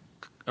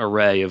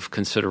array of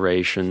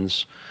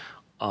considerations.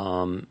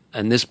 And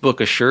this book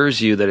assures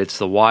you that it's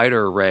the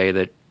wider array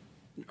that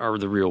are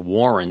the real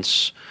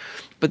warrants.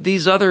 But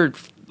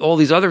all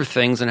these other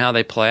things and how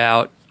they play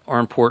out are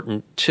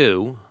important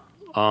too,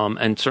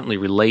 and certainly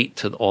relate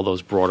to all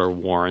those broader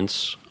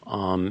warrants.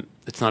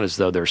 It's not as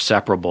though they're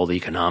separable, the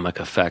economic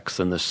effects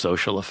and the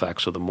social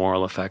effects or the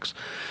moral effects.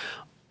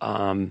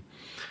 I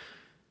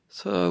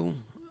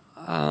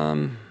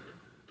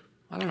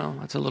don't know.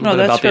 That's a little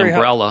bit about the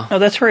umbrella. No,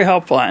 that's very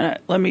helpful. And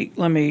let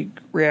me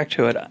react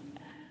to it.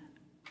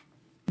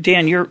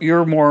 Dan,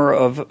 you're more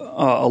of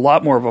a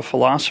lot more of a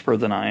philosopher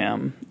than I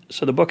am.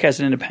 So the book has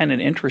an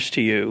independent interest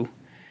to you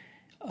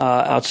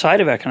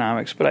outside of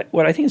economics. But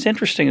what I think is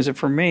interesting is that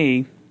for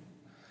me,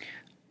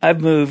 I've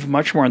moved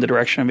much more in the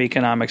direction of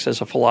economics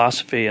as a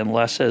philosophy and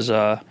less as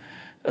a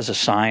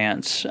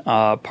science,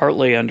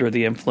 partly under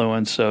the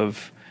influence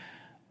of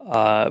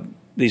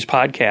these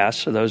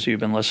podcasts. So those of you who've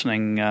been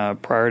listening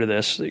prior to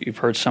this, you've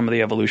heard some of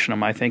the evolution of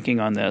my thinking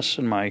on this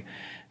and my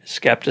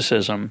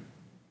skepticism.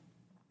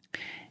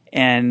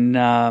 And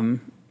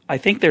I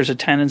think there's a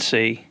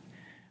tendency,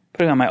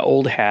 putting on my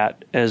old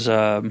hat as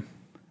a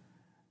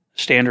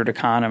standard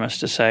economist,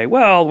 to say,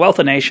 well, Wealth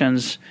of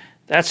Nations,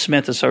 that's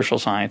Smith as social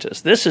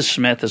scientist. This is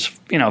Smith as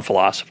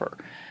philosopher.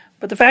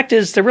 But the fact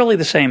is, they're really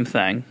the same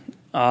thing.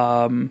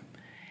 And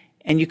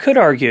you could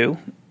argue,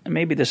 and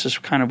maybe this is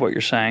kind of what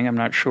you're saying, I'm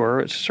not sure,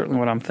 it's certainly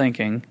what I'm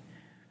thinking,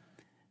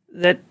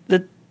 that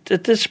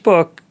this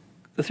book,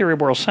 The Theory of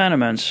Moral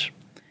Sentiments,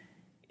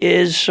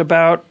 is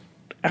about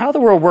how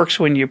the world works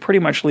when you pretty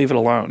much leave it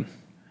alone.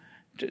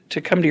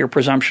 To come to your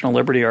presumption of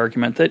liberty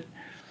argument, that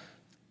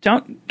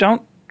don't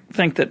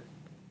think that,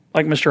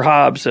 like Mr.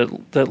 Hobbes,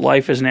 that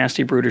life is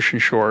nasty, brutish,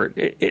 and short.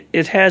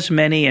 It has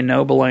many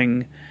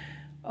ennobling.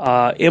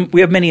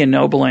 We have many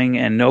ennobling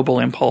and noble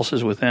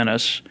impulses within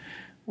us.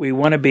 We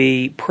want to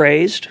be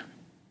praised,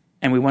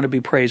 and we want to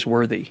be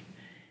praiseworthy.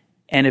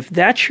 And if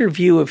that's your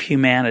view of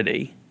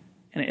humanity,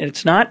 and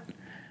it's not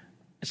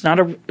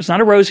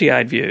a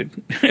rosy-eyed view.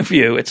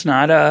 It's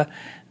not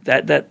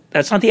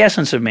that's not the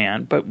essence of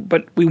man.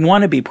 But we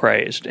want to be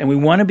praised, and we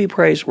want to be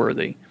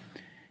praiseworthy,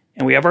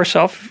 and we have our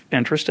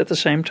self-interest at the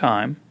same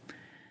time.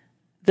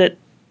 That,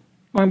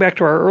 going back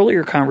to our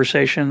earlier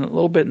conversation, a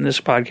little bit in this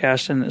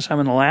podcast and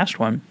some in the last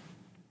one,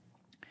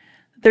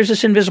 there's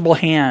this invisible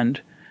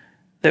hand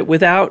that,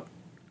 without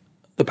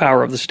the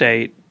power of the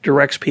state,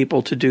 directs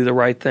people to do the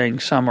right thing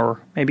some or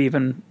maybe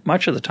even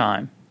much of the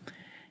time.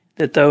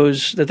 That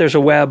there's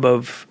a web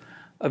of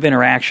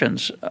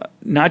interactions,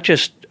 not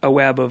just a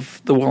web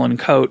of the woolen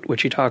coat,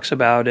 which he talks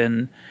about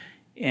in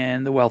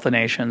The Wealth of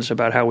Nations,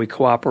 about how we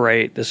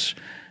cooperate, this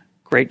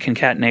great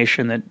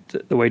concatenation that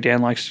the way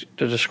Dan likes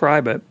to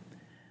describe it,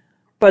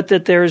 but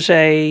that there's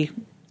a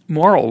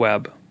moral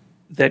web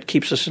that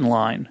keeps us in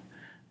line,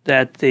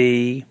 that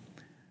the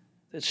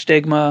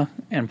stigma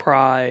and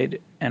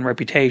pride and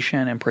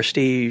reputation and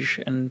prestige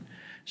and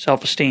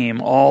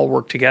self-esteem all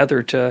work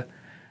together to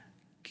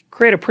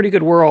create a pretty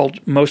good world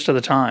most of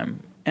the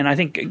time. And I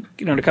think,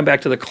 to come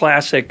back to the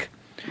classic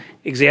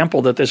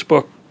example that this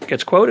book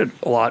gets quoted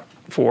a lot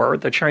for,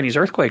 the Chinese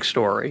earthquake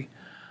story,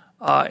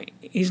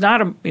 he's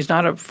not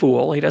a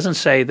fool. He doesn't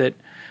say that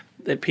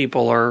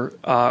people are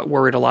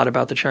worried a lot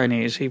about the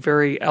Chinese. He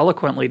very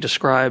eloquently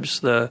describes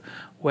the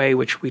way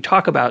which we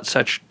talk about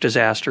such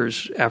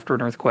disasters after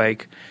an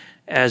earthquake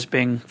as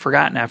being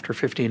forgotten after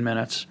 15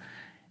 minutes.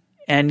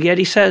 And yet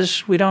he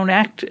says we don't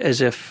act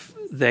as if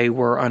they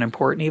were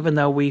unimportant, even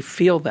though we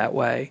feel that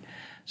way.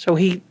 So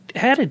he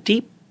had a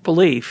deep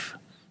belief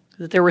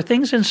that there were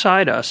things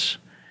inside us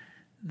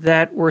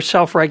that were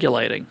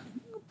self-regulating,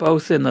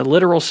 both in the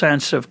literal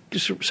sense of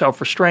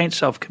self-restraint,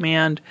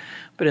 self-command,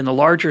 but in the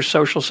larger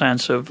social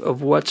sense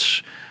of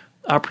what's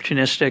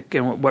opportunistic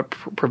and what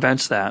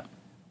prevents that.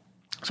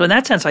 So in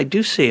that sense, I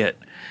do see it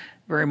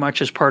very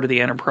much as part of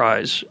the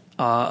enterprise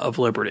of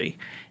liberty.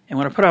 And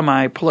when I put on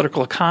my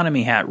political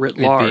economy hat writ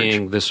large— It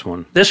being this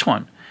one. This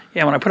one.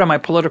 Yeah, when I put on my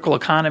political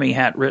economy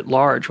hat writ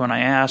large, when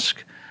I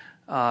ask,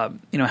 what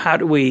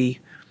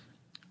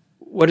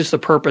is the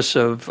purpose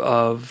of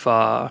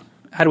how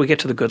do we get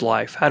to the good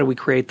life? How do we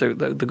create the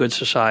good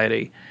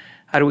society?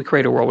 How do we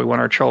create a world we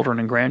want our children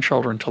and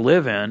grandchildren to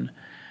live in?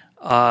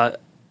 I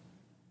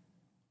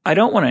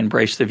don't want to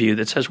embrace the view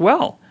that says,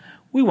 well,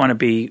 we want to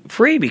be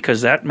free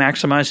because that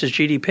maximizes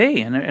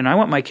GDP, and I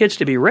want my kids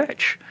to be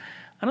rich.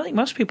 I don't think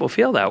most people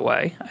feel that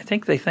way. I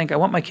think they think, I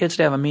want my kids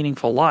to have a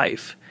meaningful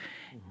life.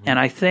 Mm-hmm. And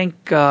I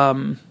think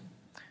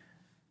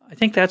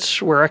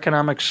that's where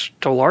economics,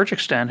 to a large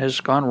extent, has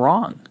gone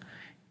wrong.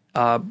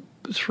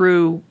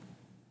 Through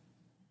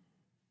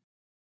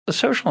the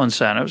social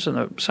incentives,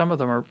 and some of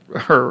them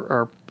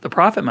are the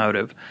profit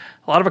motive.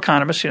 A lot of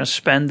economists,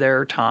 spend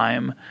their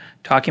time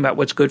talking about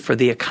what's good for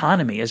the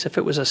economy as if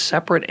it was a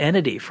separate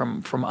entity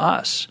from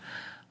us.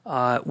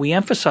 We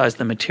emphasize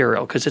the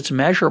material because it's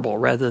measurable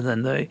rather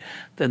than the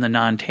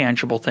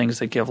non-tangible things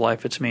that give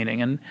life its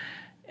meaning.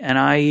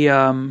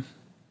 And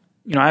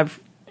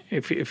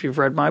if you've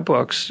read my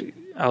books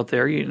out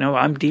there,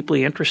 I'm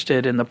deeply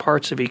interested in the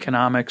parts of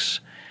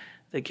economics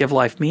that give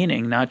life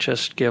meaning, not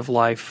just give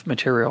life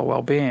material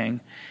well-being.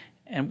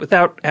 And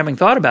without having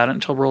thought about it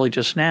until really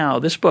just now,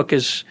 this book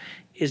is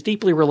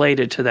deeply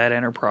related to that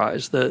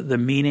enterprise, the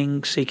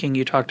meaning seeking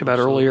you talked about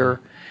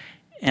earlier,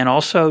 and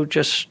also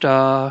just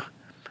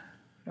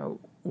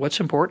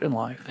what's important in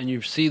life. And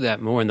you see that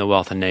more in The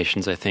Wealth of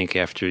Nations, I think,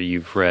 after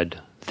you've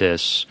read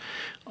this.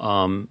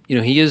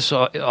 He is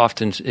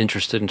often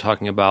interested in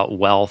talking about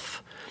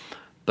wealth,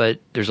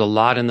 but there's a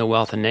lot in The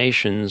Wealth of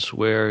Nations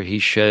where he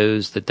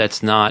shows that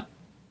that's not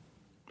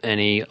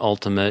any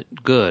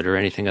ultimate good or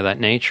anything of that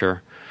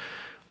nature.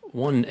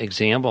 One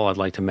example I'd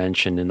like to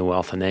mention in The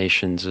Wealth of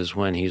Nations is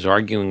when he's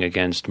arguing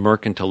against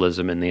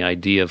mercantilism and the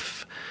idea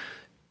of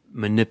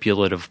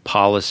manipulative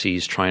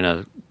policies trying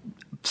to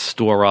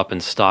store up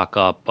and stock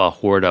up,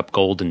 hoard up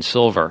gold and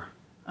silver,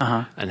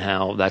 and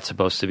how that's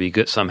supposed to be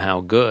good,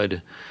 somehow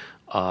good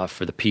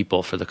for the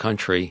people, for the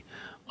country,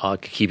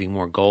 keeping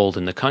more gold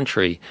in the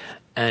country.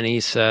 And he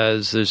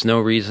says there's no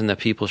reason that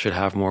people should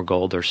have more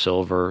gold or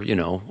silver,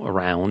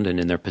 around and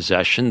in their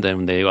possession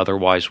than they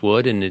otherwise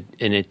would, and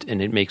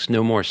it makes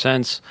no more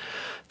sense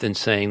than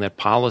saying that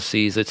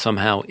policies that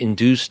somehow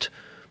induced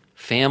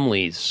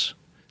families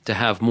to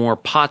have more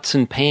pots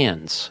and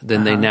pans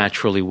than they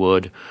naturally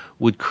would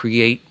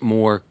create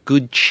more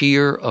good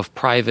cheer of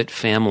private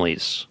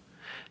families.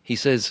 He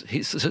says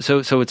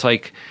so it's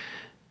like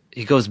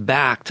he goes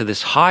back to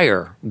this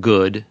higher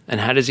good, and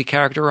how does he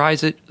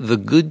characterize it? The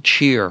good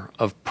cheer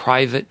of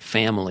private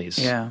families.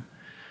 Yeah.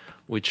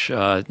 Which,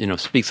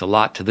 speaks a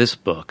lot to this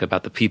book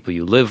about the people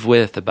you live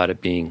with, about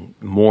it being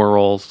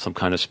moral, some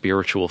kind of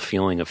spiritual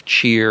feeling of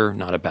cheer,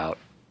 not about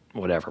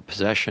whatever,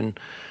 possession.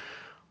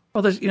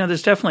 Well,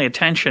 there's definitely a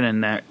tension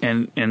in that,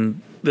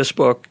 in this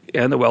book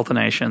and The Wealth of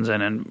Nations,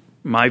 and in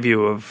my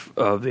view of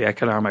the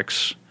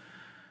economics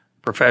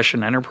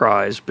profession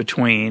enterprise,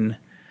 between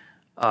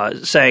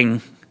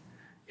saying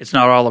it's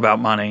not all about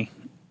money,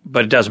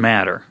 but it does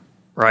matter,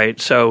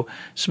 right? So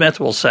Smith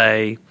will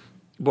say,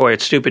 boy,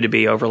 it's stupid to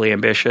be overly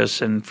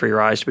ambitious and for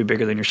your eyes to be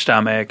bigger than your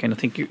stomach and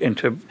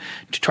to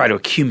try to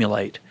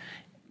accumulate.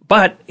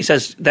 But he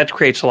says that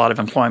creates a lot of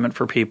employment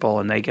for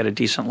people and they get a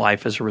decent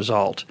life as a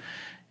result.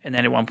 And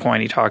then at one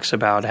point he talks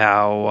about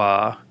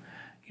how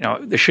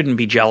there shouldn't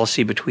be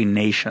jealousy between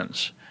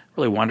nations.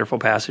 Really wonderful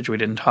passage we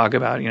didn't talk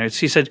about.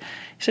 He said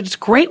it's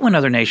great when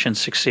other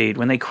nations succeed,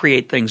 when they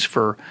create things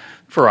for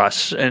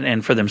us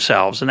and for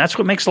themselves, and that's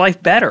what makes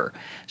life better.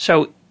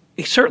 So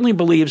he certainly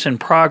believes in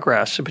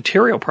progress,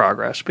 material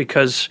progress,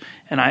 because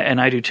and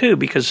I do too,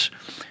 because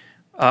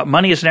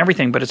money isn't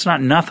everything, but it's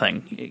not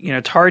nothing.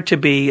 It's hard to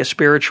be a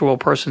spiritual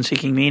person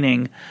seeking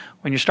meaning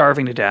when you're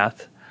starving to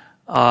death.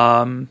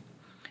 I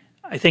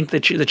think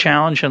that the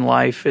challenge in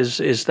life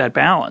is that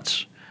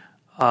balance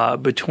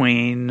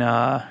between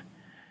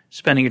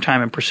spending your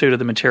time in pursuit of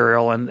the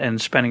material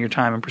and spending your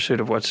time in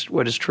pursuit of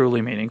what is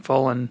truly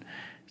meaningful. And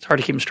it's hard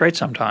to keep them straight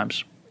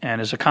sometimes. And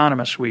as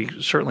economists, we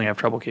certainly have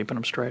trouble keeping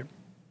them straight.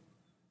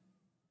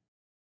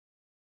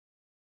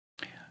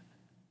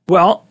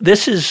 Well,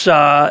 this is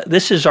our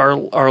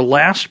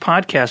last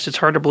podcast. It's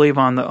hard to believe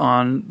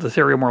on the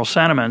theory of moral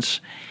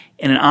sentiments.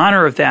 And in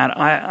honor of that,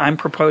 I'm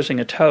proposing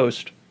a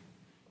toast.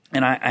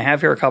 And I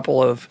have here a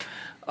couple of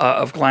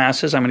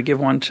glasses. I'm going to give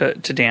one to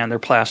Dan. They're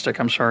plastic.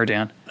 I'm sorry,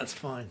 Dan. That's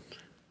fine.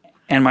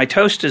 And my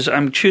toast is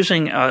I'm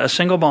choosing a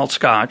single malt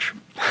scotch,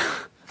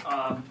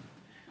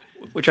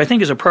 which I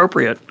think is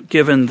appropriate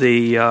given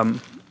the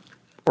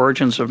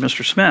origins of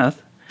Mr.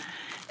 Smith.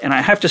 And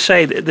I have to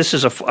say that this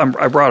is I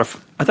thought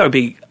it would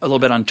be a little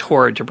bit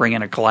untoward to bring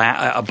in a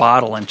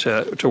bottle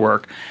into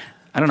work.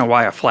 I don't know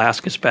why a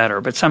flask is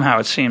better, but somehow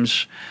it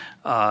seems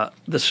of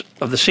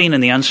the seen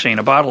and the unseen.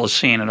 A bottle is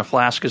seen and a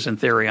flask is in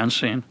theory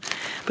unseen.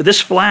 But this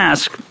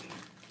flask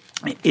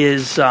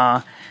is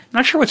I'm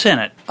not sure what's in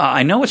it.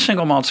 I know it's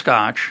single malt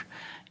scotch,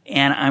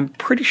 and I'm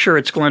pretty sure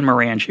it's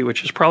Glenmorangie,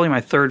 which is probably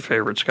my third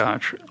favorite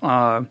scotch.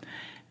 But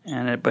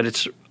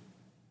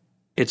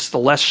it's the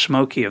less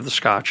smoky of the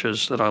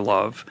scotches that I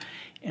love,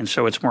 and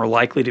so it's more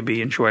likely to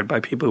be enjoyed by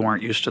people who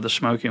aren't used to the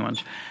smoky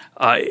ones.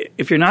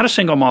 If you're not a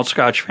single malt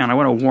scotch fan, I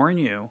want to warn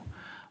you.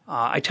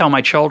 I tell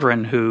my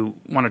children who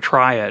want to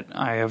try it.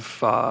 I have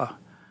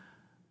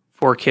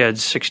 4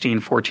 kids, 16,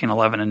 14,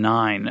 11, and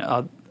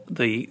 9.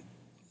 The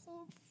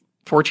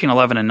 14,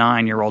 11, and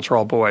 9-year-olds are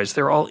all boys.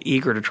 They're all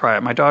eager to try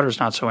it. My daughter's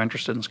not so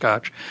interested in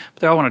scotch, but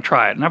they all want to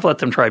try it. And I've let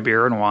them try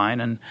beer and wine,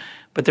 and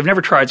but they've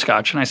never tried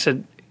Scotch. And I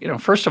said,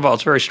 first of all,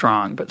 it's very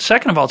strong, but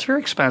second of all, it's very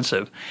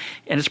expensive.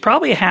 And it's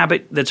probably a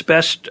habit that's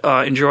best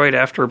enjoyed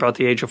after about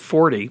the age of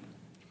 40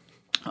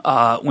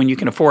 when you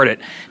can afford it.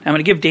 Now, I'm going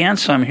to give Dan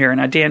some here.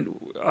 Now, Dan,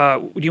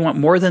 do you want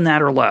more than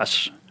that or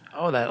less?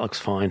 Oh, that looks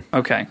fine.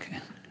 Okay.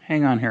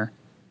 Hang on here.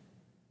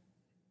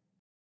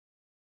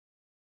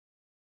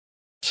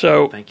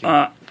 So Thank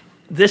you.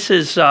 This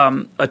is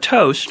a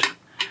toast.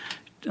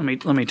 Let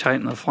me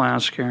tighten the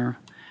flask here.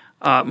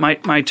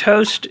 My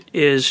toast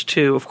is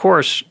to, of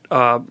course,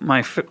 I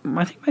think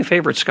my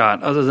favorite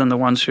Scot, other than the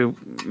ones who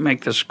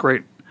make this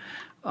great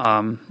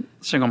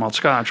single malt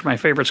Scotch. My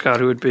favorite Scot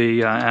who would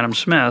be Adam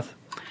Smith,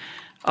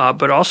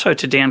 but also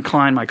to Dan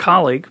Klein, my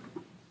colleague,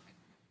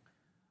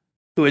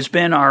 who has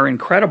been our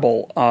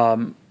incredible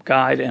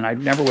guide, and I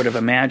never would have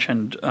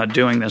imagined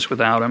doing this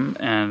without him.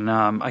 And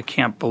I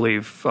can't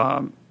believe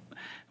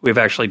we've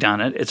actually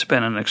done it. It's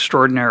been an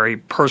extraordinary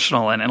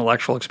personal and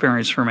intellectual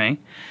experience for me.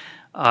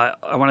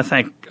 I want to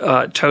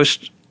thank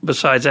Toast,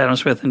 besides Adam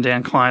Smith and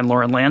Dan Klein,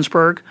 Lauren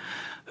Landsberg,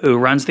 who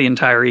runs the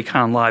entire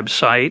Econ Live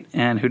site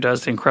and who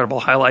does the incredible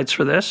highlights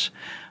for this,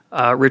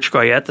 Rich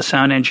Goyette, the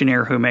sound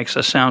engineer who makes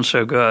us sound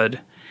so good,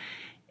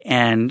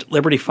 and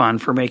Liberty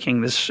Fund for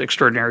making this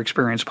extraordinary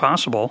experience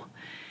possible.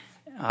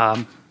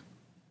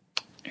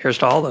 Here's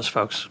to all those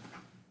folks.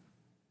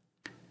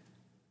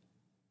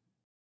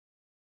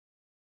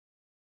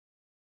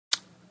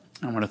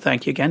 I want to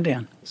thank you again,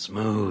 Dan.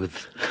 Smooth.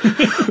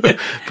 But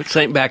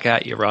same back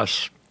at you,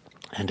 Russ,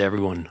 and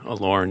everyone,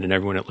 Lauren, and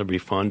everyone at Liberty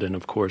Fund, and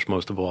of course,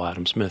 most of all,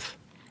 Adam Smith.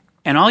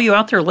 And all you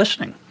out there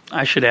listening,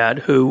 I should add,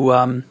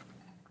 who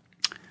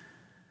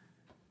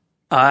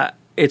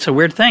it's a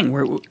weird thing.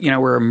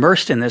 We're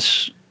immersed in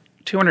this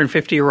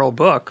 250-year-old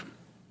book,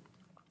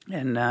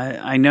 and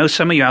I know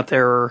some of you out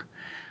there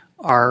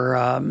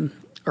are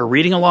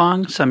reading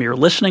along, some of you are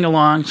listening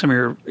along, some of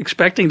you are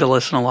expecting to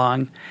listen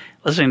along,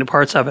 listening to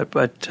parts of it.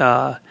 But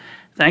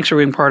thanks for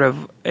being part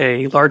of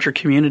a larger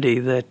community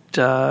that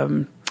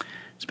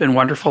it's been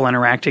wonderful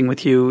interacting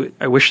with you.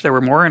 I wish there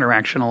were more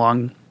interaction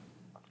along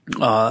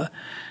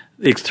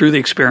through the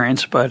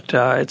experience, but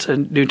it's a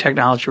new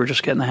technology. We're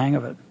just getting the hang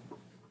of it.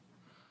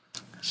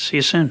 See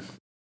you soon.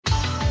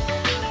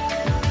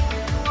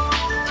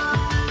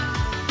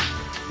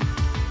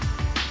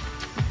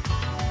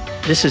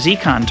 This is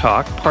Econ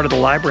Talk, part of the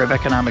Library of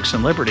Economics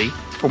and Liberty.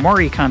 For more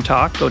Econ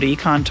Talk, go to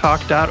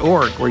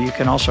econtalk.org, where you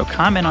can also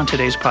comment on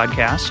today's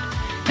podcast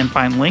and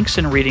find links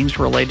and readings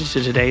related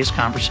to today's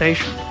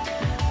conversation.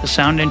 The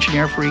sound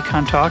engineer for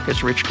Econ Talk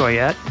is Rich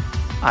Goyette.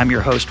 I'm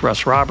your host,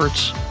 Russ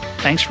Roberts.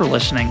 Thanks for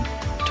listening.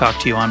 Talk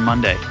to you on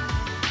Monday.